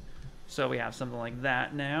 Perfect. So we have something like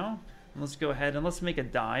that now. And let's go ahead and let's make a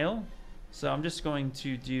dial. So I'm just going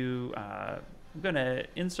to do I'm going to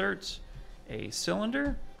insert a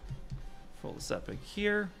cylinder. Pull this up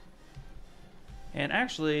here. And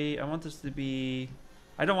actually, I want this to be,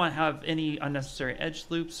 I don't want to have any unnecessary edge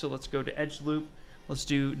loops, so let's go to edge loop. Let's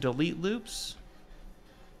do delete loops.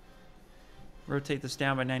 Rotate this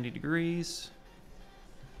down by 90 degrees.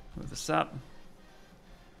 Move this up.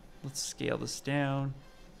 Let's scale this down.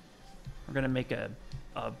 We're going to make a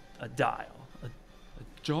dial. A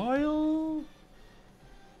dial?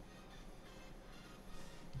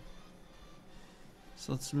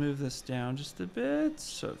 So let's move this down just a bit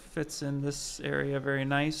so it fits in this area very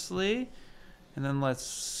nicely. And then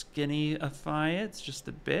let's skinnyify it just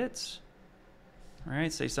a bit. All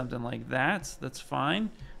right, say something like that. That's fine.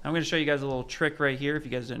 I'm going to show you guys a little trick right here. If you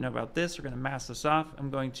guys didn't know about this, we're going to mask this off. I'm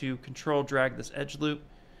going to control drag this edge loop.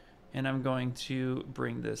 And I'm going to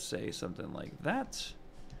bring this, say something like that.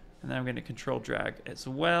 And then I'm going to control drag as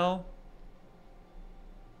well.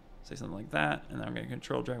 Say something like that. And then I'm going to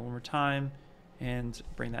control drag one more time. And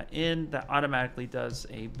bring that in. That automatically does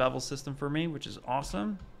a bevel system for me, which is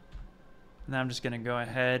awesome. Now I'm just going to go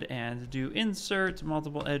ahead and do insert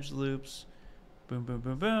multiple edge loops. Boom, boom,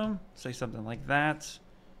 boom, boom. Say something like that.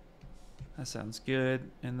 That sounds good.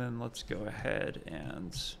 And then let's go ahead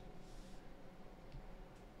and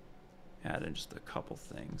add in just a couple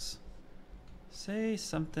things. Say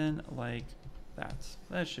something like that.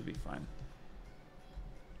 That should be fine.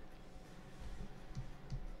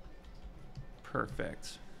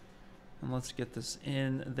 Perfect. And let's get this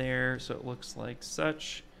in there so it looks like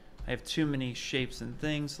such. I have too many shapes and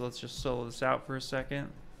things, so let's just solo this out for a second.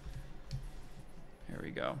 Here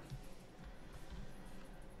we go.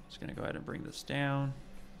 Just gonna go ahead and bring this down.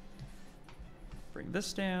 Bring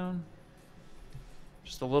this down.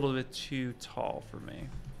 Just a little bit too tall for me.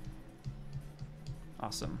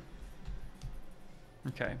 Awesome.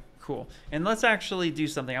 Okay, cool. And let's actually do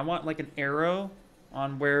something. I want like an arrow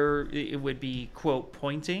on where it would be, quote,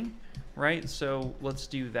 pointing, right? So let's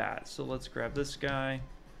do that. So let's grab this guy.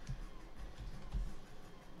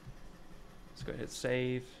 Let's go ahead and hit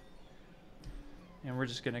save. And we're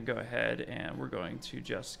just going to go ahead and we're going to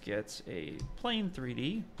just get a plain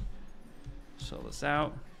 3D. Fill this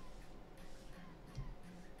out.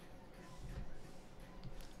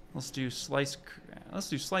 Let's do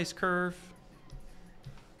SliceCurve.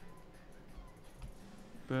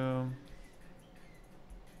 Boom.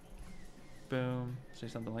 Boom. Say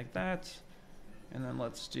something like that. And then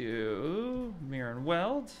let's do mirror and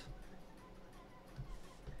weld.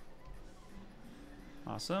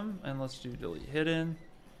 Awesome. And let's do delete hidden.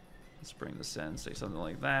 Let's bring this in, say something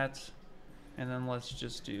like that. And then let's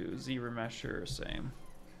just do Z remesher, same.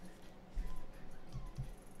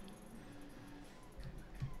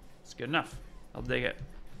 It's good enough. I'll dig it.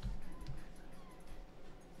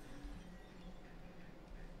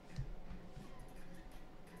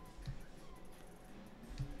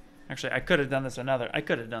 Actually, I could have done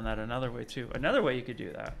that another way too. Another way you could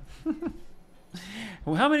do that.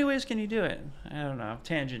 Well, how many ways can you do it? I don't know.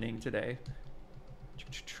 Tangenting today.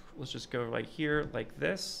 Let's just go right here like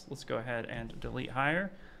this. Let's go ahead and delete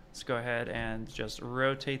higher. Let's go ahead and just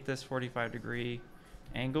rotate this 45-degree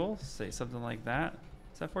angle. Say something like that.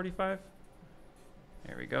 Is that 45?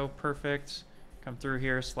 There we go. Perfect. Come through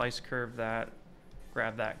here, slice curve that,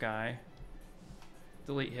 grab that guy,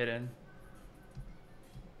 delete hidden.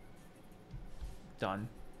 Done.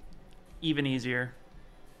 Even easier.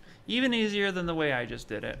 Even easier than the way I just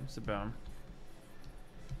did it. So boom.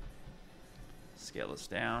 Scale this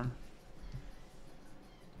down.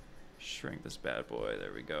 Shrink this bad boy.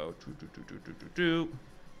 There we go.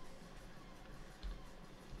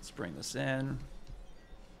 Let's bring this in.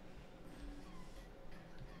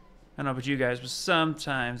 I don't know about you guys, but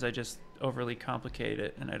sometimes I just overly complicate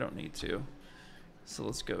it and I don't need to. So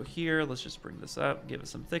let's go here. Let's just bring this up, give it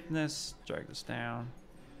some thickness, drag this down.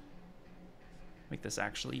 Make this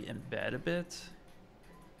actually embed a bit.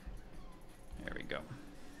 There we go.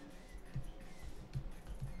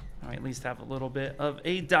 I at least have a little bit of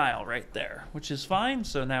a dial right there, which is fine.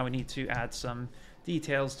 So now we need to add some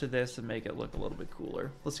details to this and make it look a little bit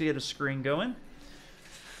cooler. Let's get a screen going.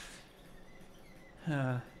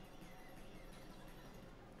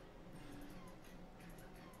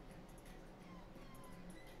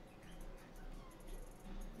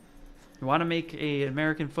 You want to make an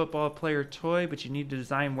American football player toy, but you need to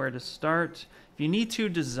design where to start. If you need to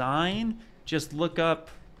design, just look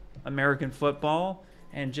up American football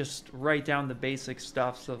and just write down the basic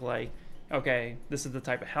stuff of like, okay, this is the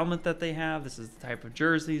type of helmet that they have, this is the type of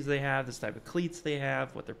jerseys they have, this type of cleats they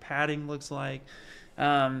have, what their padding looks like.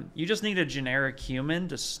 You just need a generic human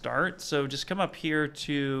to start. So just come up here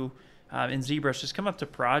to, in ZBrush, just come up to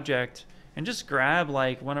project and just grab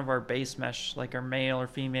like one of our base mesh, like our male or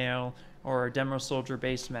female or a demo soldier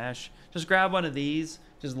base mesh. Just grab one of these,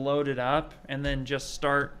 just load it up, and then just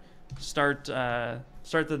start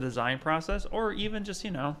the design process, or even just,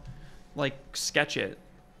 you know, like sketch it.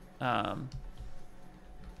 Yeah,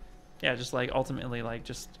 just like ultimately like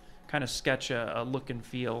just kind of sketch a look and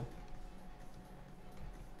feel.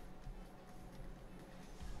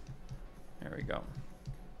 There we go.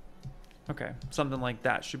 Okay, something like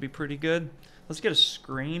that should be pretty good. Let's get a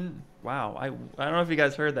screen. Wow, I don't know if you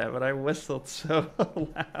guys heard that, but I whistled so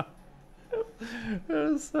loud. It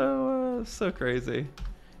was so crazy.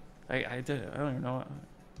 I don't even know.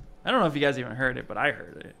 I don't know if you guys even heard it, but I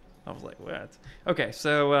heard it. I was like, what? Okay,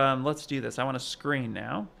 so let's do this. I want a screen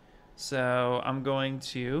now. So I'm going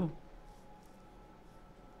to...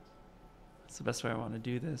 That's the best way I want to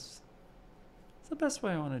do this. It's the best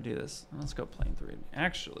way I want to do this. Let's go plane 3D.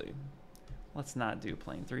 Actually, let's not do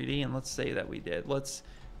plane 3D, and let's say that we did. Let's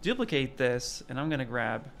duplicate this, and I'm going to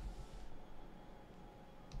grab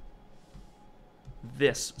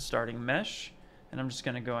this starting mesh, and I'm just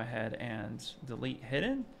going to go ahead and delete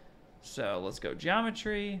hidden. So let's go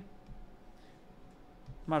geometry,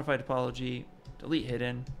 modify topology, delete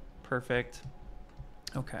hidden. Perfect.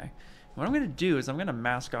 Okay. What I'm going to do is I'm going to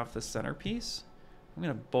mask off the centerpiece. I'm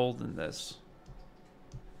going to bolden this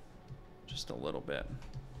just a little bit.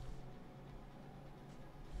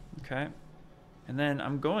 Okay. And then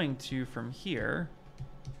I'm going to, from here,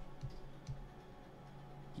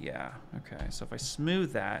 yeah, okay. So if I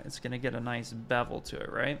smooth that, it's going to get a nice bevel to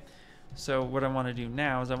it, right? So what I want to do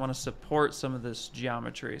now is I want to support some of this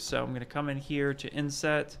geometry. So I'm going to come in here to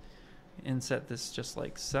inset this just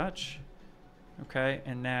like such. Okay,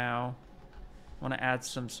 and now I want to add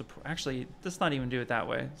some support. Actually, let's not even do it that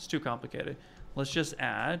way. It's too complicated. Let's just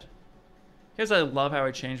add. Because I love how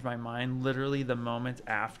I change my mind literally the moment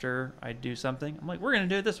after I do something. I'm like, we're going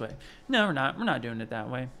to do it this way. No, we're not. We're not doing it that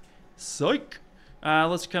way. Psych.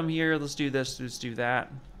 Let's come here. Let's do this. Let's do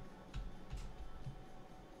that.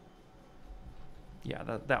 Yeah,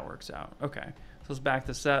 that works out. Okay. So let's back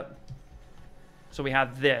this up. So we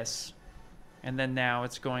have this. And then now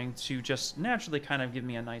it's going to just naturally kind of give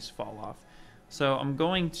me a nice fall off. So I'm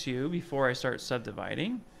going to, before I start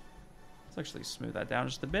subdividing, let's actually smooth that down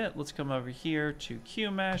just a bit. Let's come over here to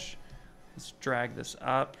Q mesh. Let's drag this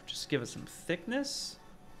up. Just give it some thickness.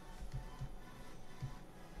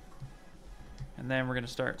 And then we're going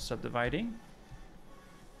to start subdividing.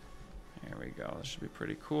 There we go. This should be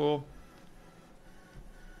pretty cool.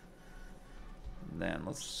 then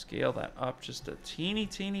let's scale that up just a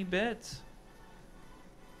teeny bit.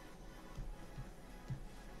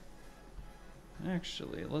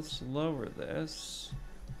 Actually, let's lower this.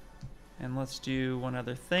 And let's do one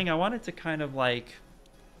other thing. I want it to kind of like,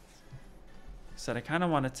 I said, I kind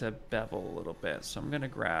of want it to bevel a little bit. So I'm going to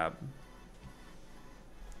grab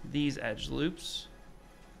these edge loops.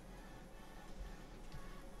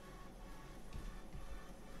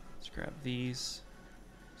 Let's grab these.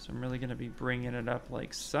 So I'm really going to be bringing it up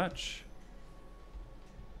like such.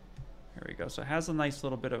 There we go. So it has a nice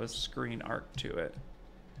little bit of a screen arc to it.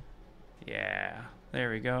 Yeah,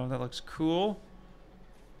 there we go. That looks cool.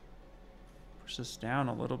 Push this down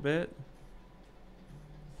a little bit.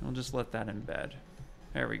 We'll just let that embed.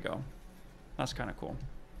 There we go. That's kind of cool.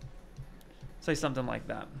 Say something like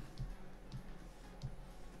that.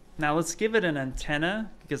 Now let's give it an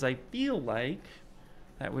antenna, because I feel like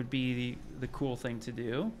that would be the cool thing to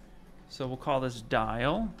do. So we'll call this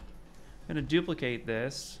dial. I'm going to duplicate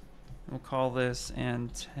this. We'll call this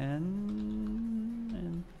antenna.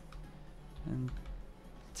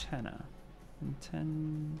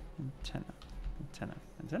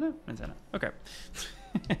 Okay.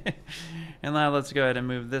 And now let's go ahead and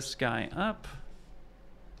move this guy up.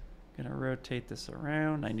 Gonna rotate this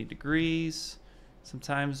around 90 degrees.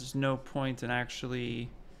 Sometimes there's no point in actually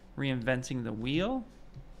reinventing the wheel.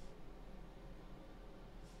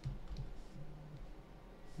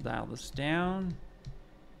 Dial this down.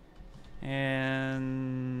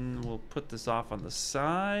 And we'll put this off on the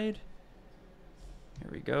side. Here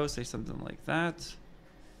we go, say something like that.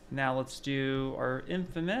 Now let's do our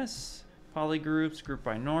infamous polygroups, group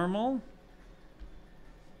by normal.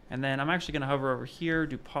 And then I'm actually gonna hover over here,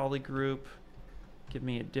 do polygroup, give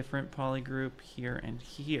me a different polygroup here and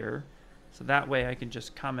here. So that way I can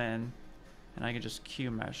just come in and I can just Q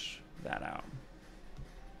mesh that out.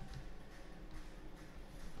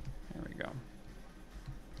 There we go.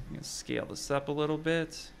 I'm gonna scale this up a little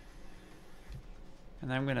bit.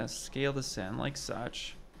 And I'm going to scale this in like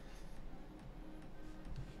such.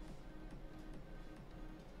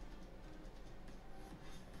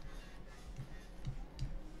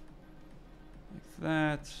 Like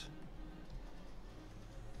that.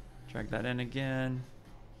 Drag that in again.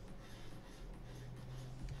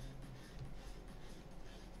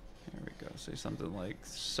 There we go. Say something like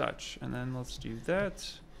such. And then let's do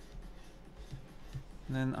that.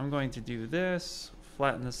 And then I'm going to do this.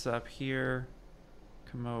 Flatten this up here.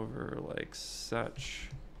 Come over like such.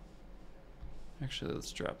 Actually,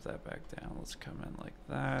 let's drop that back down. Let's come in like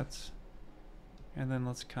that. And then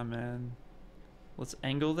let's come in. Let's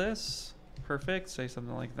angle this. Perfect. Say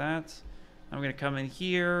something like that. I'm going to come in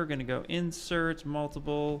here. Going to go insert,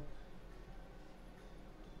 multiple.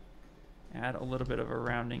 Add a little bit of a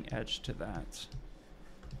rounding edge to that.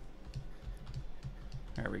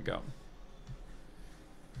 There we go.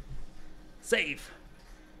 Save.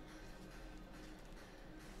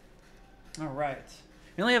 All right.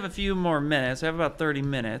 We only have a few more minutes. I have about 30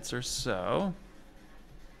 minutes or so.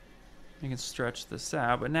 You can stretch this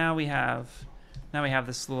out, but now we have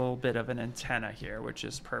this little bit of an antenna here, which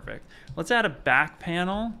is perfect. Let's add a back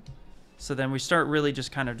panel. So then we start really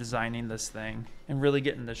just kind of designing this thing and really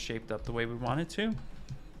getting this shaped up the way we want it to.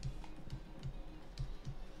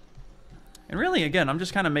 And really, again, I'm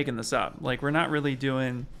just kind of making this up. Like, we're not really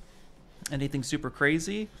doing anything super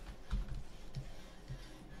crazy.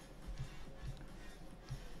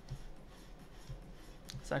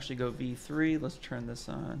 Let's actually go V3. Let's turn this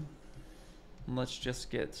on. And let's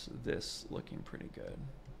just get this looking pretty good.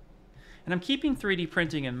 And I'm keeping 3D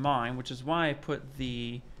printing in mind, which is why I put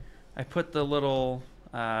the little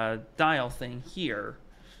dial thing here.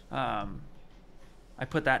 I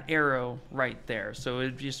put that arrow right there, so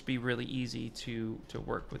it'd just be really easy to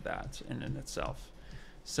work with that in itself.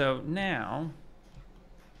 So now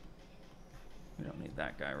we don't need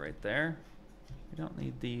that guy right there. We don't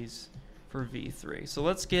need these for V3. So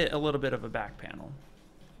let's get a little bit of a back panel.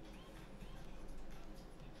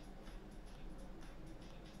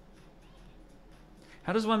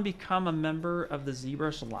 How does one become a member of the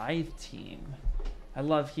ZBrush Live team? I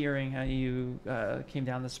love hearing how you came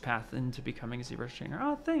down this path into becoming a ZBrush trainer.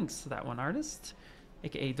 Oh, thanks to that one artist,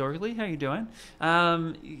 aka Dorley. How you doing?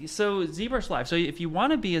 So ZBrush Live. So if you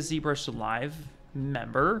want to be a ZBrush Live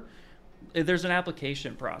member, there's an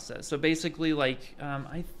application process. So basically, like,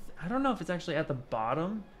 I don't know if it's actually at the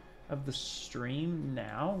bottom of the stream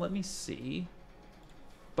now. Let me see.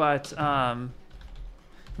 But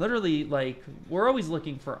literally, like, we're always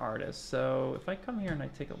looking for artists. So if I come here and I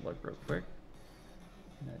take a look real quick,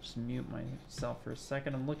 and I just mute myself for a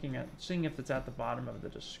second. I'm looking at, seeing if it's at the bottom of the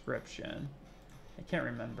description. I can't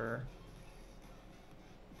remember.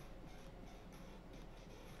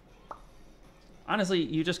 honestly,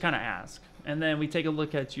 you just kind of ask. And then we take a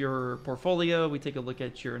look at your portfolio. We take a look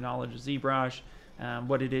at your knowledge of ZBrush,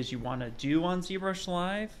 what it is you want to do on ZBrush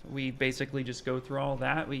Live. We basically just go through all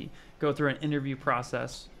that. We go through an interview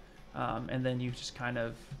process, and then you just kind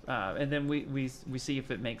of, and then we see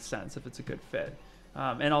if it makes sense, if it's a good fit.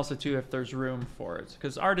 And also, too, if there's room for it.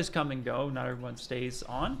 Because artists come and go. Not everyone stays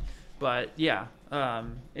on. But, yeah,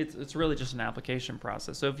 it's really just an application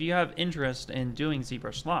process. So if you have interest in doing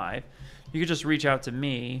ZBrush Live, you could just reach out to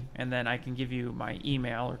me, and then I can give you my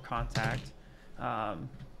email or contact.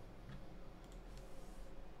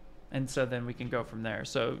 And so then we can go from there.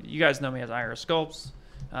 So you guys know me as Iris Sculpts.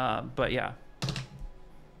 But, yeah.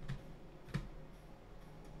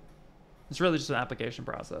 It's really just an application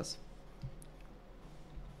process.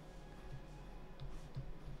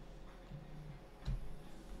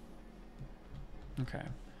 Okay,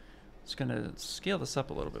 just gonna scale this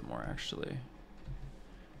up a little bit more actually.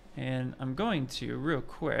 And I'm going to, real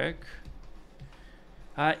quick,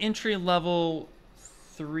 entry-level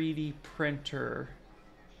 3D printer.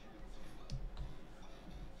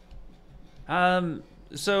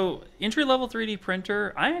 So entry-level 3D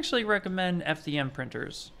printer, I actually recommend FDM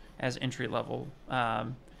printers as entry-level,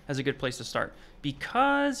 as a good place to start.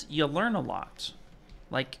 Because you learn a lot.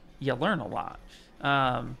 Like, you learn a lot.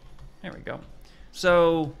 There we go.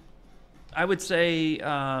 So I would say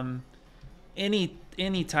any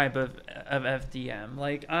type of FDM.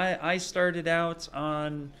 Like I started out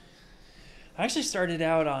on,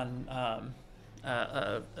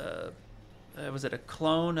 was it a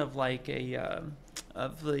clone of like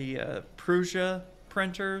of the Prusa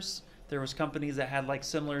printers? There was companies that had like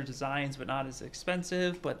similar designs but not as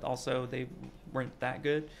expensive, but also they weren't that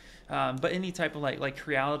good. But any type of like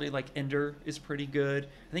Creality, like Ender is pretty good.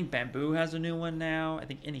 I think Bamboo has a new one now. I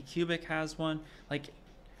think Anycubic has one. Like,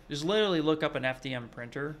 just literally look up an FDM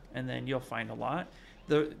printer and then you'll find a lot.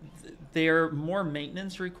 They're more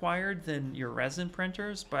maintenance required than your resin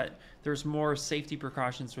printers, but there's more safety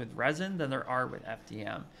precautions with resin than there are with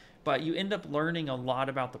FDM. But you end up learning a lot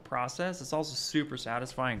about the process. It's also super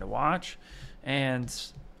satisfying to watch. And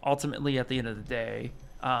ultimately, at the end of the day,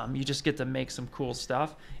 you just get to make some cool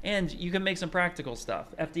stuff, and you can make some practical stuff.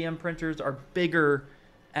 FDM printers are bigger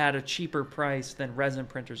at a cheaper price than resin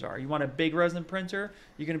printers are. You want a big resin printer,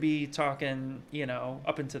 you're going to be talking, you know,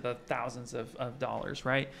 up into the thousands of dollars,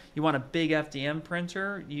 right? You want a big FDM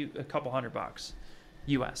printer, a couple $100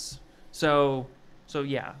 US. So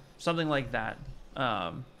yeah, something like that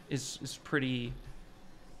is pretty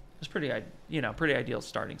ideal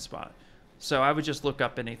starting spot. So I would just look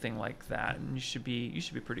up anything like that, and you should be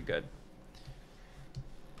pretty good.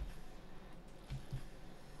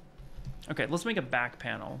 Okay, let's make a back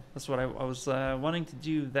panel. That's what I was wanting to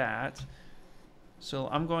do that. So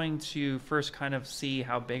I'm going to first kind of see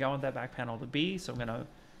how big I want that back panel to be. So I'm gonna,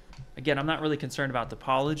 again, I'm not really concerned about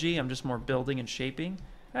topology. I'm just more building and shaping.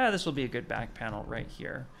 This will be a good back panel right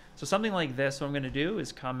here. So something like this, what I'm gonna do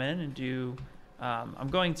is come in and do, I'm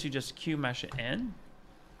going to just Q mesh it in.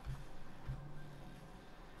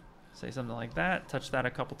 Say something like that, touch that a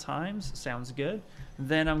couple times, sounds good.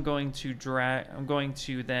 Then I'm going to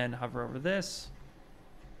then hover over this.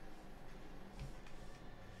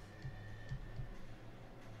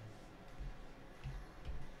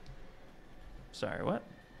 Sorry, what?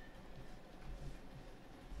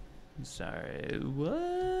 Sorry,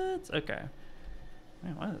 what? Okay.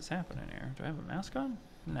 Man, why is this happening here? Do I have a mask on?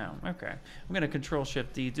 No, okay. I'm gonna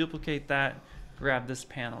Control-Shift-D, duplicate that, grab this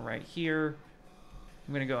panel right here.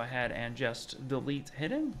 I'm going to go ahead and just delete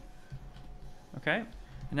hidden. Okay.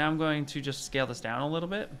 And now I'm going to just scale this down a little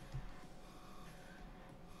bit.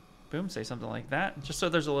 Boom, say something like that, just so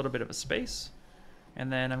there's a little bit of a space.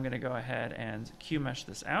 And then I'm going to go ahead and Q mesh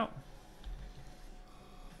this out.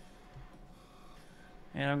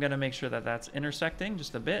 And I'm going to make sure that that's intersecting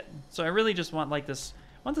just a bit. So I really just want like this,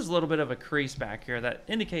 little bit of a crease back here that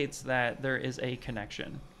indicates that there is a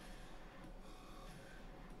connection.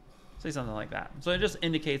 Say something like that. So it just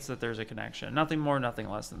indicates that there's a connection. Nothing more, nothing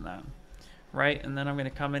less than that. Right? And then I'm going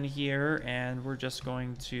to come in here and we're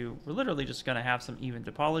literally just going to have some even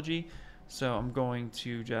topology. So I'm going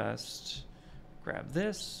to just grab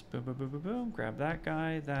this, boom, boom, boom, boom, boom, grab that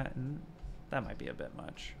guy, that might be a bit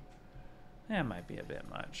much. That might be a bit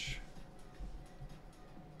much.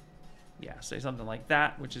 Yeah, say something like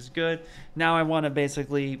that, which is good. Now I want to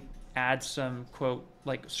basically add some, quote,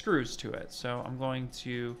 like screws to it. So I'm going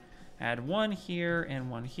to add one here and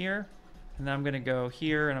one here. And then I'm going to go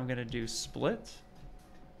here and I'm going to do split.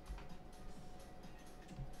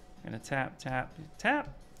 I'm going to tap, tap, tap,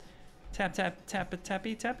 tap, tap, tap,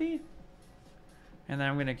 tappy, tappy. And then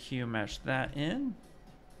I'm going to Q mesh that in.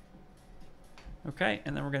 Okay,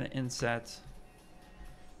 and then we're going to inset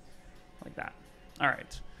like that. All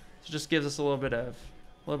right, so just gives us a little bit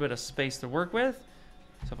of space to work with.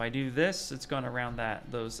 So if I do this, it's going to round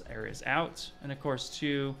those areas out. And of course,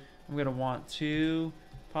 too, I'm going to want to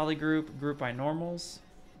polygroup, group by normals,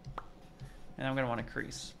 and I'm going to want to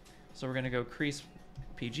crease. So we're going to go crease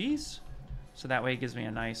PGs, so that way it gives me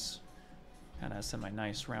a nice, kind of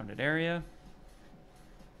semi-nice rounded area.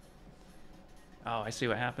 Oh, I see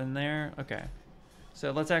what happened there. Okay,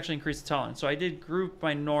 so let's actually increase the tolerance. So I did group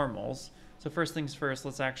by normals. So first things first,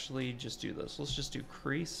 let's actually just do this. Let's just do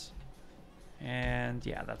crease. And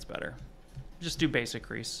yeah, that's better. Just do basic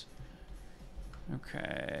crease.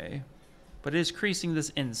 Okay. But it is creasing this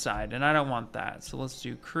inside, and I don't want that. So let's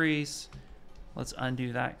do crease. Let's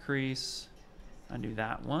undo that crease. Undo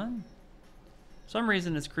that one. For some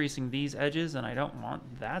reason it's creasing these edges, and I don't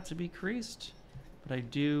want that to be creased. But I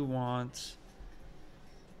do want...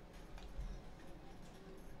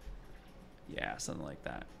 yeah, something like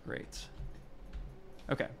that. Great.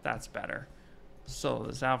 Okay, that's better. Solo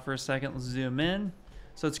this out for a second. Let's zoom in.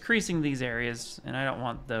 So it's creasing these areas, and I don't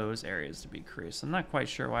want those areas to be creased. I'm not quite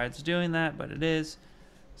sure why it's doing that, but it is.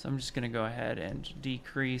 So I'm just going to go ahead and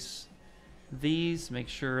decrease these. Make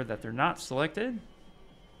sure that they're not selected.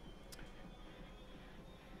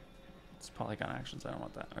 It's polygon actions. I don't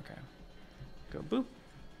want that. Okay. Go boop.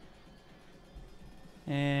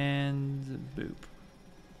 And boop.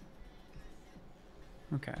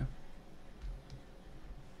 Okay.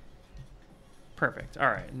 Perfect. All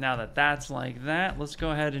right. Now that that's like that, let's go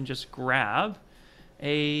ahead and just grab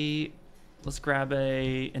a, like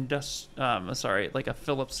a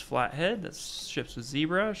Phillips flathead that ships with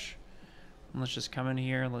ZBrush. And let's just come in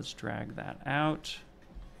here. Let's drag that out.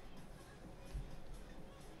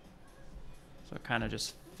 So it kind of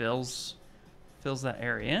just fills that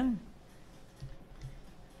area in.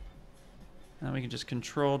 And then we can just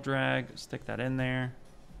control drag, stick that in there.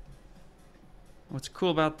 What's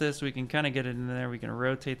cool about this, we can kind of get it in there. We can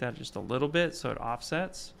rotate that just a little bit so it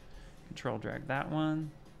offsets. Control drag that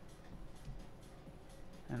one.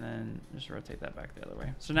 And then just rotate that back the other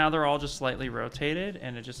way. So now they're all just slightly rotated,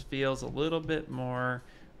 and it just feels a little bit more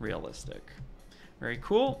realistic. Very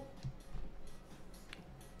cool.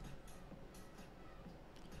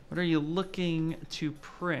 What are you looking to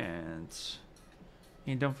print?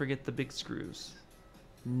 And don't forget the big screws.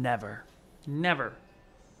 Never. Never.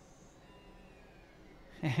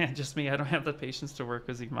 Just me, I don't have the patience to work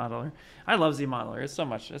with ZModeler. I love ZModeler. It's so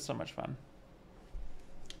much fun.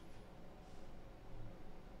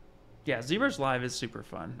 Yeah, ZBrush Live is super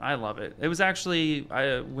fun. I love it. It was actually,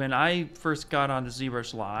 when I first got onto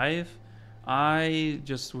ZBrush Live, I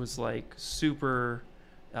just was like super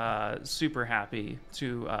happy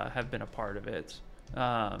to have been a part of it.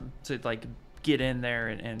 To like get in there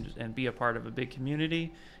and be a part of a big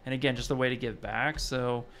community, and again, just a way to give back.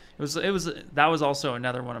 So that was also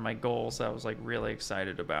another one of my goals that I was like really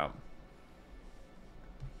excited about.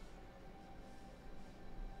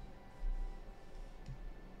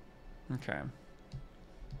 Okay.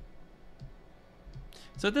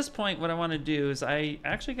 So at this point, what I want to do is I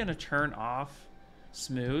actually going to turn off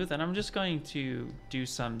smooth, and I'm just going to do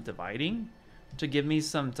some dividing to give me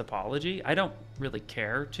some topology. I don't really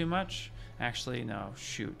care too much. Actually, no,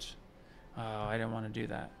 shoot. Oh, I didn't want to do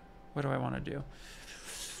that. What do I want to do?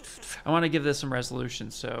 I want to give this some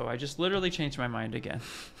resolution, so I just literally changed my mind again.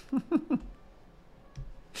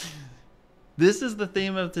 This is the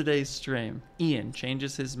theme of today's stream. Ian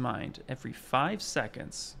changes his mind every 5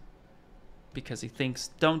 seconds because he thinks,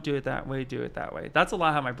 don't do it that way, do it that way. That's a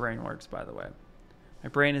lot how my brain works, by the way. My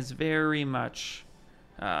brain is very much,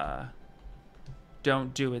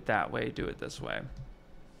 don't do it that way, do it this way.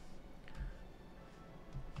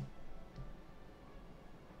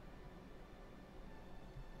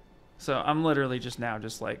 So I'm literally just now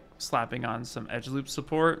just like slapping on some edge loop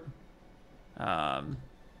support.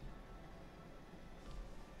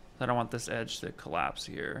 I don't want this edge to collapse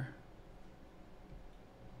here.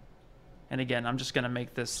 And again, I'm just going to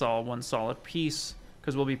make this all one solid piece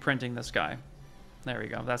because we'll be printing this guy. There we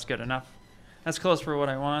go. That's good enough. That's close for what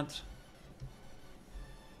I want.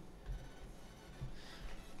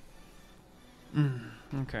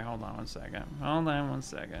 Okay, hold on one second. Hold on one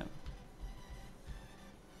second.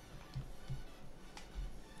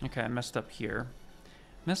 Okay, I messed up here.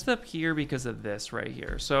 Messed up here because of this right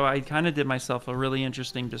here. So I kind of did myself a really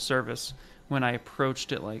interesting disservice when I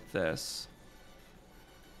approached it like this.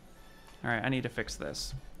 All right, I need to fix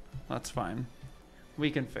this. That's fine.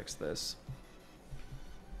 We can fix this.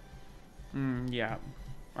 Yeah.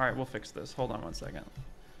 All right, we'll fix this. Hold on one second.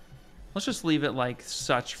 Let's just leave it like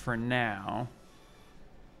such for now.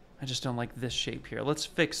 I just don't like this shape here. Let's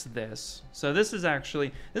fix this. So this is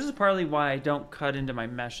partly why I don't cut into my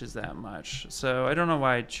meshes that much. So I don't know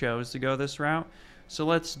why I chose to go this route. So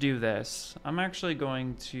let's do this. I'm actually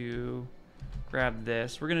going to grab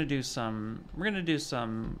this. We're gonna do some R&D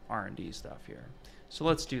stuff here. So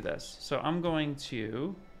let's do this. So I'm going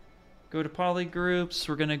to go to poly groups.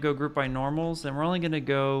 We're gonna go group by normals, and we're only gonna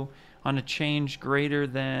go on a change greater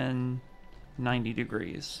than 90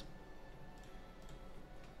 degrees.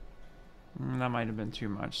 That might have been too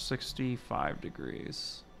much. 65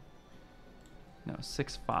 degrees. No,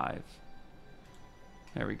 65.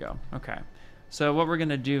 There we go. Okay. So what we're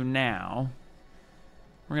gonna do now,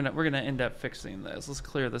 we're gonna end up fixing this. Let's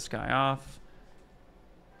clear this guy off.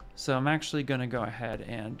 So I'm actually gonna go ahead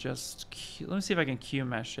and just let me see if I can Q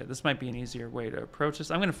mesh it. This might be an easier way to approach this.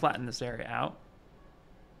 I'm gonna flatten this area out.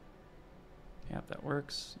 Yep, that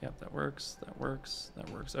works. Yep, that works. That works. That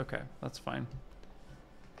works. Okay, that's fine.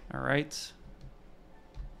 All right,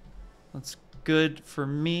 that's good for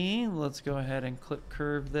me. Let's go ahead and click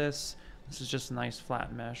curve this. This is just a nice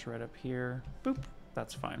flat mesh right up here. Boop,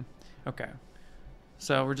 that's fine. Okay,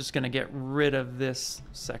 so we're just gonna get rid of this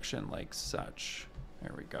section like such.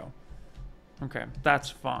 There we go. Okay, that's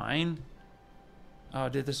fine. Oh, why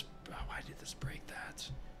did this break that?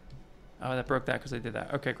 Oh, that broke that because I did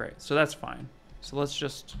that. Okay, great, so that's fine. So let's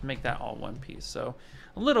just make that all one piece. So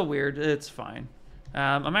a little weird, it's fine.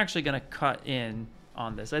 I'm actually going to cut in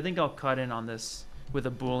on this. I think I'll cut in on this with a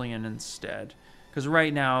Boolean instead. Because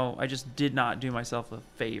right now, I just did not do myself a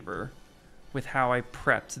favor with how I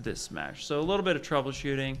prepped this mesh. So a little bit of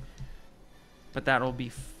troubleshooting, but that'll be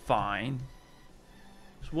fine.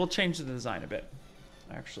 So we'll change the design a bit,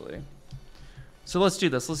 actually. So let's do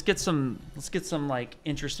this. Let's get some like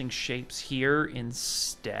interesting shapes here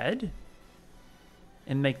instead,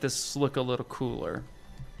 and make this look a little cooler.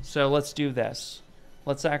 So let's do this.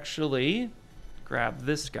 Let's actually grab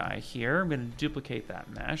this guy here. I'm going to duplicate that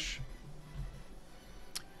mesh.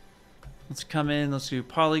 Let's come in. Let's do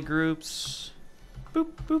poly groups.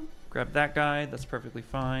 Boop, boop. Grab that guy. That's perfectly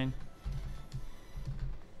fine.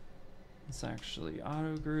 Let's actually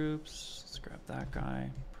auto groups. Let's grab that guy.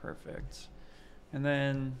 Perfect. And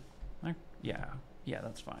then, yeah,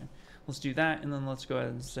 that's fine. Let's do that. And then let's go ahead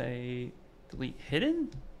and say delete hidden.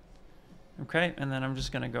 Okay, and then I'm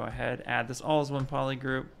just going to go ahead, add this all as one poly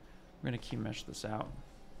group. We're going to key mesh this out.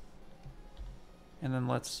 And then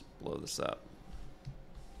let's blow this up.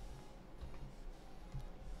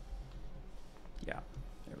 Yeah,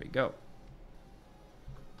 there we go.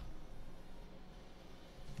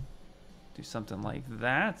 Do something like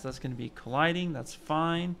that. So that's going to be colliding. That's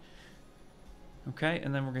fine. Okay,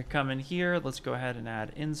 and then we're going to come in here. Let's go ahead and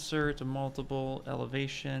add insert, a multiple,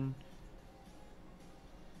 elevation.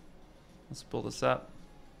 Let's pull this up.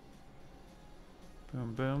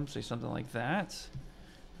 Boom, boom. Say something like that.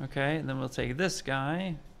 Okay, and then we'll take this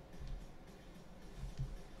guy.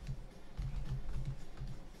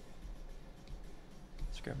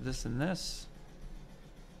 Let's grab this and this.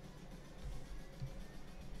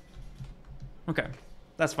 Okay,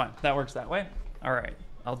 that's fine. That works that way. All right,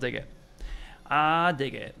 I'll dig it. I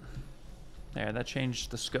dig it. There, that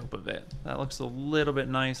changed the scope of it. That looks a little bit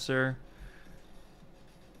nicer.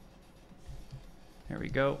 There we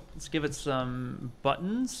go. Let's give it some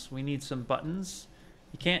buttons. We need some buttons.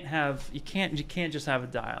 You can't just have a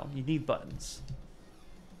dial. You need buttons.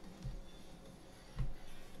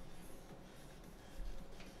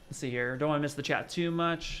 Let's see here. Don't want to miss the chat too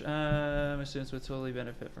much. My students would totally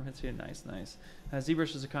benefit from it too. Nice, nice.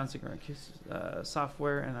 ZBrush is a constant growing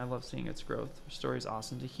software, and I love seeing its growth. Your story is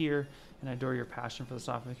awesome to hear, and I adore your passion for the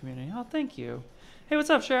software community. Oh, thank you. Hey, what's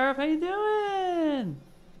up, Sheriff? How you doing?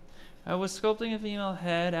 I was sculpting a female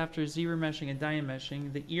head after zero meshing and dia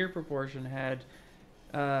meshing. The ear proportion had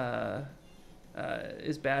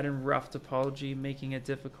is bad and rough topology, making it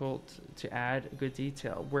difficult to add good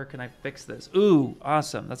detail. Where can I fix this? Ooh,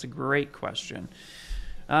 awesome. That's a great question.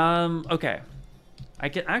 Okay.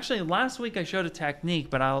 Actually, last week I showed a technique,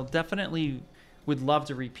 but I'll definitely would love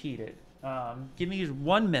to repeat it. Give me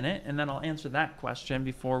 1 minute, and then I'll answer that question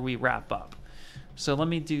before we wrap up. So let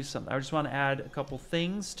me do something. I just want to add a couple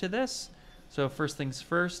things to this. So first things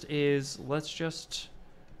first is let's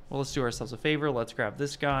do ourselves a favor. Let's grab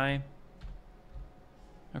this guy.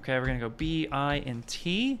 Okay, we're going to go B, I, and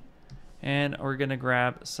T. And we're going to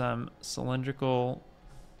grab some cylindrical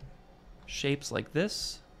shapes like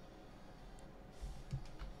this.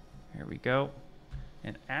 Here we go.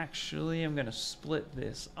 And actually, I'm going to split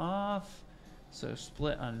this off. So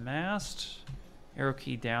split unmasked. Arrow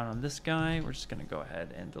key down on this guy. We're just going to go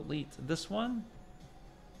ahead and delete this one.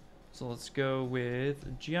 So let's go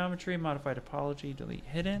with geometry, modify topology, delete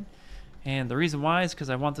hidden. And the reason why is because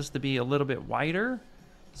I want this to be a little bit wider.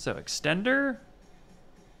 So extender.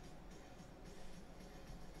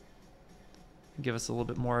 Give us a little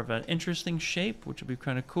bit more of an interesting shape, which would be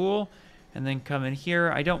kind of cool. And then come in here.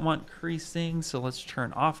 I don't want creasing, so let's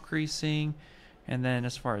turn off creasing. And then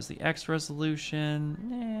as far as the X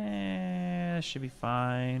resolution, it should be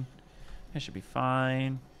fine. It should be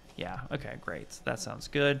fine. Yeah, okay, great. That sounds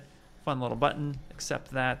good. Fun little button.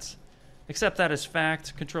 Accept that. Accept that as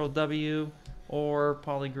fact. Control W or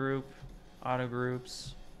polygroup, auto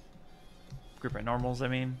groups, group by normals, I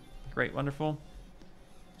mean. Great, wonderful.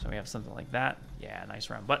 So we have something like that. Yeah, nice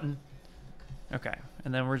round button. Okay,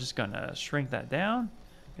 and then we're just gonna shrink that down.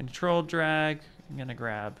 Control drag. I'm gonna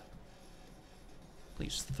grab at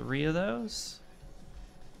least 3 of those.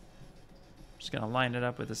 Just gonna line it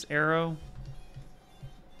up with this arrow.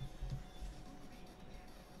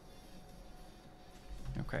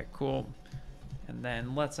 Okay, cool. And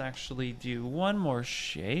then let's actually do one more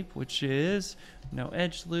shape, which is no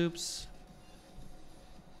edge loops.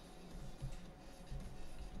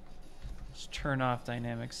 Let's turn off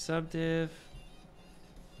dynamic subdiv.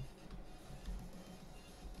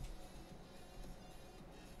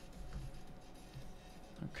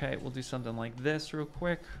 Okay, we'll do something like this real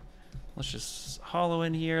quick. Let's just hollow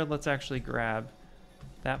in here. Let's actually grab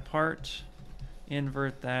that part,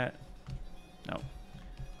 invert that. No.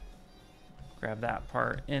 Grab that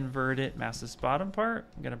part, invert it, mask this bottom part.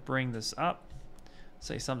 I'm gonna bring this up,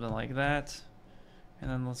 say something like that. And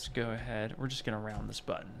then let's go ahead. We're just gonna round this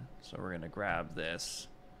button. So we're gonna grab this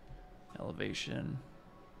elevation.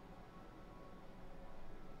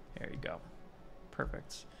 There you go.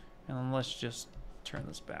 Perfect. And then let's just turn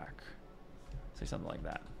this back. Say something like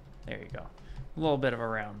that. There you go. A little bit of a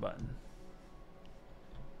round button.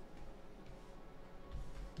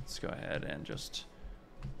 Let's go ahead and just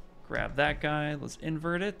grab that guy. Let's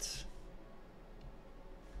invert it.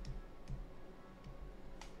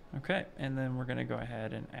 Okay, and then we're gonna go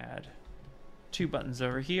ahead and add 2 buttons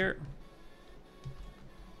over here.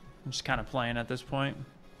 I'm just kind of playing at this point.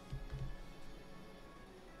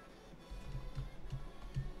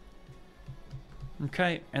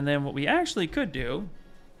 Okay, and then what we actually could do,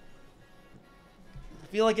 I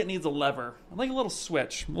feel like it needs a lever, like a little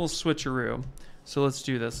switch, a little switcheroo. So let's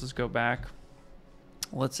do this. Let's go back.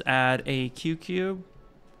 Let's add a Q cube.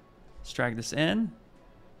 Let's drag this in.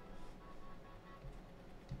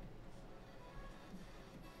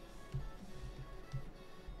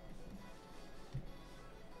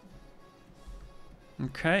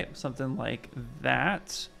 Okay, something like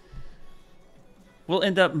that. We'll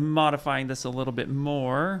end up modifying this a little bit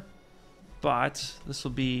more, but this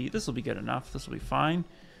will be good enough. This will be fine.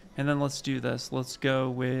 And then let's do this. Let's go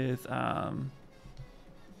with gonna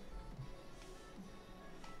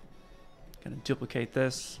duplicate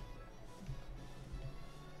this.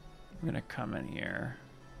 I'm gonna come in here.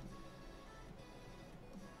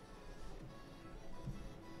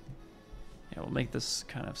 Yeah, we'll make this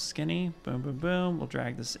kind of skinny. Boom, boom, boom. We'll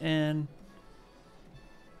drag this in.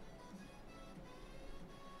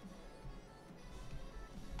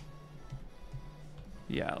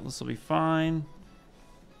 Yeah, this will be fine.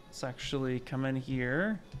 Let's actually come in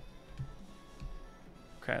here.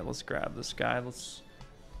 Okay, let's grab this guy. Let's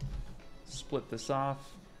split this off.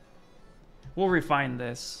 We'll refine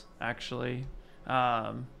this, actually.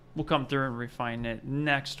 We'll come through and refine it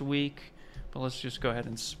next week. But let's just go ahead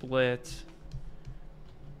and split.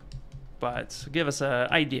 But give us an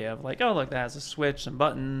idea of like, oh, look, that has a switch, some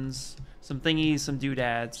buttons, some thingies, some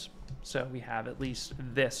doodads. So we have at least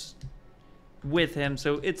this with him.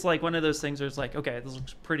 So it's like one of those things where it's like, okay, this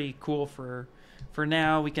looks pretty cool for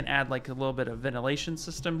now. We can add like a little bit of ventilation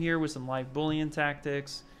system here with some live Boolean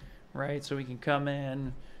tactics, right? So we can come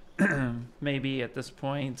in maybe at this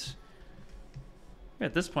point,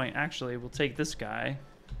 actually, we'll take this guy,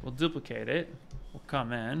 we'll duplicate it, we'll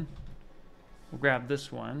come in, we'll grab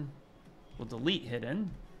this one, we'll delete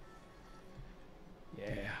hidden.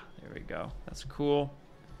 Yeah, there we go. That's cool.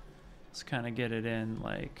 Let's kind of get it in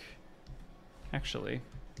like, actually,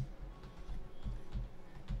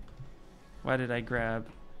 why did I grab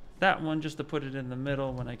that one just to put it in the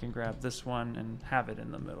middle when I can grab this one and have it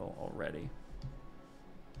in the middle already?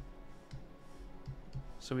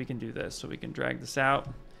 So we can do this. So we can drag this out.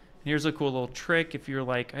 And here's a cool little trick if you're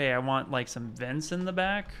like, hey, I want like some vents in the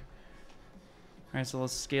back. All right, so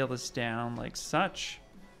let's scale this down like such.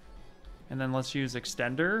 And then let's use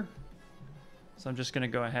extender. So I'm just gonna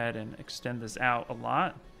go ahead and extend this out a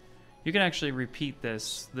lot. You can actually repeat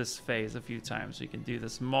this phase a few times. So you can do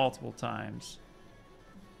this multiple times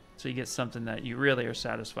so you get something that you really are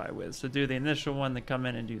satisfied with. So do the initial one, then come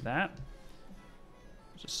in and do that.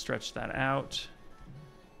 Just stretch that out.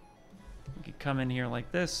 We could come in here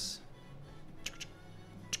like this.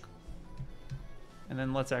 And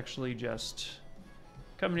then let's actually just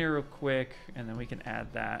come in here real quick, and then we can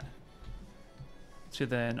add that to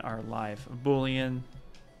then our live Boolean.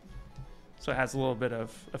 So it has a little bit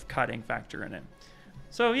of cutting factor in it.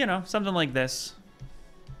 So, you know, something like this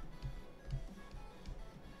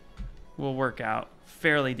will work out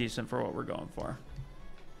fairly decent for what we're going for.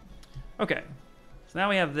 Okay, so now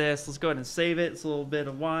we have this. Let's go ahead and save it. It's a little bit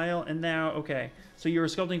a while. And now, okay, so you were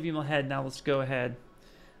sculpting female head. Now let's go ahead.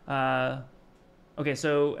 Okay,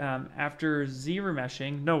 so after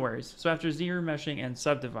Z-remeshing, no worries. So after Z-remeshing and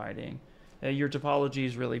subdividing, your topology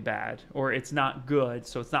is really bad, or it's not good,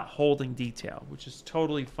 so it's not holding detail, which is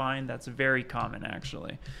totally fine. That's very common,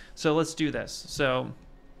 actually. So let's do this. So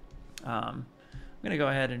I'm going to go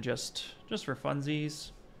ahead and just for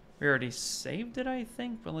funsies, we already saved it, I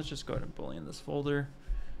think, but let's just go ahead and Boolean this folder.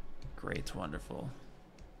 Great, wonderful.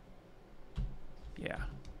 Yeah.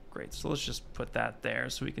 Great, so let's just put that there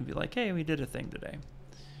so we can be like, hey, we did a thing today.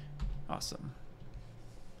 Awesome.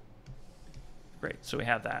 Great, so we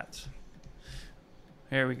have that.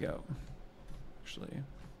 There we go. Actually,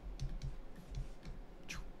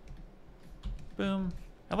 boom.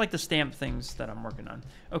 I like the stamp things that I'm working on.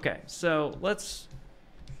 Okay, so let's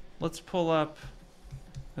pull up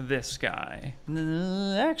this guy.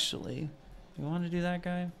 Actually, you want to do that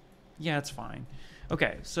guy? Yeah, it's fine.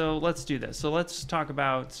 Okay, so let's do this. So let's talk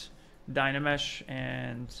about Dynamesh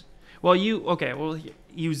and, well, you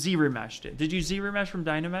Z-remeshed it. Did you Z-remesh from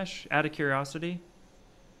Dynamesh out of curiosity?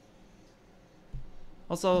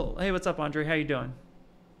 Also, hey, what's up, Andre? How you doing?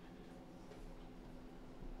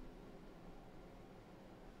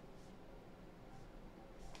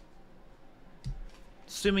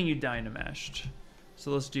 Assuming you Dynameshed.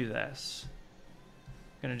 So let's do this.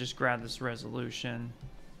 I'm gonna just grab this resolution.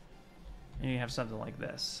 And you have something like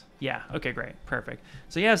this. Yeah, okay, great, perfect.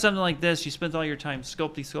 So you have something like this, you spent all your time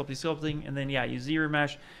sculpting, and then yeah, you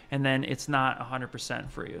Z-remesh, and then it's not 100%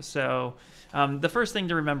 for you. So the first thing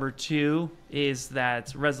to remember too is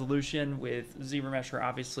that resolution with Z-remesher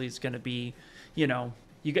obviously is gonna be, you know,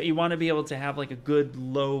 you wanna be able to have like a good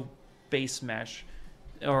low base mesh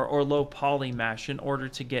or low poly mesh in order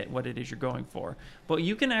to get what it is you're going for. But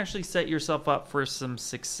you can actually set yourself up for some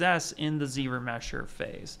success in the Z-remesher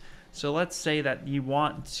phase. So let's say that you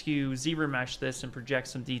want to Z-remesh this and project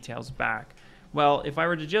some details back. Well, if I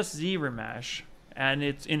were to just Z-remesh and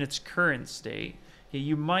it's in its current state,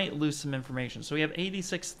 you might lose some information. So we have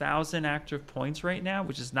 86,000 active points right now,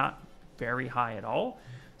 which is not very high at all.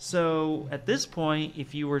 So at this point,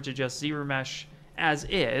 if you were to just Z-remesh as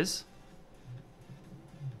is,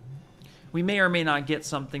 we may or may not get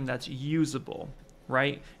something that's usable,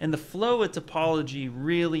 right? And the flow of topology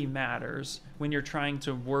really matters when you're trying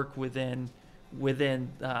to work within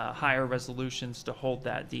higher resolutions to hold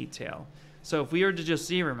that detail. So if we were to just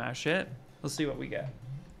Z-remesh it, let's see what we get.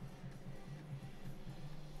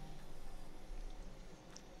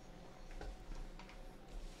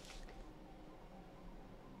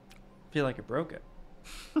 I feel like it broke it.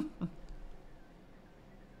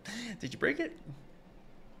 Did you break it?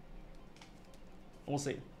 We'll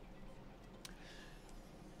see.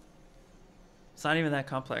 It's not even that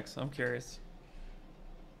complex. I'm curious.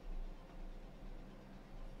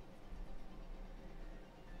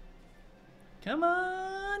 Come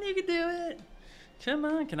on, you can do it. Come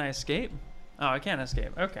on, can I escape? Oh, I can't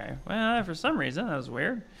escape. Okay. Well, for some reason, that was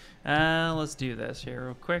weird. Let's do this here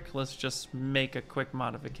real quick. Let's just make a quick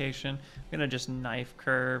modification. I'm gonna just knife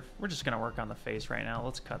curve. We're just gonna work on the face right now.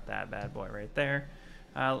 Let's cut that bad boy right there.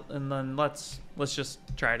 And then let's just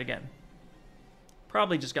try it again.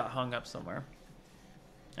 Probably just got hung up somewhere.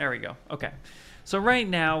 There we go. Okay. So right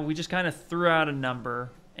now, we just kind of threw out a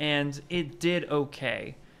number, and it did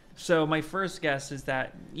okay. So my first guess is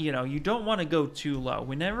that, you know, you don't want to go too low.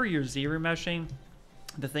 Whenever you're Z-remeshing,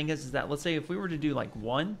 the thing is that, let's say if we were to do like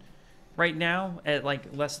 1 right now at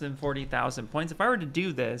like less than 40,000 points, if I were to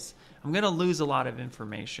do this, I'm going to lose a lot of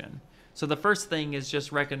information. So the first thing is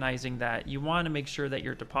just recognizing that you want to make sure that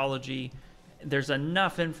your topology, there's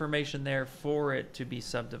enough information there for it to be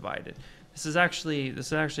subdivided. This is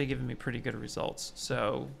actually giving me pretty good results.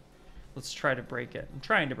 So let's try to break it. I'm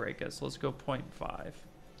trying to break it. So let's go 0.5.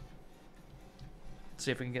 Let's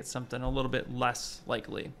see if we can get something a little bit less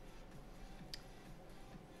likely.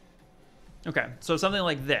 Okay, so something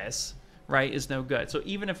like this, right, is no good. So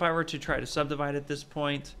even if I were to try to subdivide at this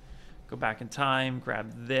point, go back in time,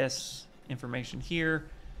 grab this information here,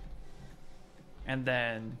 and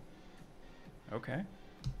then, okay,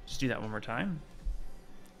 Just do that one more time.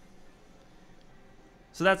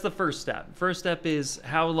 So that's the first step. First step is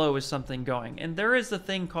how low is something going? And there is a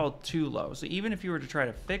thing called too low. So even if you were to try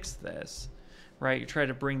to fix this, right, you try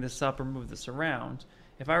to bring this up or move this around,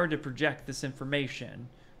 if I were to project this information,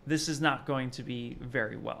 this is not going to be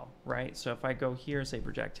very well, right? So if I go here and say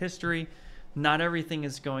project history, not everything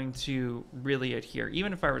is going to really adhere.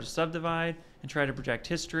 Even if I were to subdivide and try to project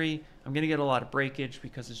history, I'm going to get a lot of breakage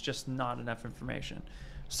because it's just not enough information.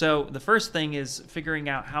 So the first thing is figuring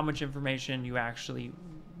out how much information you actually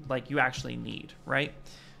need, right?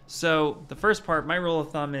 So the first part, my rule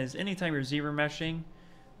of thumb is anytime you're ZBrushing,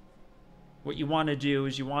 what you want to do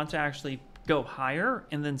is you want to actually go higher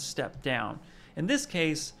and then step down. In this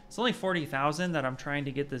case, it's only 40,000 that I'm trying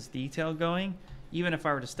to get this detail going. Even if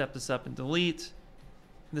I were to step this up and delete,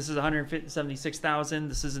 this is 176,000.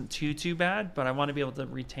 This isn't too bad, but I want to be able to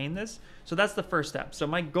retain this. So that's the first step. So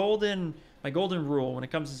my golden rule when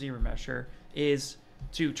it comes to ZBrush is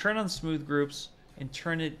to turn on smooth groups and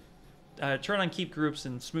turn on keep groups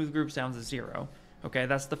and smooth groups down to 0. Okay,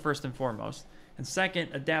 that's the first and foremost. And second,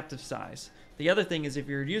 adaptive size. The other thing is if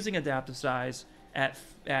you're using adaptive size at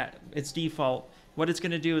its default, what it's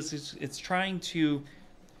going to do is it's trying to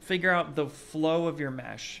figure out the flow of your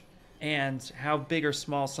mesh and how big or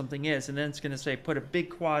small something is, and then it's going to say put a big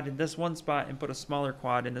quad in this one spot and put a smaller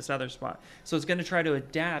quad in this other spot. So it's going to try to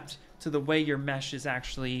adapt to the way your mesh is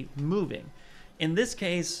actually moving. In this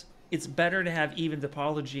case, it's better to have even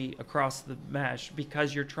topology across the mesh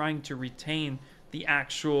because you're trying to retain the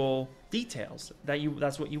actual details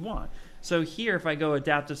that's what you want. So here, if I go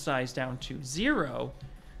adaptive size down to 0,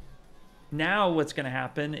 now what's going to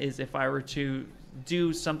happen is if I were to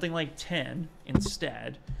do something like 10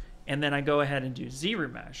 instead, and then I go ahead and do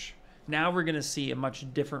ZBrush, now we're going to see a much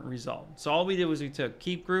different result. So all we did was we took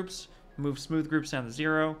keep groups, moved smooth groups down to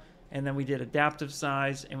 0, and then we did adaptive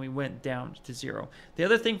size and we went down to 0. The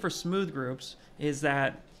other thing for smooth groups is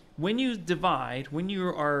that when you divide, when you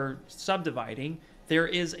are subdividing, there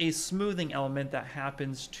is a smoothing element that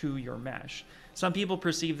happens to your mesh. Some people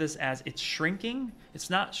perceive this as it's shrinking. It's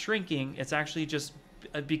not shrinking, it's actually just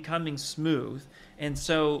becoming smooth. And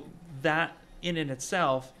so that in and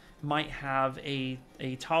itself might have a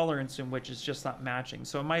tolerance in which it's just not matching.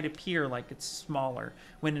 So it might appear like it's smaller,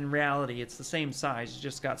 when in reality it's the same size, it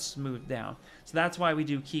just got smoothed down. So that's why we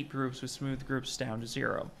do keep groups with smooth groups down to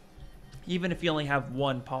 0, even if you only have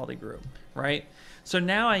one poly group, right? So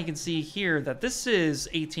now I can see here that this is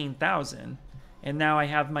 18,000, and now I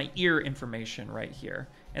have my ear information right here.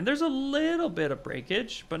 And there's a little bit of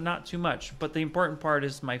breakage, but not too much. But the important part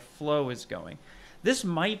is my flow is going. This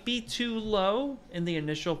might be too low in the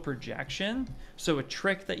initial projection. So a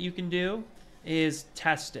trick that you can do is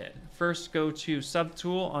test it. First, go to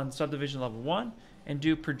Subtool on Subdivision Level 1 and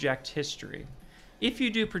do Project History. If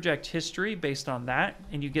you do project history based on that,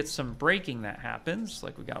 and you get some breaking that happens,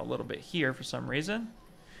 like we got a little bit here for some reason,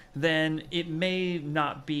 then it may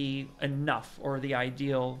not be enough, or the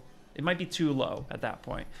ideal, it might be too low at that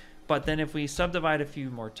point. But then if we subdivide a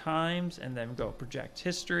few more times and then go project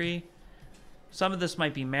history, some of this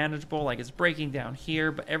might be manageable, like it's breaking down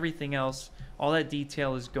here, but everything else, all that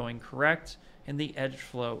detail is going correct, and the edge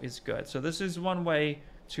flow is good. So this is one way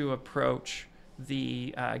to approach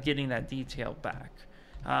the getting that detail back.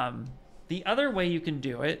 The other way you can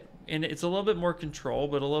do it, and it's a little bit more control,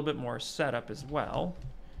 but a little bit more setup as well,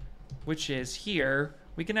 which is here,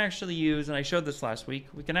 we can actually use, and I showed this last week,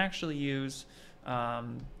 we can actually use,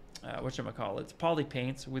 whatchamacallit,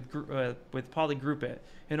 Polypaint with Polygroup It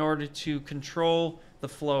in order to control the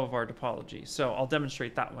flow of our topology. So I'll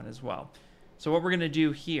demonstrate that one as well. So what we're going to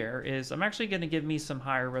do here is I'm actually going to give me some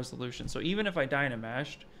higher resolution. So even if I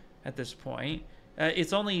dynameshed at this point,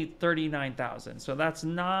 it's only 39,000. So that's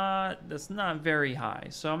not very high.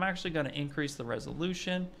 So I'm actually going to increase the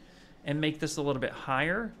resolution and make this a little bit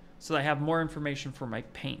higher so that I have more information for my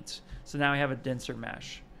paint. So now I have a denser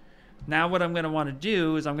mesh. Now what I'm going to want to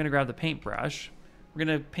do is I'm going to grab the paintbrush. We're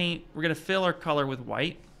going to fill our color with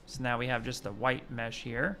white. So now we have just a white mesh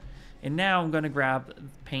here. And now I'm going to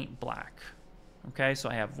grab paint black. Okay, so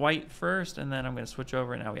I have white first, and then I'm going to switch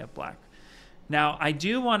over, and now we have black. Now I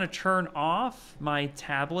do want to turn off my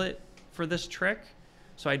tablet for this trick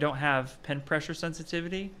so I don't have pen pressure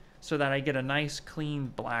sensitivity, so that I get a nice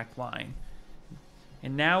clean black line.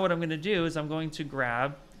 And now what I'm going to do is I'm going to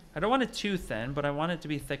grab, I don't want it too thin, but I want it to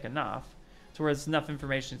be thick enough to where it's enough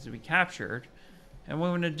information to be captured. And what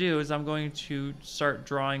I'm going to do is I'm going to start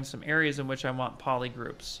drawing some areas in which I want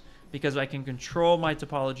polygroups, because I can control my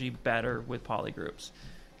topology better with polygroups.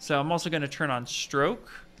 So I'm also going to turn on stroke,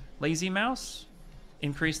 lazy mouse,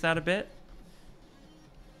 increase that a bit.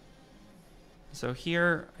 So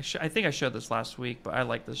here, I think I showed this last week, but I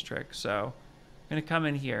like this trick. So I'm going to come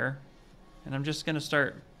in here, and I'm just going to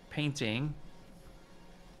start painting.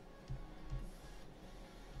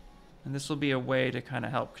 And this will be a way to kind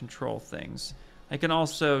of help control things. I can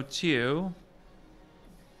also, too,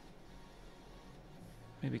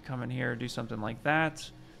 maybe come in here and do something like that,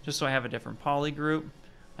 just so I have a different poly group.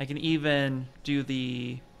 I can even do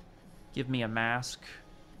the give me a mask.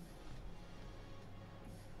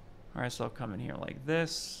 All right, so I'll come in here like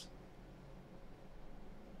this.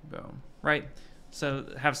 Boom, right? So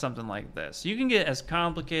have something like this. You can get as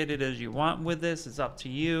complicated as you want with this. It's up to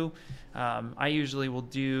you. I usually will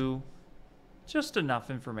do just enough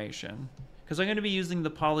information because I'm going to be using the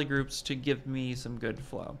poly groups to give me some good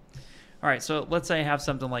flow. All right, so let's say I have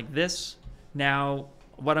something like this. Now,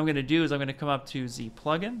 what I'm going to do is I'm going to come up to Z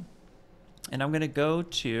plugin, and I'm going to go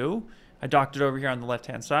to, I docked it over here on the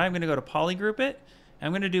left-hand side. I'm going to go to polygroup it.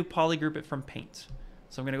 I'm going to do polygroup it from paint.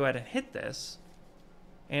 So I'm going to go ahead and hit this,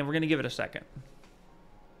 and we're going to give it a second.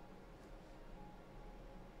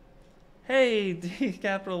 Hey, D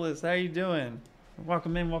Capitalist, how you doing?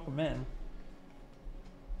 Welcome in, welcome in.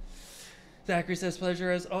 Zachary says, pleasure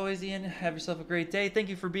as always, Ian. Have yourself a great day. Thank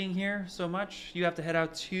you for being here so much. You have to head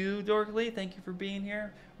out to Dorkly. Thank you for being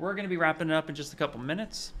here. We're going to be wrapping it up in just a couple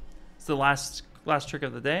minutes. It's the last trick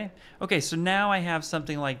of the day. Okay, so now I have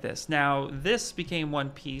something like this. Now, this became one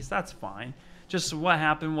piece. That's fine. Just what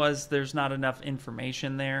happened was there's not enough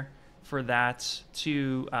information there for that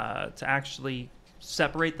to actually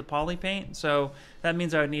separate the poly paint. So that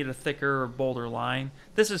means I would need a thicker or bolder line.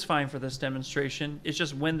 This is fine for this demonstration. It's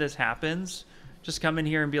just when this happens, just come in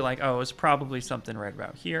here and be like, oh, it's probably something right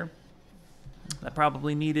about here. I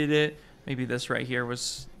probably needed it. Maybe this right here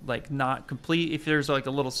was like not complete. If there's like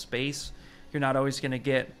a little space, you're not always going to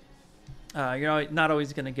get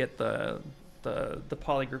the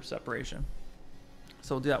poly group separation.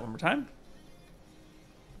 So we'll do that one more time.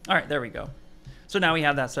 All right, there we go. So now we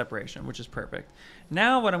have that separation, which is perfect.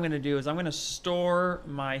 Now what I'm going to do is I'm going to store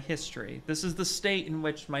my history. This is the state in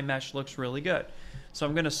which my mesh looks really good. So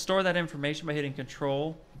I'm going to store that information by hitting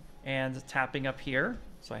Control and tapping up here.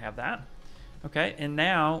 So I have that. Okay, and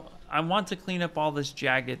now I want to clean up all this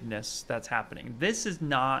jaggedness that's happening. This is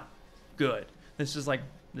not good. This is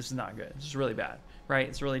not good. This is really bad, right?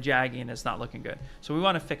 It's really jaggy and it's not looking good. So we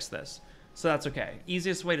want to fix this. So that's okay.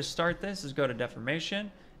 Easiest way to start this is go to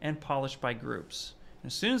Deformation and Polish by Groups. And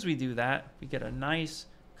as soon as we do that, we get a nice,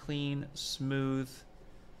 clean, smooth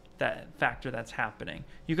factor that's happening.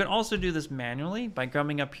 You can also do this manually by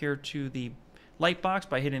coming up here to the light box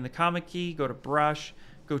by hitting the comma key, go to Brush,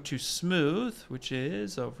 go to Smooth, which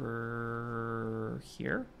is over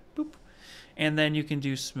here. Boop. And then you can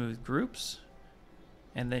do Smooth Groups.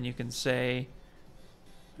 And then you can say,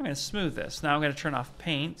 I'm going to smooth this. Now I'm going to turn off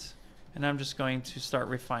Paint, and I'm just going to start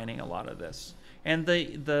refining a lot of this. And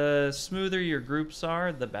the smoother your groups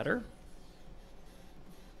are, the better.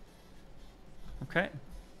 Okay.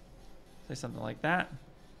 Say something like that.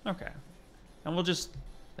 Okay. And we'll just,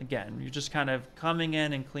 again, you're just kind of coming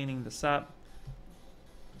in and cleaning this up,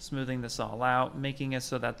 smoothing this all out, making it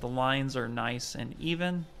so that the lines are nice and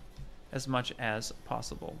even as much as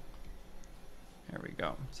possible. There we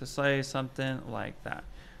go. So say something like that.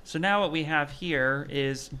 So now what we have here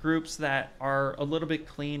is groups that are a little bit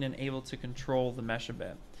clean and able to control the mesh a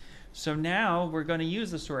bit. So now we're going to use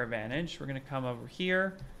this to our advantage. We're going to come over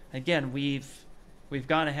here. Again, we've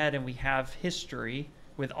gone ahead and we have history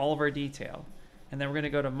with all of our detail. And then we're going to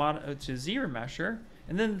go to ZRemesher.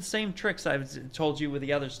 And then the same tricks I've told you with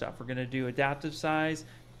the other stuff. We're going to do adaptive size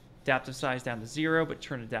down to 0, but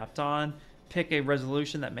turn adapt on. Pick a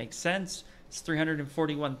resolution that makes sense. It's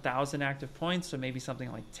 341,000 active points, so maybe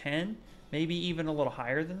something like 10, maybe even a little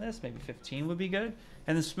higher than this, maybe 15 would be good.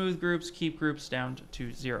 And the smooth groups, keep groups down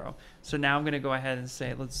to 0. So now I'm going to go ahead and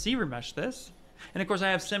say, let's ZRemesh this. And of course I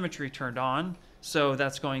have symmetry turned on, so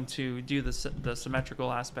that's going to do the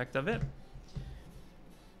symmetrical aspect of it.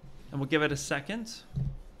 And we'll give it a second.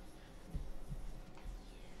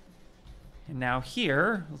 And now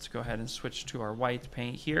here, let's go ahead and switch to our white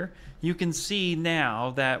paint here. You can see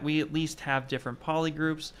now that we at least have different poly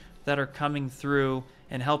groups that are coming through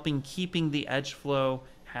and helping keeping the edge flow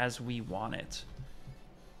as we want it.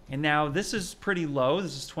 And now this is pretty low.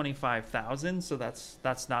 This is 25,000, so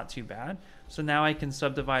that's not too bad. So now I can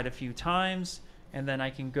subdivide a few times, and then I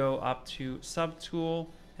can go up to Subtool,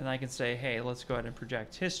 and I can say, hey, let's go ahead and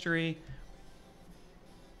project history.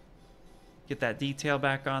 Get that detail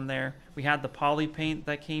back on there. We had the Polypaint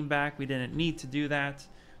that came back. We didn't need to do that,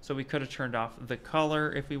 so we could have turned off the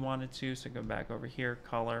color if we wanted to. So go back over here,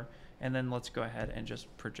 color, and then let's go ahead and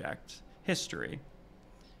just project history.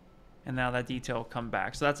 and now that detail will come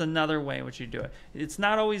back. So that's another way in which you do it. It's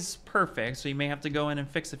not always perfect, so you may have to go in and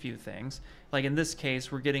fix a few things. Like in this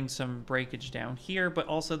case, we're getting some breakage down here, but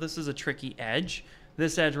also this is a tricky edge.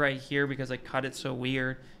 This edge right here, because I cut it so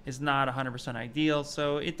weird, is not 100% ideal,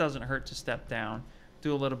 so it doesn't hurt to step down,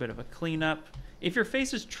 do a little bit of a cleanup. If your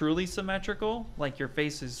face is truly symmetrical, like your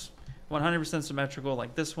face is 100% symmetrical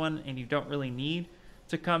like this one, and you don't really need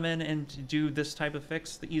to come in and do this type of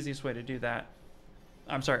fix, the easiest way to do that,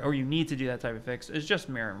 or you need to do that type of fix, is just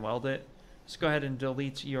mirror and weld it. Just go ahead and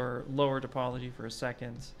delete your lower topology for a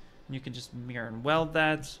second, and you can just mirror and weld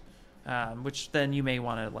that, which then you may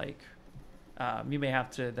want to like, you may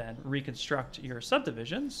have to then reconstruct your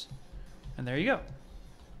subdivisions, and there you go.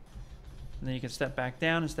 And then you can step back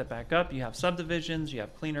down and step back up. You have subdivisions, you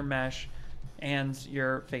have cleaner mesh, and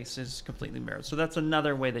your face is completely mirrored. So that's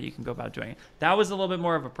another way that you can go about doing it. That was a little bit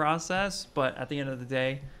more of a process, but at the end of the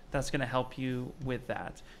day, that's going to help you with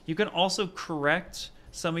that. You can also correct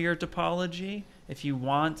some of your topology if you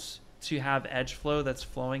want to have edge flow that's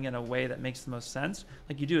flowing in a way that makes the most sense.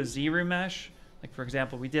 Like you do a Z remesh. Like for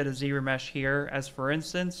example, we did a Z remesh here as for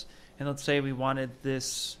instance, and let's say we wanted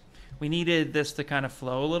this, we needed this to kind of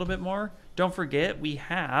flow a little bit more. Don't forget, we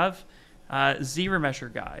have Z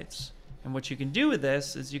remesher guides. And what you can do with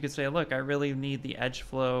this is you could say, look, I really need the edge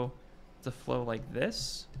flow to flow like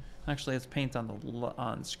this. Actually, let's paint on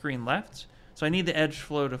the screen left. So I need the edge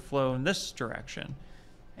flow to flow in this direction.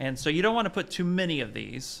 And so you don't want to put too many of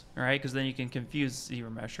these, right? Because then you can confuse Z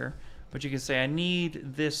remesher. But you can say, I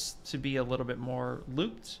need this to be a little bit more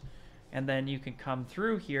looped. And then you can come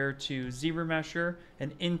through here to Z remesher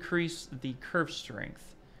and increase the curve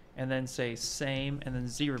strength. And then say same, and then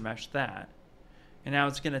Z remesh that. And now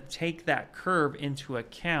it's going to take that curve into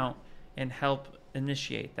account and help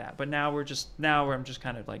initiate that. But now I'm just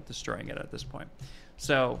kind of like destroying it at this point.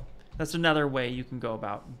 So that's another way you can go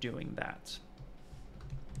about doing that.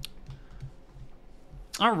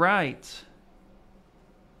 All right.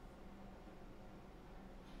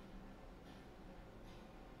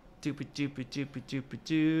 You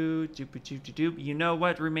know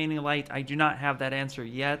what, remaining light? I do not have that answer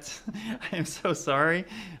yet. I am so sorry.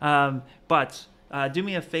 But do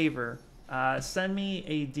me a favor. Send me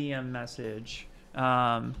a DM message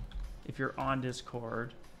if you're on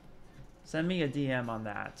Discord. Send me a DM on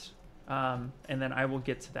that. And then I will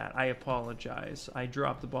get to that. I apologize. I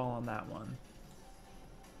dropped the ball on that one.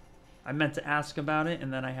 I meant to ask about it,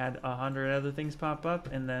 and then I had 100 other things pop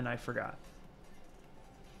up, and then I forgot.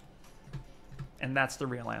 And that's the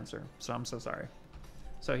real answer. So I'm so sorry.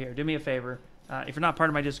 So here, do me a favor. If you're not part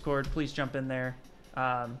of my Discord, please jump in there.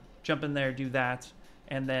 Do that,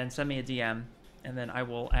 and then send me a DM, and then I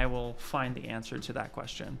will find the answer to that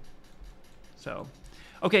question. So,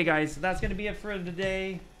 okay, guys, that's gonna be it for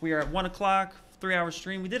today. We are at 1 o'clock, 3-hour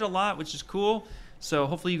stream. We did a lot, which is cool. So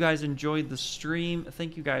hopefully you guys enjoyed the stream.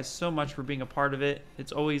 Thank you guys so much for being a part of it.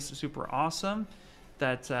 It's always super awesome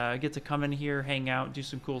that I get to come in here, hang out, do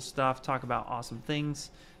some cool stuff, talk about awesome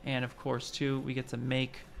things. And of course, too, we get to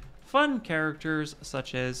make fun characters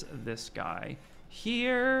such as this guy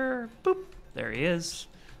here. Boop, there he is.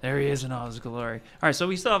 There he is in all his glory. All right, so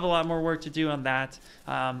we still have a lot more work to do on that.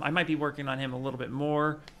 I might be working on him a little bit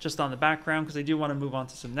more just on the background because I do want to move on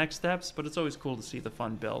to some next steps, but it's always cool to see the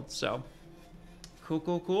fun build. So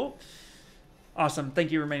cool. Awesome.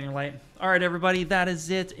 Thank you, Remaining Light. All right, everybody, that is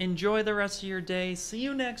it. Enjoy the rest of your day. See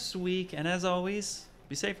you next week. And as always,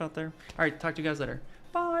 be safe out there. All right, talk to you guys later.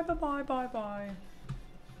 Bye.